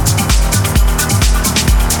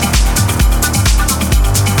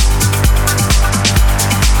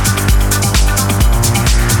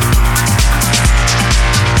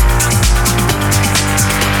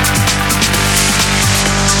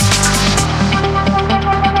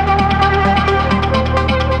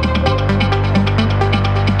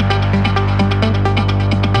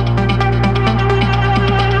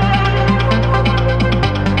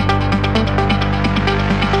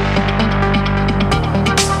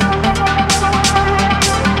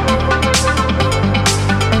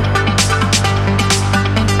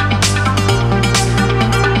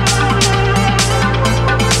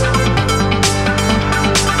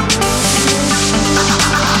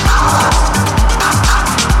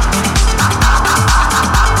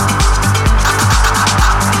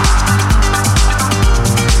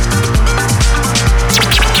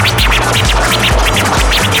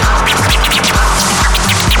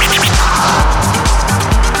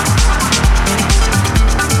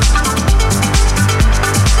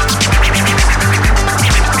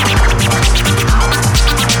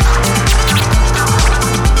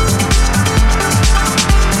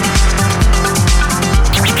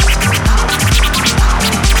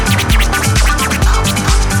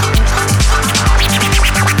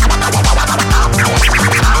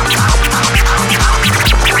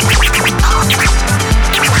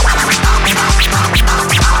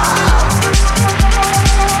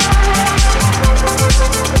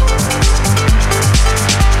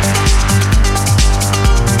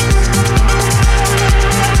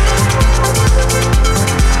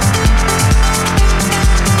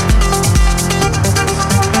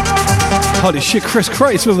 Holy shit, Chris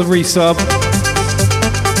Craze with the resub.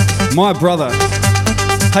 My brother.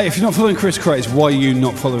 Hey, if you're not following Chris Craze, why are you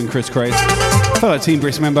not following Chris Craze? Fellow Team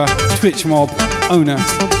Brisk member, Twitch mob, owner,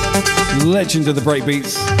 legend of the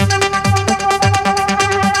breakbeats.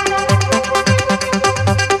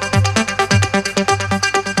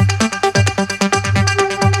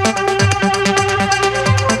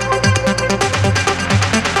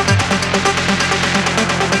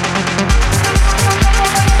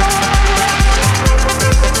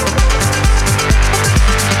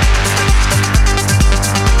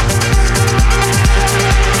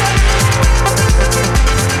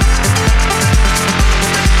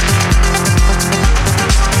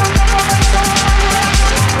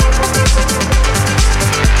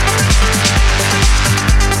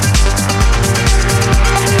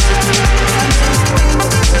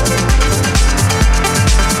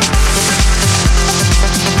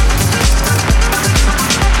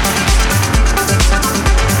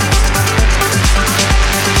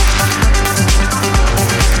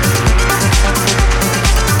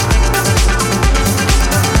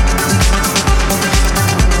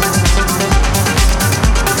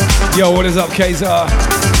 Yo, what is up, Kazar?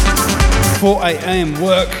 4 a.m.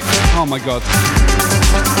 work. Oh my god.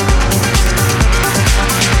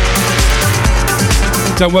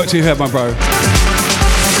 Don't work too hard, my bro.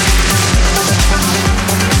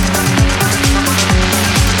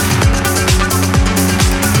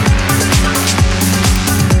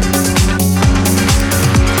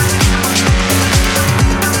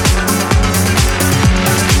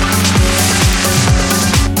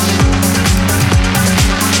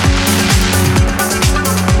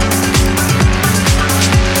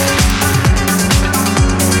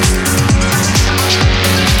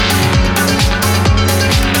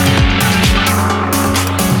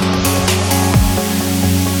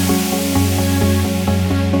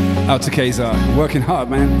 Out to Kazar, working hard,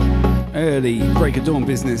 man. Early, break of dawn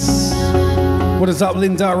business. What is up,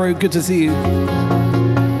 Lindaro? Good to see you.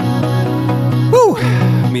 Woo!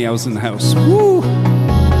 Meow's in the house. Woo!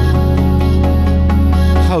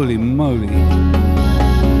 Holy moly.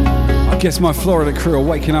 I guess my Florida crew are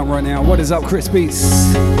waking up right now. What is up, Chris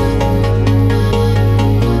Beats?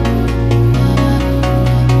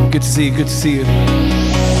 Good to see you, good to see you.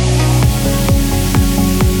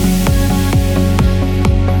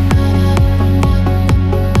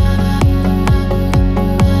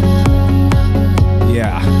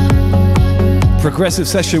 Progressive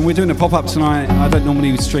session. We're doing a pop-up tonight. I don't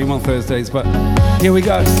normally stream on Thursdays, but here we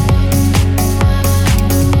go.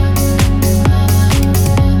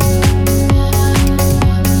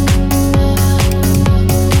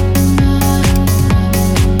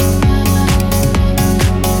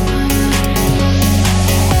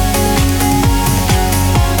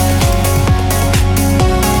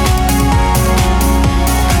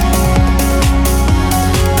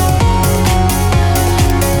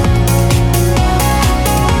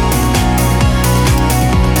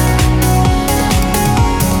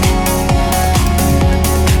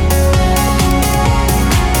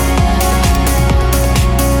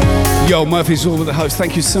 Yo, Murphy's all with the host.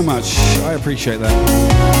 Thank you so much. I appreciate that.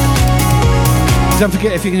 Don't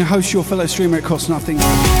forget, if you can host your fellow streamer, it costs nothing,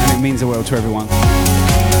 and it means the world to everyone,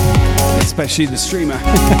 especially the streamer.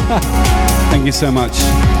 Thank you so much.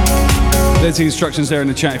 There's the instructions there in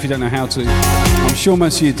the chat if you don't know how to. I'm sure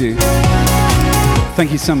most of you do.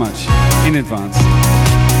 Thank you so much in advance.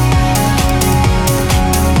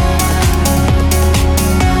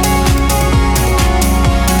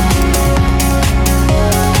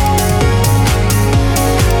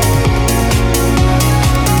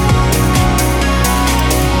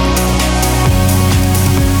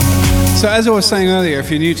 So as I was saying earlier,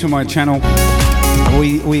 if you're new to my channel,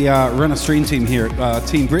 we run a stream team here at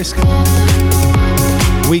Team Brisk.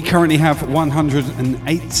 We currently have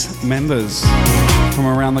 108 members from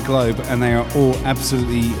around the globe, and they are all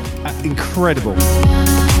absolutely incredible.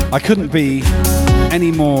 I couldn't be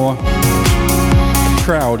any more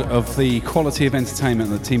proud of the quality of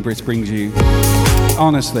entertainment that Team Brisk brings you.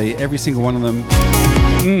 Honestly, every single one of them.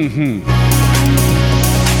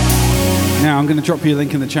 Now, I'm going to drop you a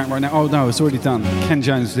link in the chat right now. Oh, no, it's already done. Ken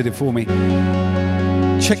Jones did it for me.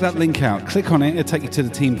 Check that link out. Click on it. It'll take you to the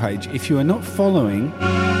team page. If you are not following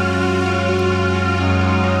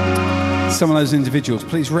some of those individuals,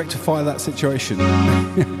 please rectify that situation.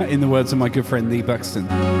 In the words of my good friend, Lee Buxton.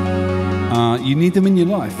 You need them in your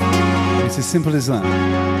life. It's as simple as that.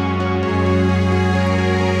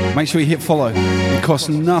 Make sure you hit follow. It costs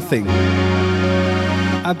nothing.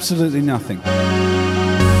 Absolutely nothing.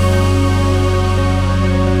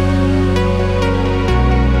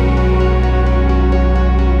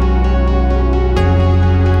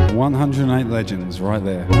 108 legends right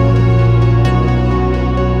there.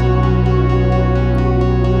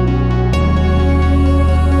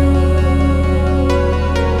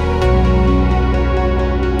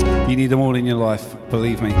 You need them all in your life,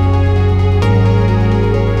 believe me.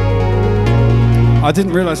 I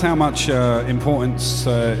didn't realize how much importance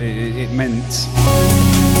it meant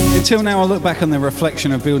until now. I look back on the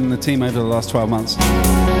reflection of building the team over the last 12 months,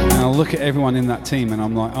 and I'll look at everyone in that team and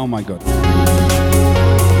I'm like, oh my god.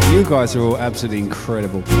 You guys are all absolutely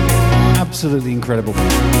incredible. Absolutely incredible.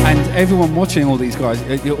 And everyone watching, all these guys,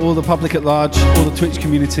 all the public at large, all the Twitch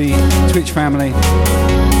community, Twitch family.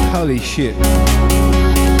 Holy shit.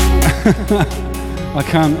 I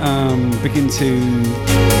can't begin to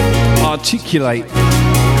articulate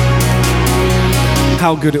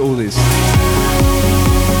how good it all is.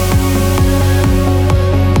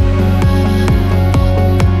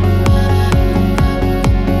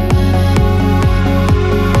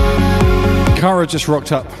 Kara just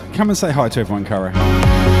rocked up. Come and say hi to everyone, Kara.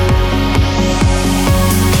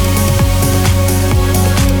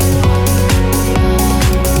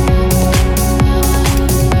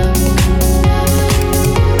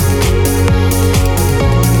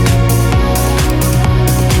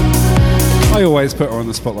 I always put her on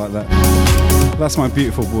the spot like that. That's my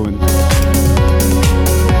beautiful woman.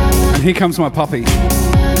 And here comes my puppy.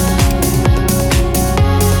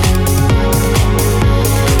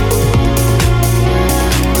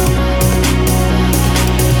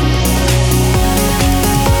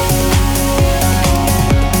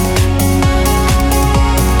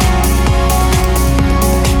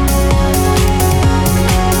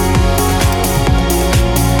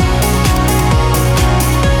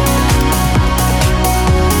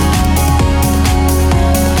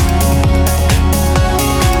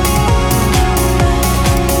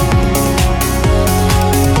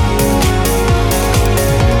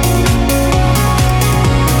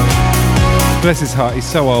 Bless his heart, he's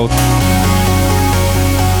so old.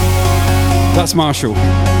 That's Marshall.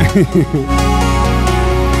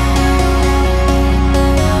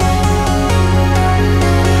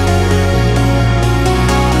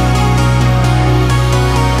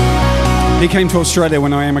 He came to Australia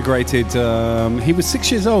when I emigrated. He was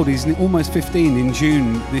 6 years old. He's almost 15 in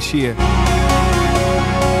June this year.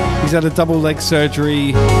 He's had a double leg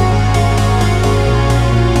surgery.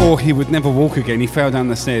 Or he would never walk again. He fell down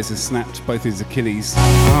the stairs and snapped both his Achilles.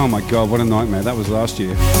 Oh my God, what a nightmare. That was last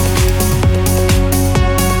year.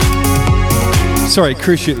 Sorry,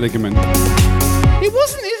 cruciate ligament. It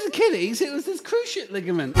wasn't his Achilles, it was his cruciate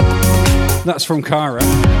ligament. That's from Cara.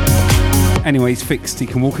 Anyway, he's fixed. He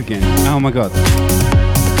can walk again. Oh my God.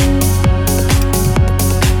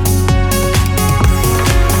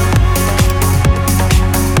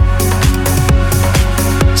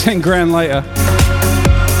 $10,000 later.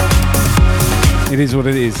 It is what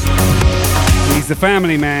it is. He's the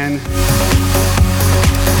family man.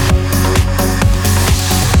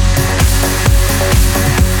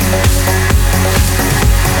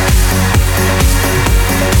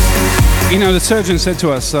 You know, the surgeon said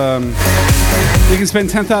to us, we can spend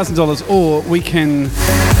 $10,000 or we can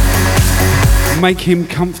make him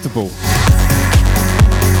comfortable.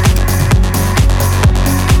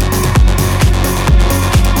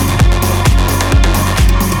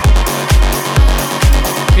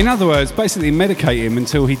 In other words, basically medicate him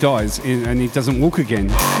until he dies and he doesn't walk again.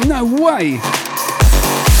 No way!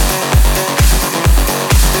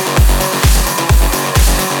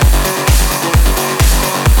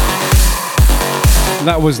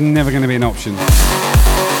 That was never going to be an option.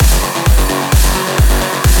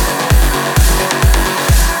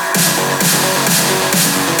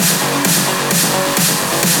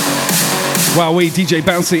 Wow, we DJ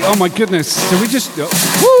Bouncy. Oh my goodness. So we just... woo!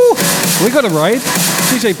 We got a raid.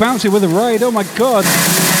 DJ Bouncy with a raid. Oh my God.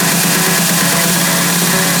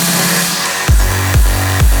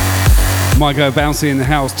 My go Bouncy in the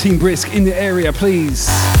house. Team Brisk in the area, please.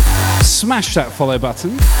 Smash that follow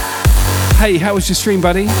button. Hey, how was your stream,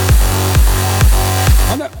 buddy?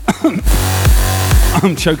 I know.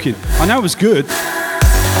 I'm choking. I know it was good.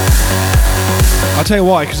 I'll tell you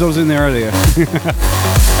why, because I was in there earlier.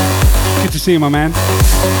 Good to see you, my man.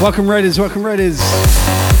 Welcome, Raiders. Welcome, Raiders.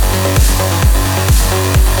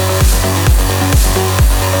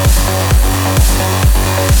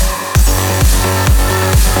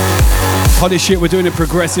 Holy shit, we're doing a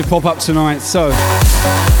progressive pop-up tonight, so...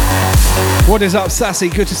 What is up, Sassy?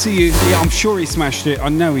 Good to see you. Yeah, I'm sure he smashed it. I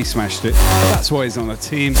know he smashed it. That's why he's on the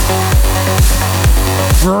team.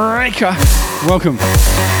 Breaker. Welcome.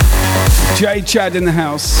 J Chad in the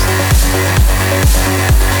house.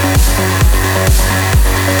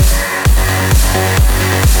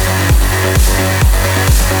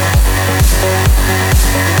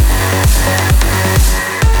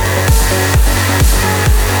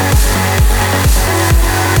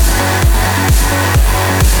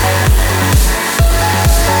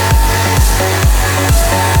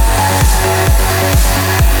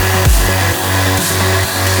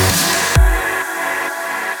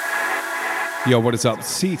 Yo, what is up?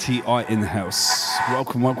 CTI in the house.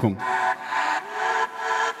 Welcome, welcome.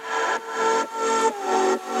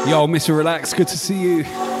 Yo, Mr. Relax, good to see you.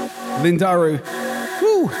 Lindaru.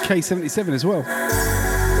 Woo, K77 as well.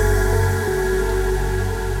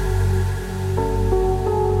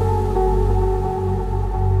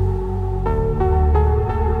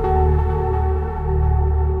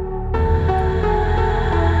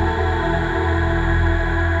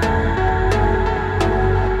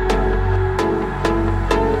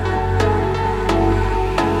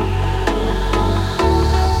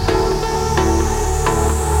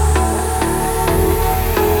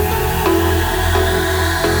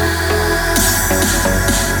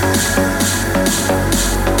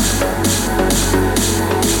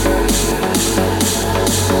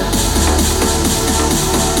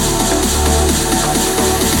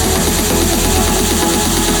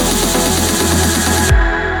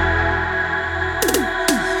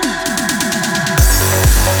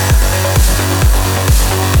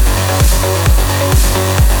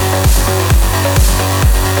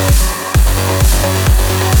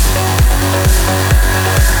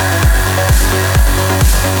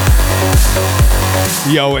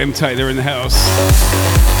 Yo, M Taylor in the house.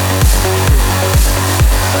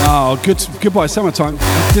 Oh, Goodbye Summertime.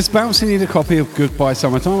 Does Bouncy need a copy of Goodbye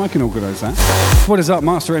Summertime? I can organise that. What is up,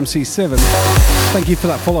 Master MC7? Thank you for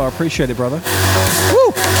that follow. I appreciate it, brother.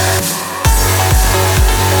 Woo!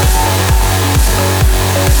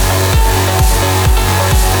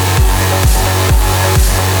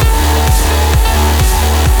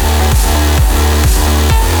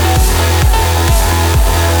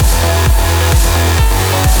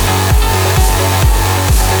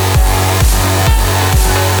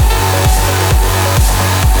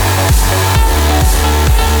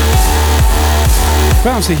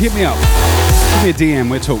 Bouncy, hit me up. Give me a DM,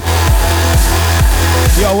 we'll talk.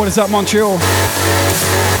 Yo, what is up, Montreal?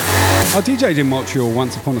 I DJ'd in Montreal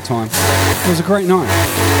once upon a time. It was a great night.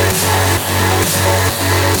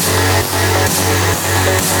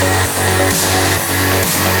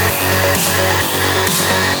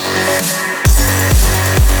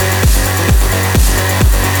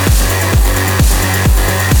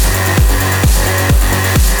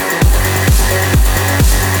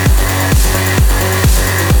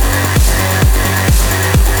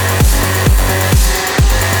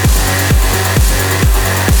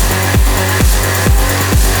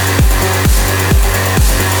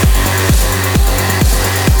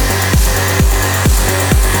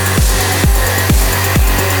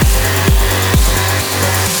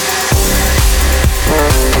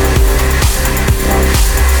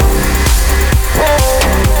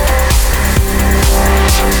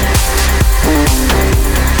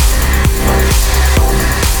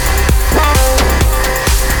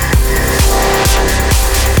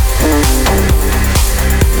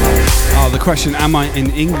 Question, am I in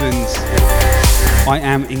England? I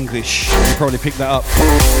am English. You probably picked that up.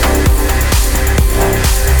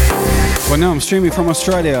 Well, no, I'm streaming from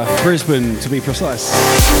Australia, Brisbane to be precise.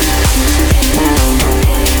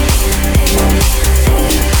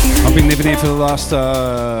 I've been living here for the last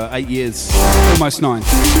 8 years, almost 9.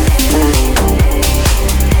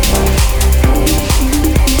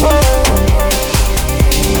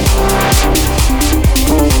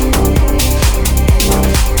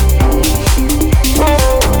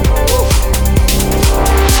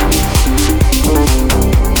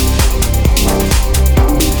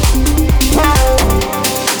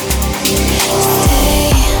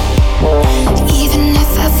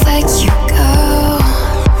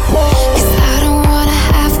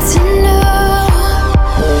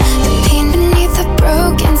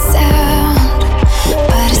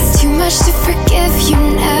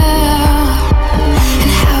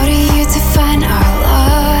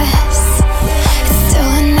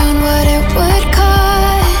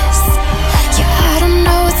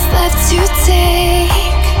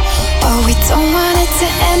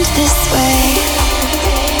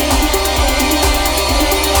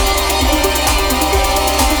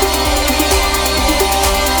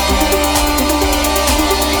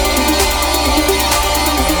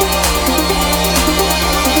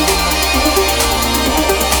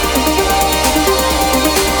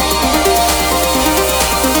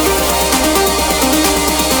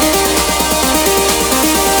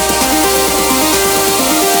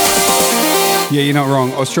 Yeah, you're not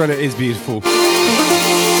wrong. Australia is beautiful.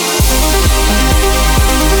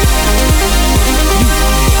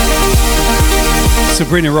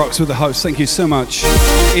 Sabrina Rocks with the host. Thank you so much.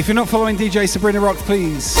 If you're not following DJ Sabrina Rocks,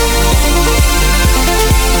 please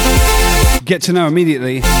get to know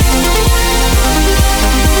immediately.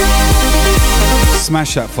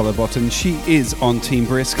 Smash that follow button. She is on Team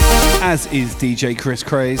Brisk, as is DJ Chris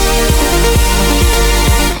Craze.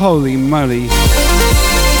 Holy moly.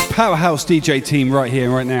 Powerhouse DJ team right here,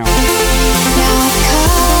 right now.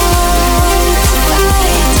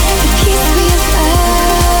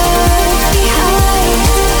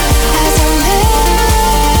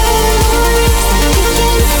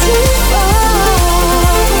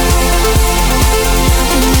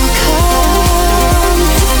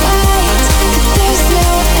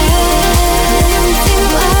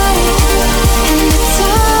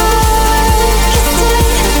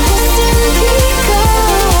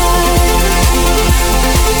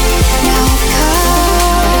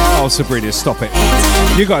 Sabrina, stop it.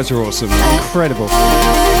 You guys are awesome, incredible,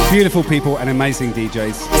 beautiful people and amazing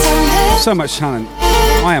DJs. So much talent.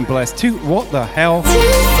 I am blessed too. What the hell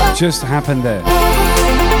just happened there?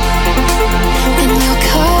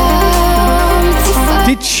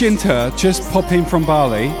 Did Shinta just pop in from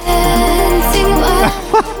Bali?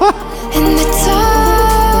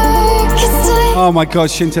 Oh my God,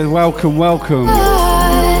 Shinta, welcome, welcome.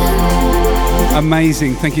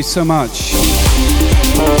 Amazing, thank you so much.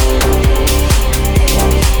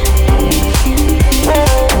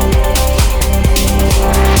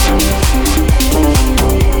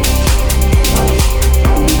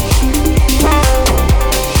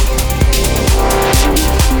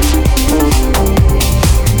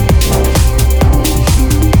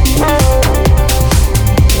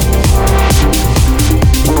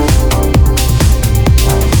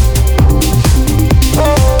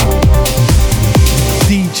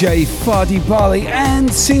 DJ Fadi Bali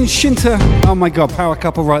and Sin Shinta. Oh my god, power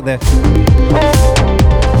couple right there.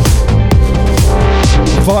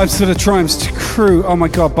 Vibes to the Triumphs crew. Oh my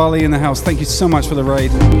god, Bali in the house. Thank you so much for the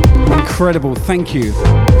raid. Incredible, thank you.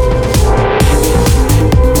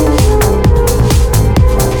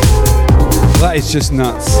 That is just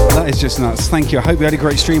nuts. That is just nuts. Thank you. I hope you had a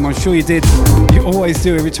great stream. I'm sure you did. You always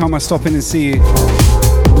do every time I stop in and see you.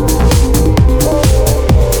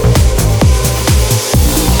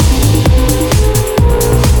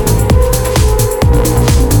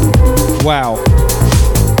 Wow.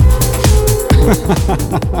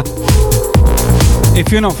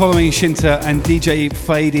 If you're not following Shinta and DJ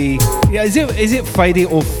Fadi, yeah, is it Fadi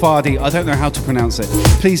or Fadi? I don't know how to pronounce it.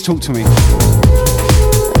 Please talk to me.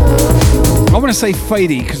 I want to say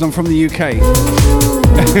Fadi because I'm from the UK.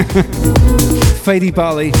 Fadi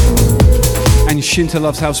Bali and Shinta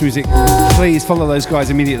Loves House Music. Please follow those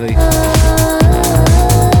guys immediately.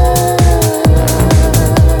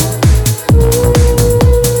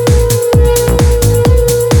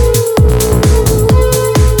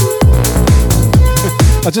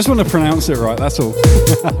 I just want to pronounce it right, that's all.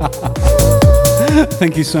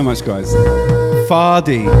 Thank you so much, guys.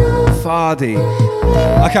 Fadi.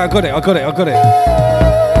 Okay, I got it.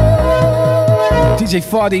 DJ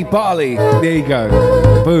Fadi Bali. There you go.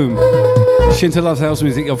 Boom. Shinta Loves House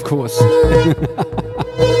Music, of course.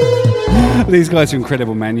 These guys are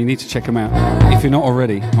incredible, man. You need to check them out. If you're not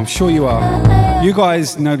already. I'm sure you are. You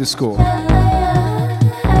guys know the score.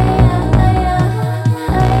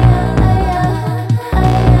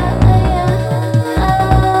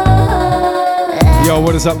 Yo,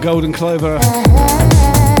 what is up, Golden Clover?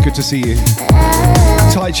 Good to see you.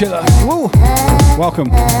 Ty Chiller. Woo. Welcome.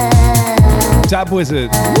 Dab Wizard.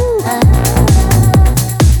 Woo.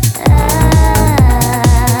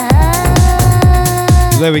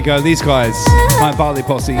 There we go, these guys. My Bali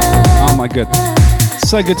posse. Oh my god.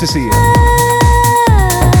 So good to see you.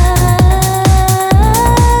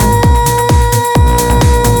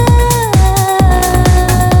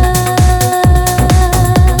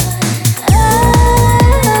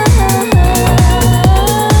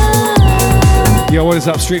 Yo, what is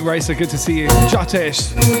up, Street Racer? Good to see you.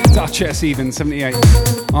 Duchess even, 78.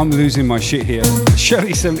 I'm losing my shit here.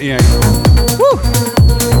 Shirley, 78. Woo!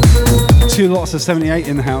 2 lots of 78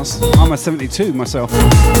 in the house. I'm a 72 myself.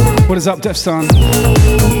 What is up, Defstan?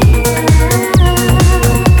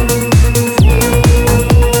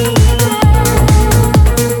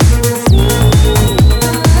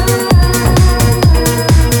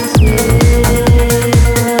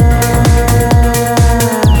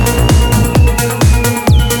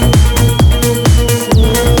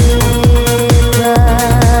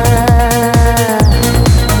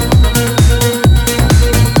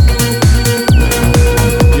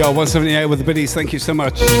 Yo, 178 with the biddies, thank you so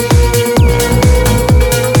much.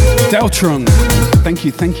 Deltron, thank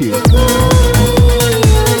you.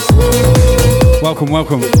 Welcome.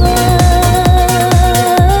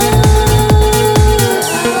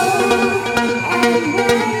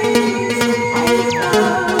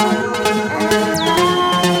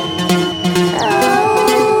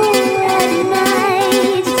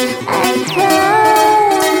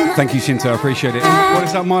 Thank you, Shinta, I appreciate it. What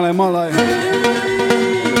is up, Milo?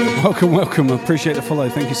 Welcome. Appreciate the follow.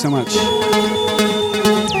 Thank you so much.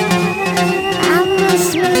 I'm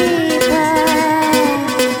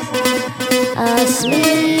a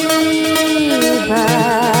sleeper.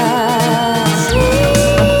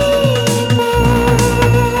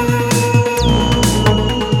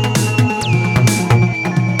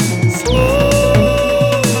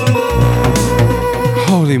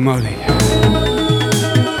 Holy moly.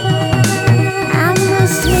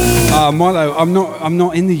 Milo, I'm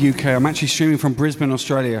not in the UK. I'm actually streaming from Brisbane,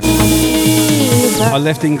 Australia. I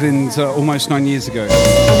left England almost 9 years ago,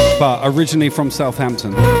 but originally from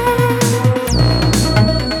Southampton.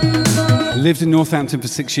 Lived in Northampton for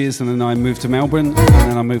 6 years, and then I moved to Melbourne, and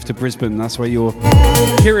then I moved to Brisbane. That's where you're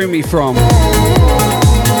hearing me from.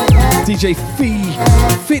 DJ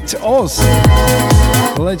Fit Oz,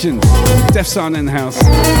 legend, Def Sun in the house.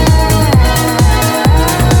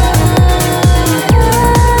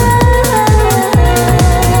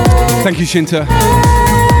 Thank you, Shinta.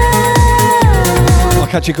 I'll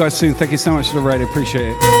catch you guys soon. Thank you so much for the raid. I appreciate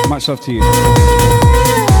it. Much love to you.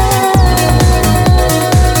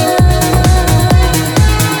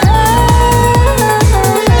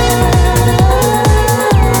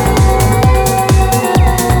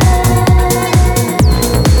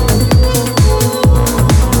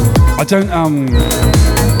 I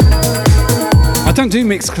don't do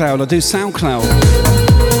Mixcloud. I do SoundCloud.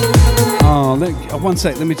 Oh, one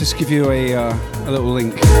sec. Let me just give you a little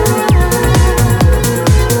link.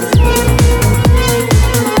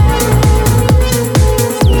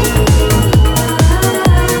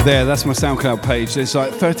 There, that's my SoundCloud page. There's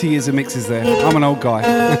like 30 years of mixes there. I'm an old guy.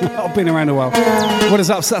 I've been around a while. What is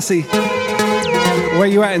up, Sassy? Where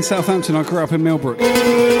you at in Southampton? I grew up in Millbrook.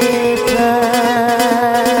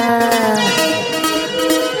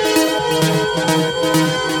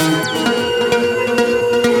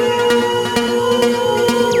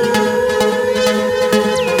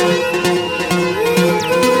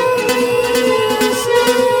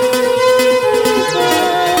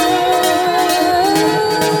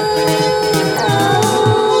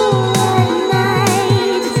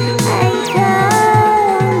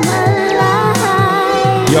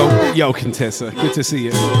 Yo, Contessa, good to see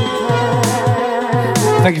you.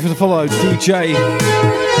 Thank you for the follow, DJ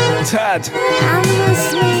Tad.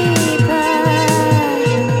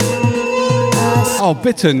 Oh,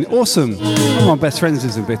 Bitton, awesome. One of my best friends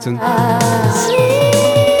is in Bitton.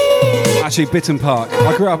 Actually, Bitton Park.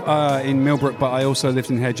 I grew up in Millbrook, but I also lived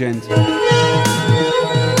in Hedge End.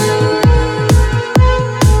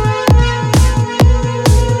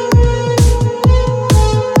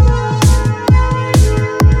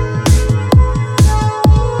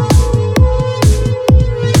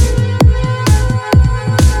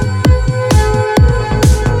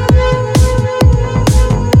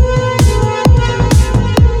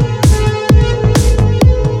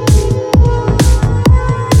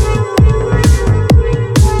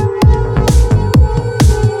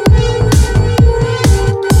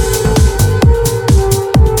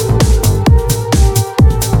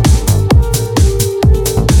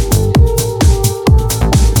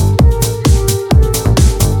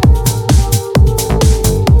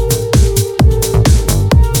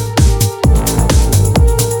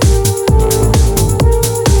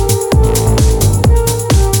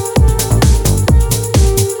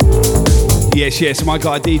 Yes, my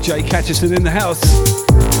guy DJ Catcherson in the house.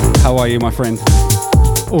 How are you, my friend?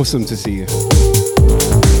 Awesome to see you.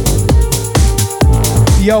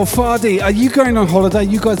 Yo, Fardy, are you going on holiday?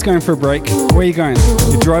 You guys going for a break? Where are you going?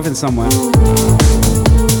 You're driving somewhere.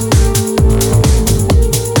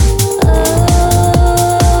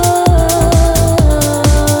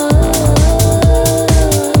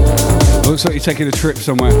 Looks like you're taking a trip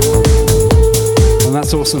somewhere. And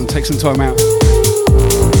that's awesome. Take some time out.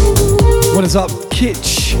 What is up,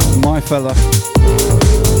 Kitch, my fella?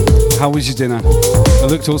 How was your dinner? It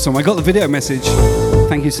looked awesome. I got the video message.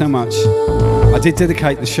 Thank you so much. I did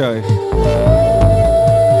dedicate the show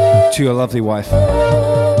to your lovely wife.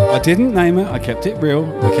 I didn't name her. I kept it real.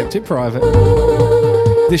 I kept it private.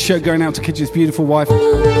 This show going out to Kitch's beautiful wife.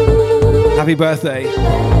 Happy birthday.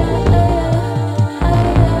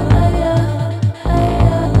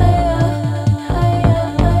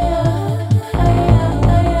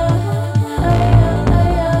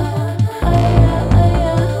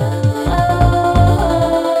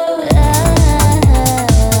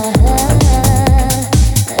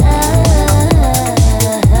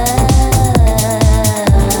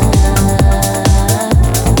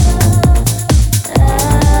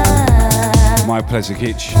 Pleasure,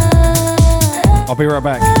 Kitch. I'll be right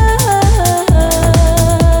back.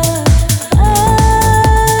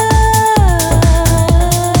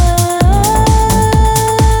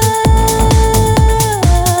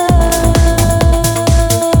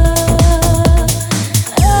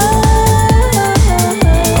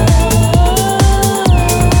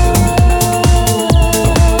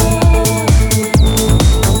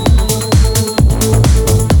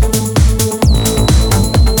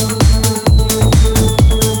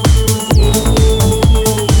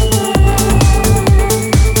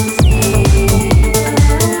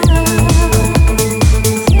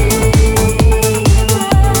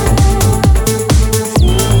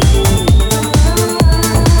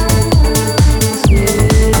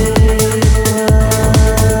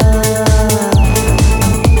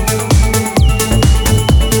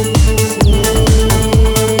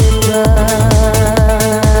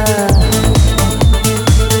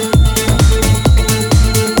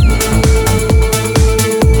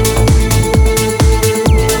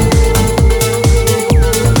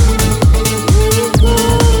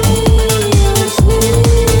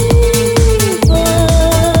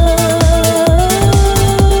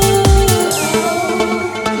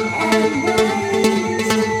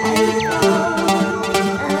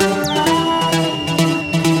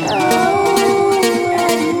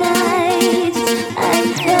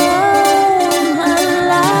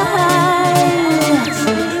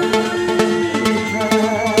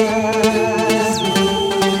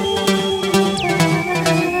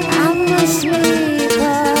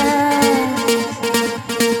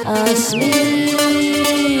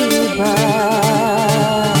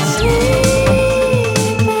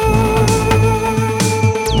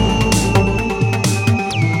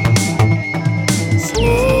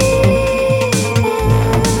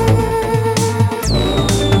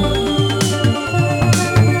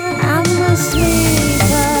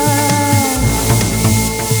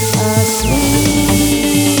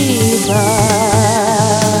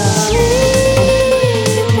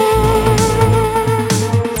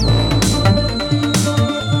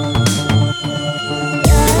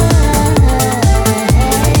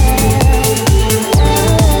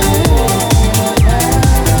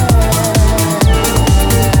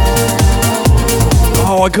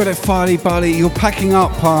 got it, Farley Buddy. You're packing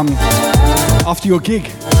up after your gig,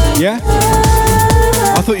 yeah?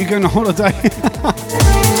 I thought you were going on holiday.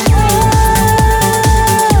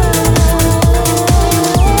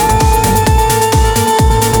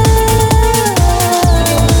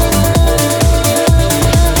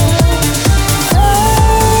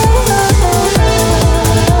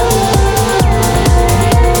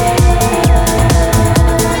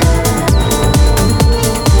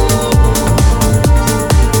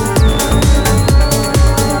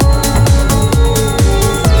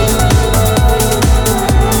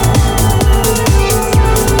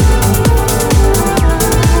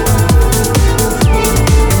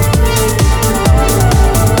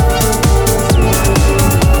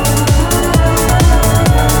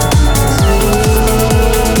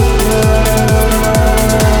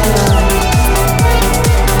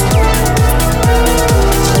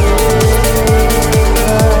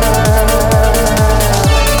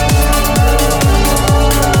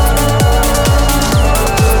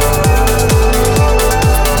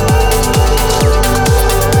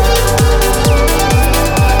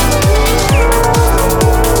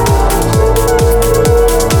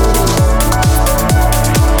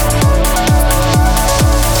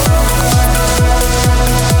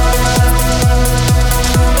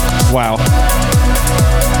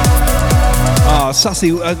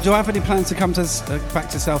 Sussy, do I have any plans to come to back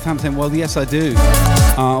to Southampton? Well, yes, I do.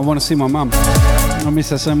 I want to see my mum. I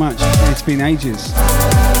miss her so much. It's been ages.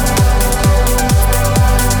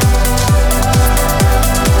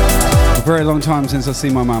 A very long time since I've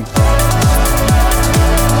seen my mum.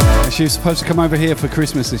 She was supposed to come over here for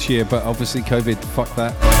Christmas this year, but obviously COVID fucked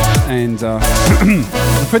that. And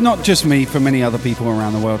for not just me, for many other people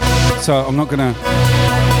around the world. So I'm not going to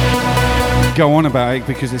go on about it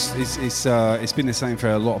because it's been the same for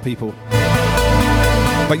a lot of people.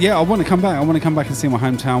 But yeah, I want to come back. I want to come back and see my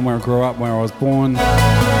hometown where I grew up, where I was born,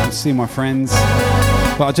 and see my friends.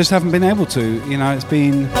 But I just haven't been able to. You know, it's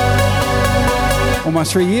been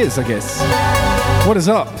almost 3 years, I guess. What is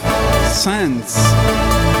up? Sands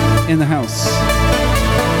in the house.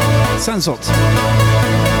 Sansot.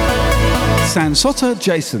 Sansota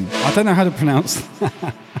Jason. I don't know how to pronounce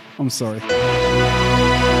that. I'm sorry.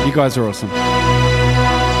 You guys are awesome.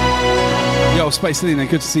 Yo, Space Lena,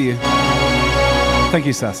 good to see you. Thank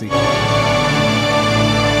you, Sassy.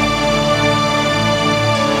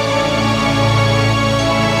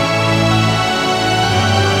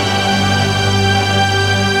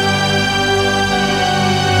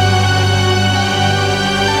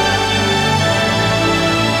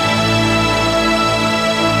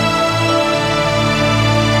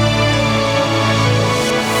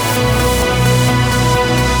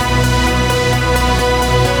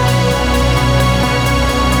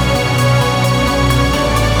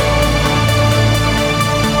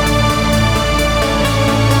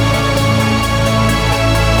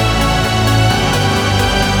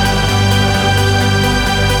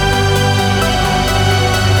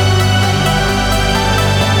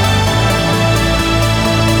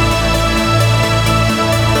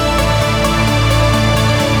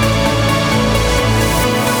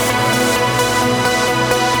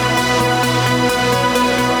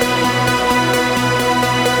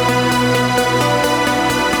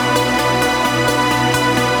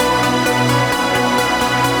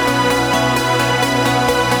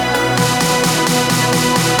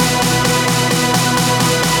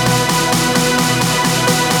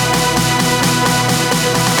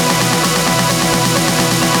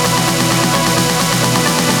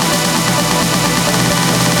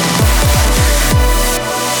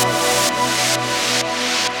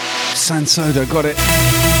 Soda, got it.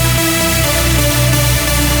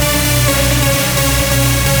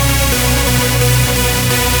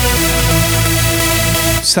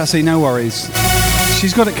 Sassy, no worries.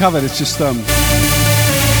 She's got it covered. It's just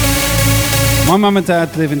my mum and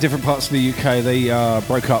dad live in different parts of the UK. They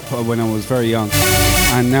broke up when I was very young,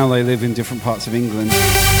 and now they live in different parts of England.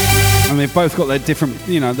 And they've both got their different,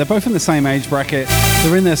 you know, they're both in the same age bracket.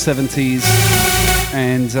 They're in their 70s.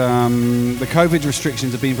 And the COVID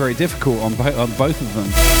restrictions have been very difficult on both of them.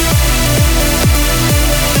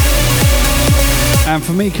 And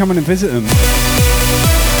for me, coming and visit them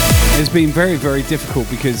has been very, very difficult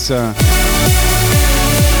because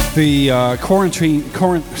the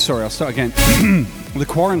the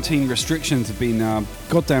quarantine restrictions have been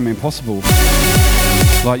goddamn impossible.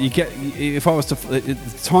 Like if I was to, at the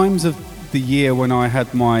times of the year when I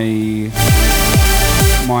had my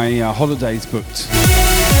holidays booked,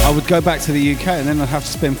 I would go back to the UK and then I'd have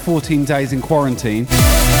to spend 14 days in quarantine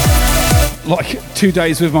like 2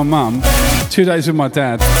 days with my mum, 2 days with my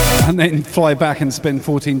dad, and then fly back and spend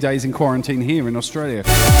 14 days in quarantine here in Australia.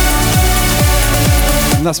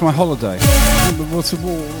 And that's my holiday. What's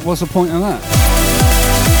the point of that?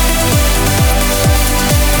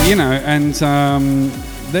 You know, and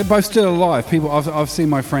they're both still alive. People, I've seen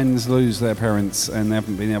my friends lose their parents and they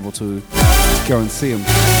haven't been able to go and see them.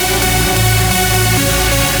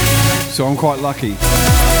 So I'm quite lucky.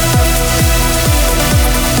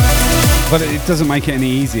 But it doesn't make it any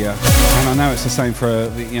easier. And I know it's the same for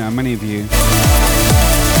many of you.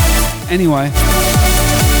 Anyway,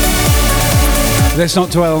 let's not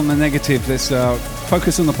dwell on the negative. Let's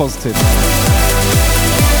focus on the positive.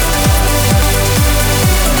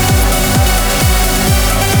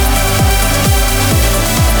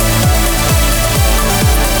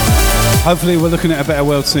 Hopefully we're looking at a better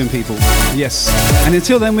world soon, people. Yes. And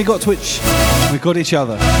until then, we got Twitch. We got each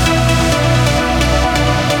other.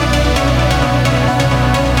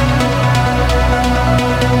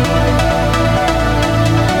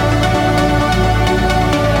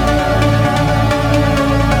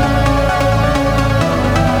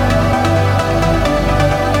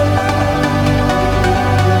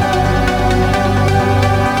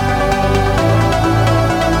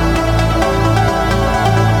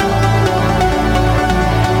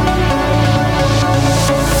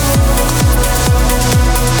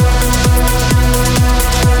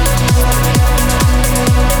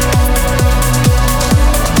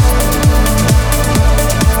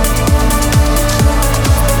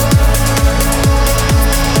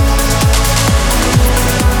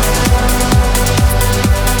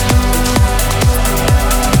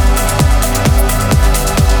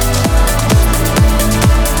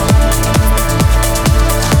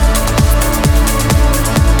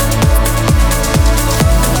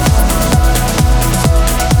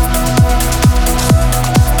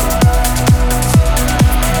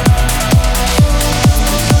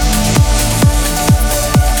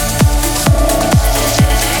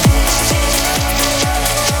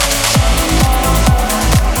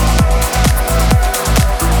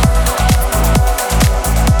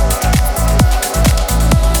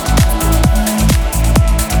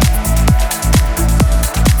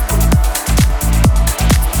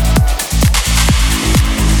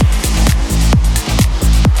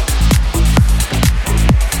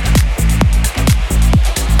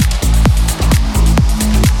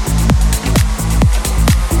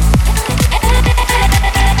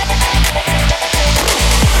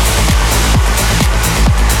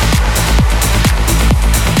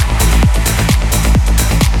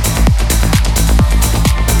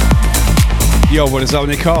 Yo, what is up,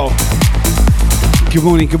 Nicole? Good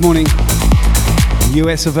morning, good morning.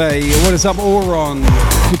 US of A. What is up, Oron?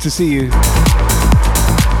 Good to see you.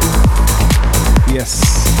 Yes.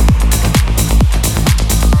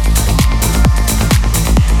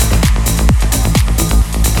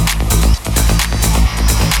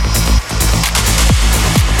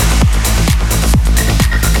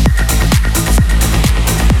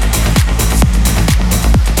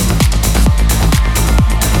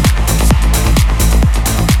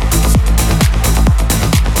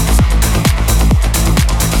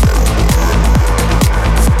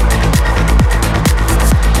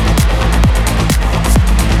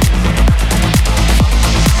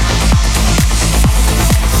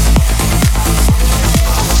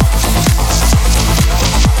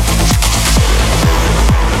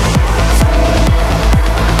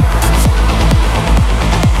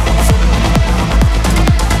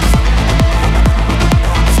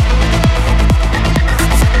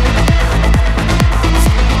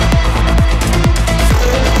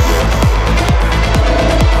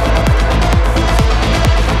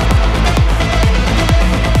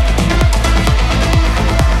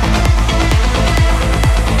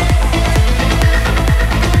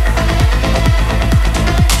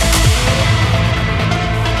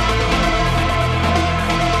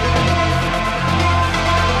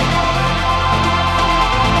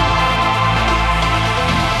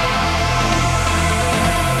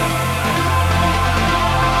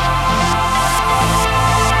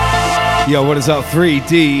 Yo, what is up,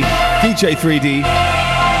 3D? DJ 3D.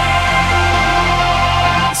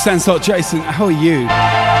 Sandslot Jason, how are you?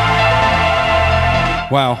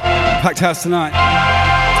 Wow, packed house tonight.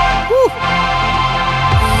 Woo.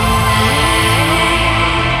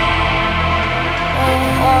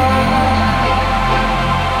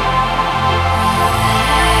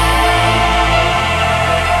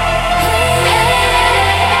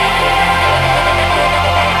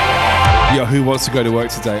 Yo, who wants to go to work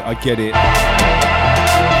today? I get it.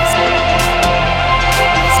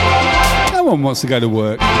 No one wants to go to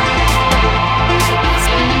work.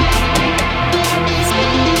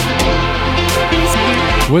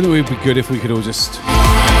 Wouldn't it be good if we could all just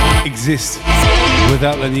exist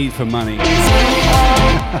without the need for money?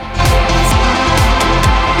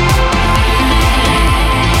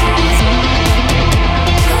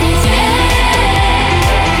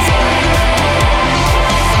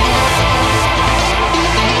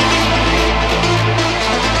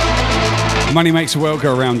 Money makes the world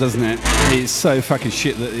go around, doesn't it? It's so fucking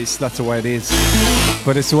shit that that's the way it is.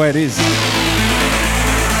 But it's the way it is.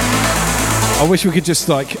 I wish we could just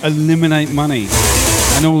like eliminate money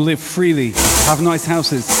and all live freely, have nice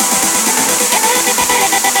houses.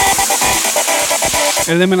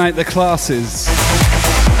 Eliminate the classes.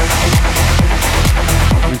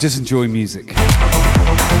 And just enjoy music.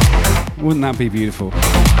 Wouldn't that be beautiful?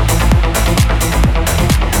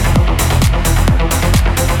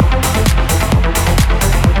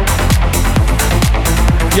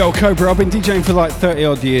 Yo, Cobra, I've been DJing for like 30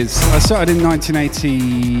 odd years. I started in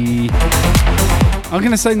 1980... I'm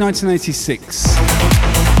going to say 1986.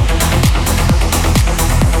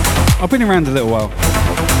 I've been around a little while.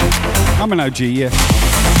 I'm an OG, yeah.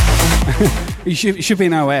 You should be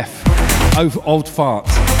an OF. Old fart.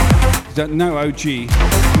 You don't know OG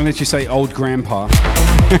unless you say old grandpa.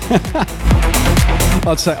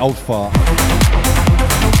 I'd say old fart.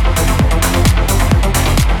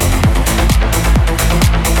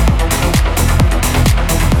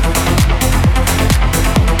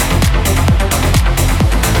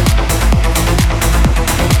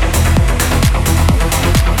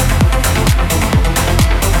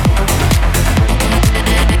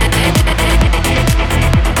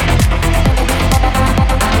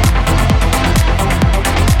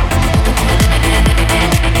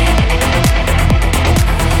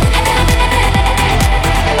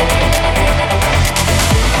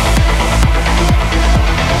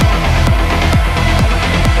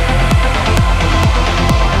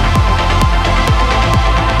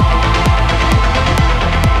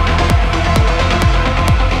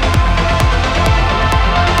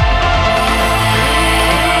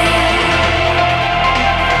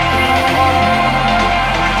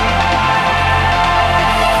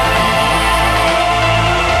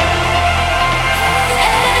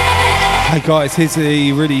 Hey guys, here's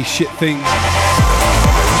a really shit thing.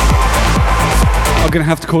 I'm going to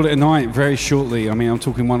have to call it a night very shortly. I mean, I'm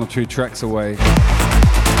talking 1 or 2 tracks away.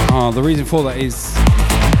 The reason for that is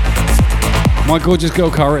my gorgeous girl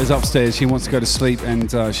Cara is upstairs. She wants to go to sleep and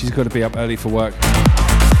she's got to be up early for work.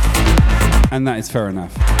 And that is fair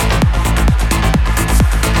enough.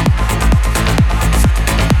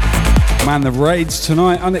 Man, the raids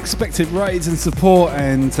tonight, unexpected raids and support,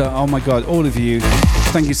 and oh my god, all of you,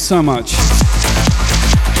 thank you so much.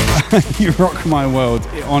 You rock my world,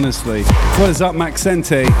 honestly. What is up,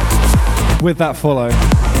 Maxente? With that follow.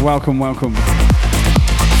 Welcome, welcome.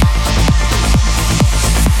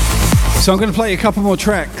 So I'm going to play a couple more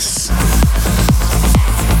tracks.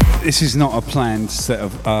 This is not a planned set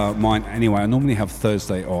of mine anyway. I normally have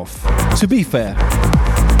Thursday off, to be fair.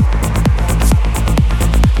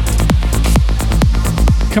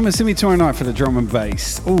 Come and see me tomorrow night for the drum and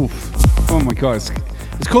bass. Oof. Oh my god.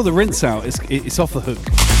 It's called the Rinse Out. It's off the hook.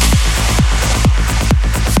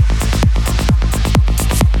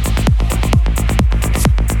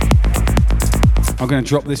 I'm going to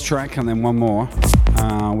drop this track and then one more.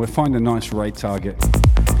 We'll find a nice raid target.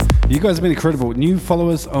 You guys have been incredible. New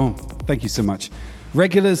followers, oh, thank you so much.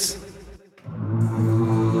 Regulars,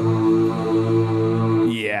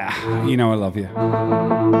 yeah, you know I love you.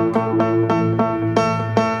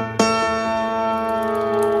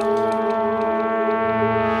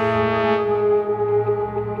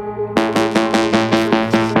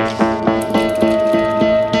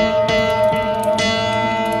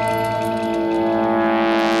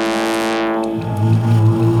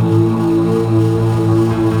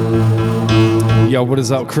 Yo, what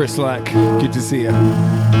is up, Chris Lack? Good to see you.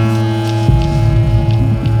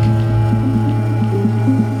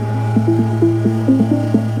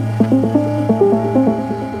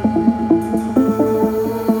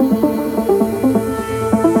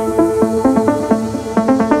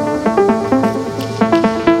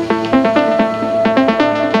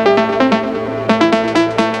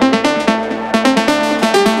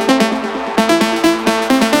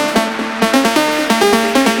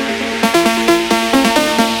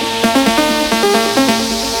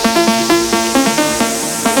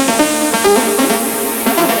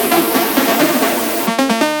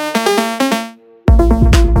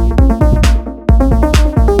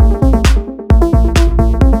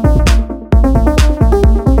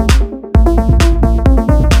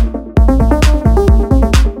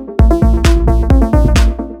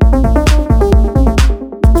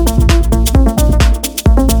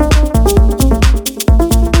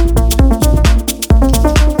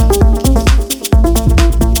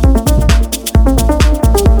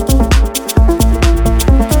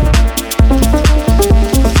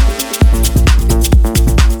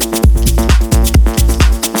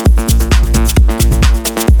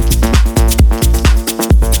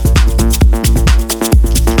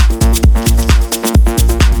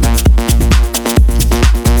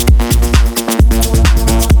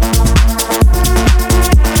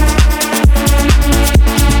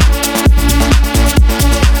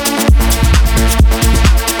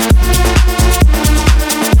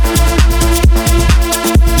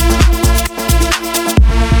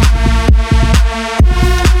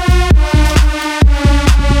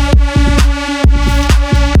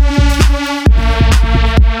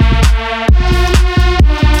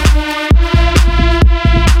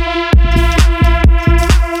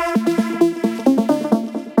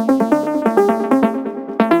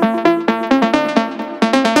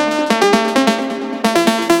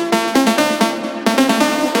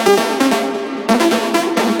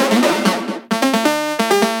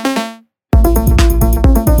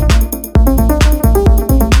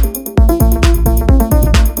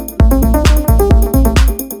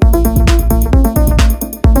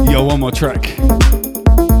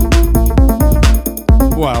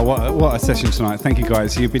 Wow, what a session tonight. Thank you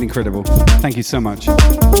guys, you've been incredible. Thank you so much.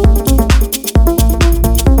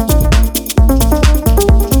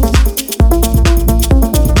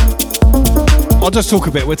 I'll just talk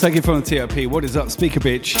a bit. We're taking from the TOP. What is up, speaker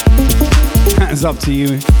bitch? Hands up to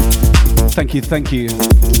you. Thank you, thank you.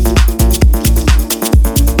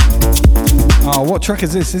 Oh, what track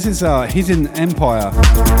is this? This is Hidden Empire.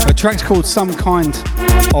 The track's called Some Kind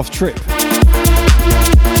of Trip.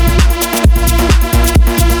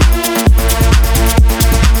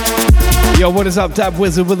 Yo, what is up, Dab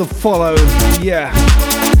Wizard with a follow? Yeah.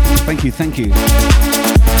 Thank you, thank you.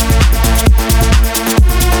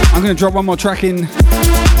 I'm going to drop one more track in.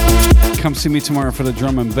 Come see me tomorrow for the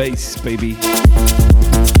drum and bass, baby.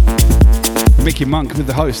 Mickey Monk with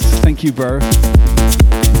the host. Thank you, bro.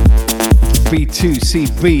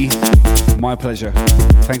 B2CB. My pleasure.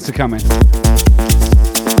 Thanks for coming.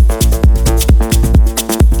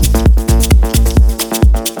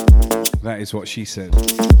 That is what she said.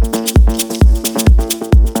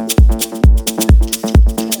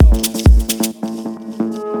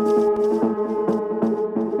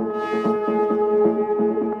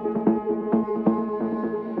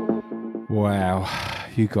 Wow,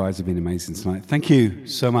 you guys have been amazing tonight. Thank you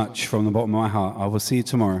so much from the bottom of my heart. I will see you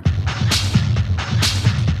tomorrow.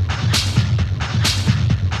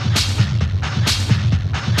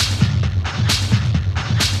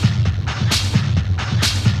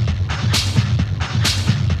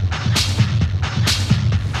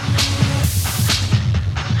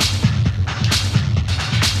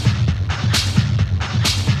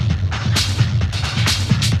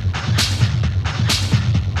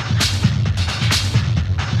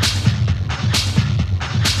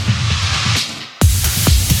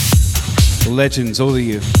 Legends, all of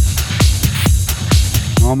you.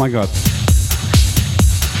 Oh my God.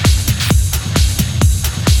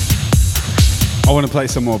 I want to play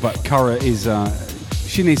some more, but Kara is,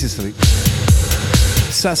 she needs to sleep.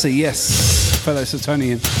 Sassy, yes. Fellow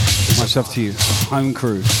Satonian, much love to you. Home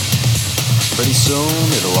crew. Pretty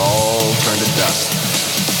soon it'll all turn to dust.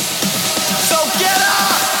 So get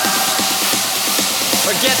up!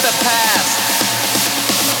 Forget the past.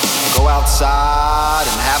 Go outside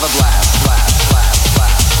and have a blast.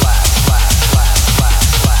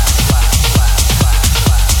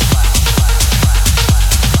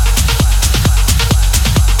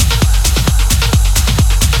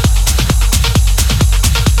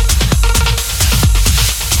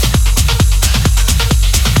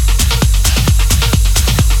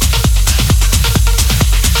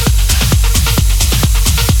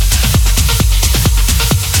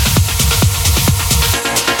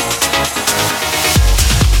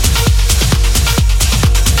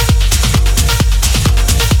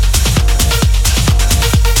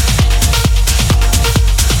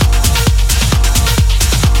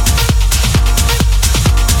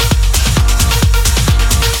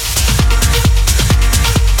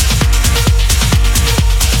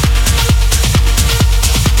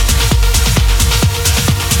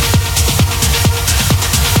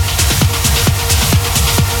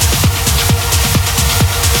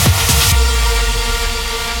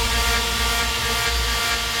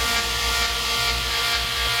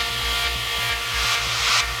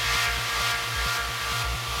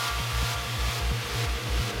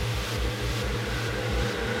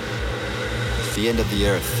 The end of the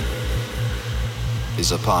earth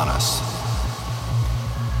is upon us.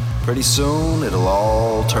 Pretty soon it'll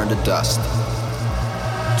all turn to dust.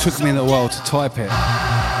 Took me a little while to type it.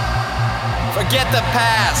 Forget the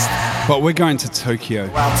past. But we're going to Tokyo.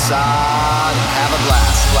 Go outside and have a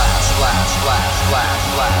blast, blast, blast, blast,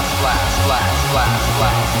 blast, blast, blast, blast, blast,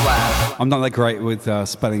 blast, blast. I'm not that great with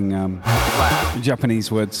spelling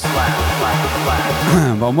Japanese words, but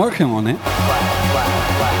I'm working on it.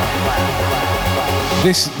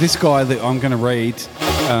 This guy that I'm going to read,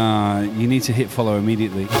 you need to hit follow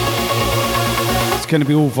immediately. It's going to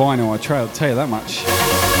be all vinyl, I'll tell you that much.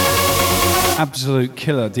 Absolute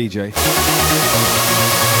killer DJ.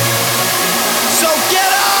 So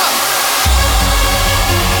get up!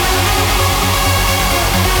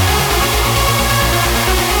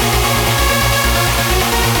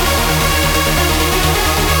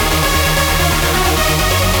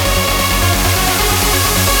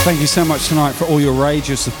 Thank you so much tonight for all your rage,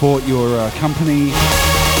 your support, your company.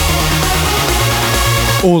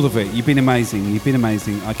 All of it. You've been amazing. You've been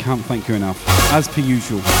amazing. I can't thank you enough. As per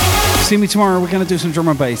usual. See me tomorrow. We're going to do some drum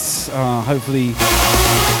and bass. Hopefully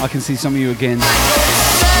I can see some of you again.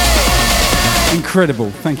 Incredible.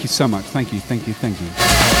 Thank you so much. Thank you, thank you, thank you.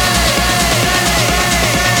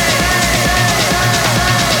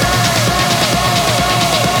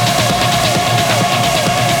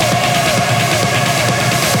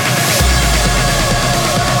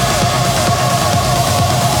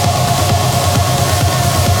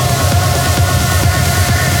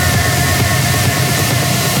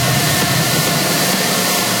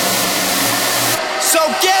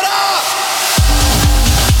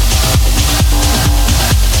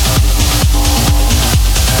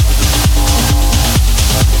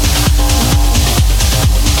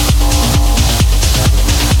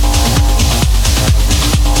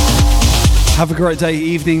 Have a great day,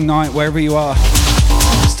 evening, night, wherever you are.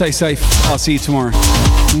 Stay safe. I'll see you tomorrow.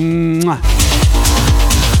 Mwah.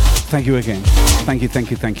 Thank you again. Thank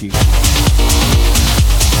you.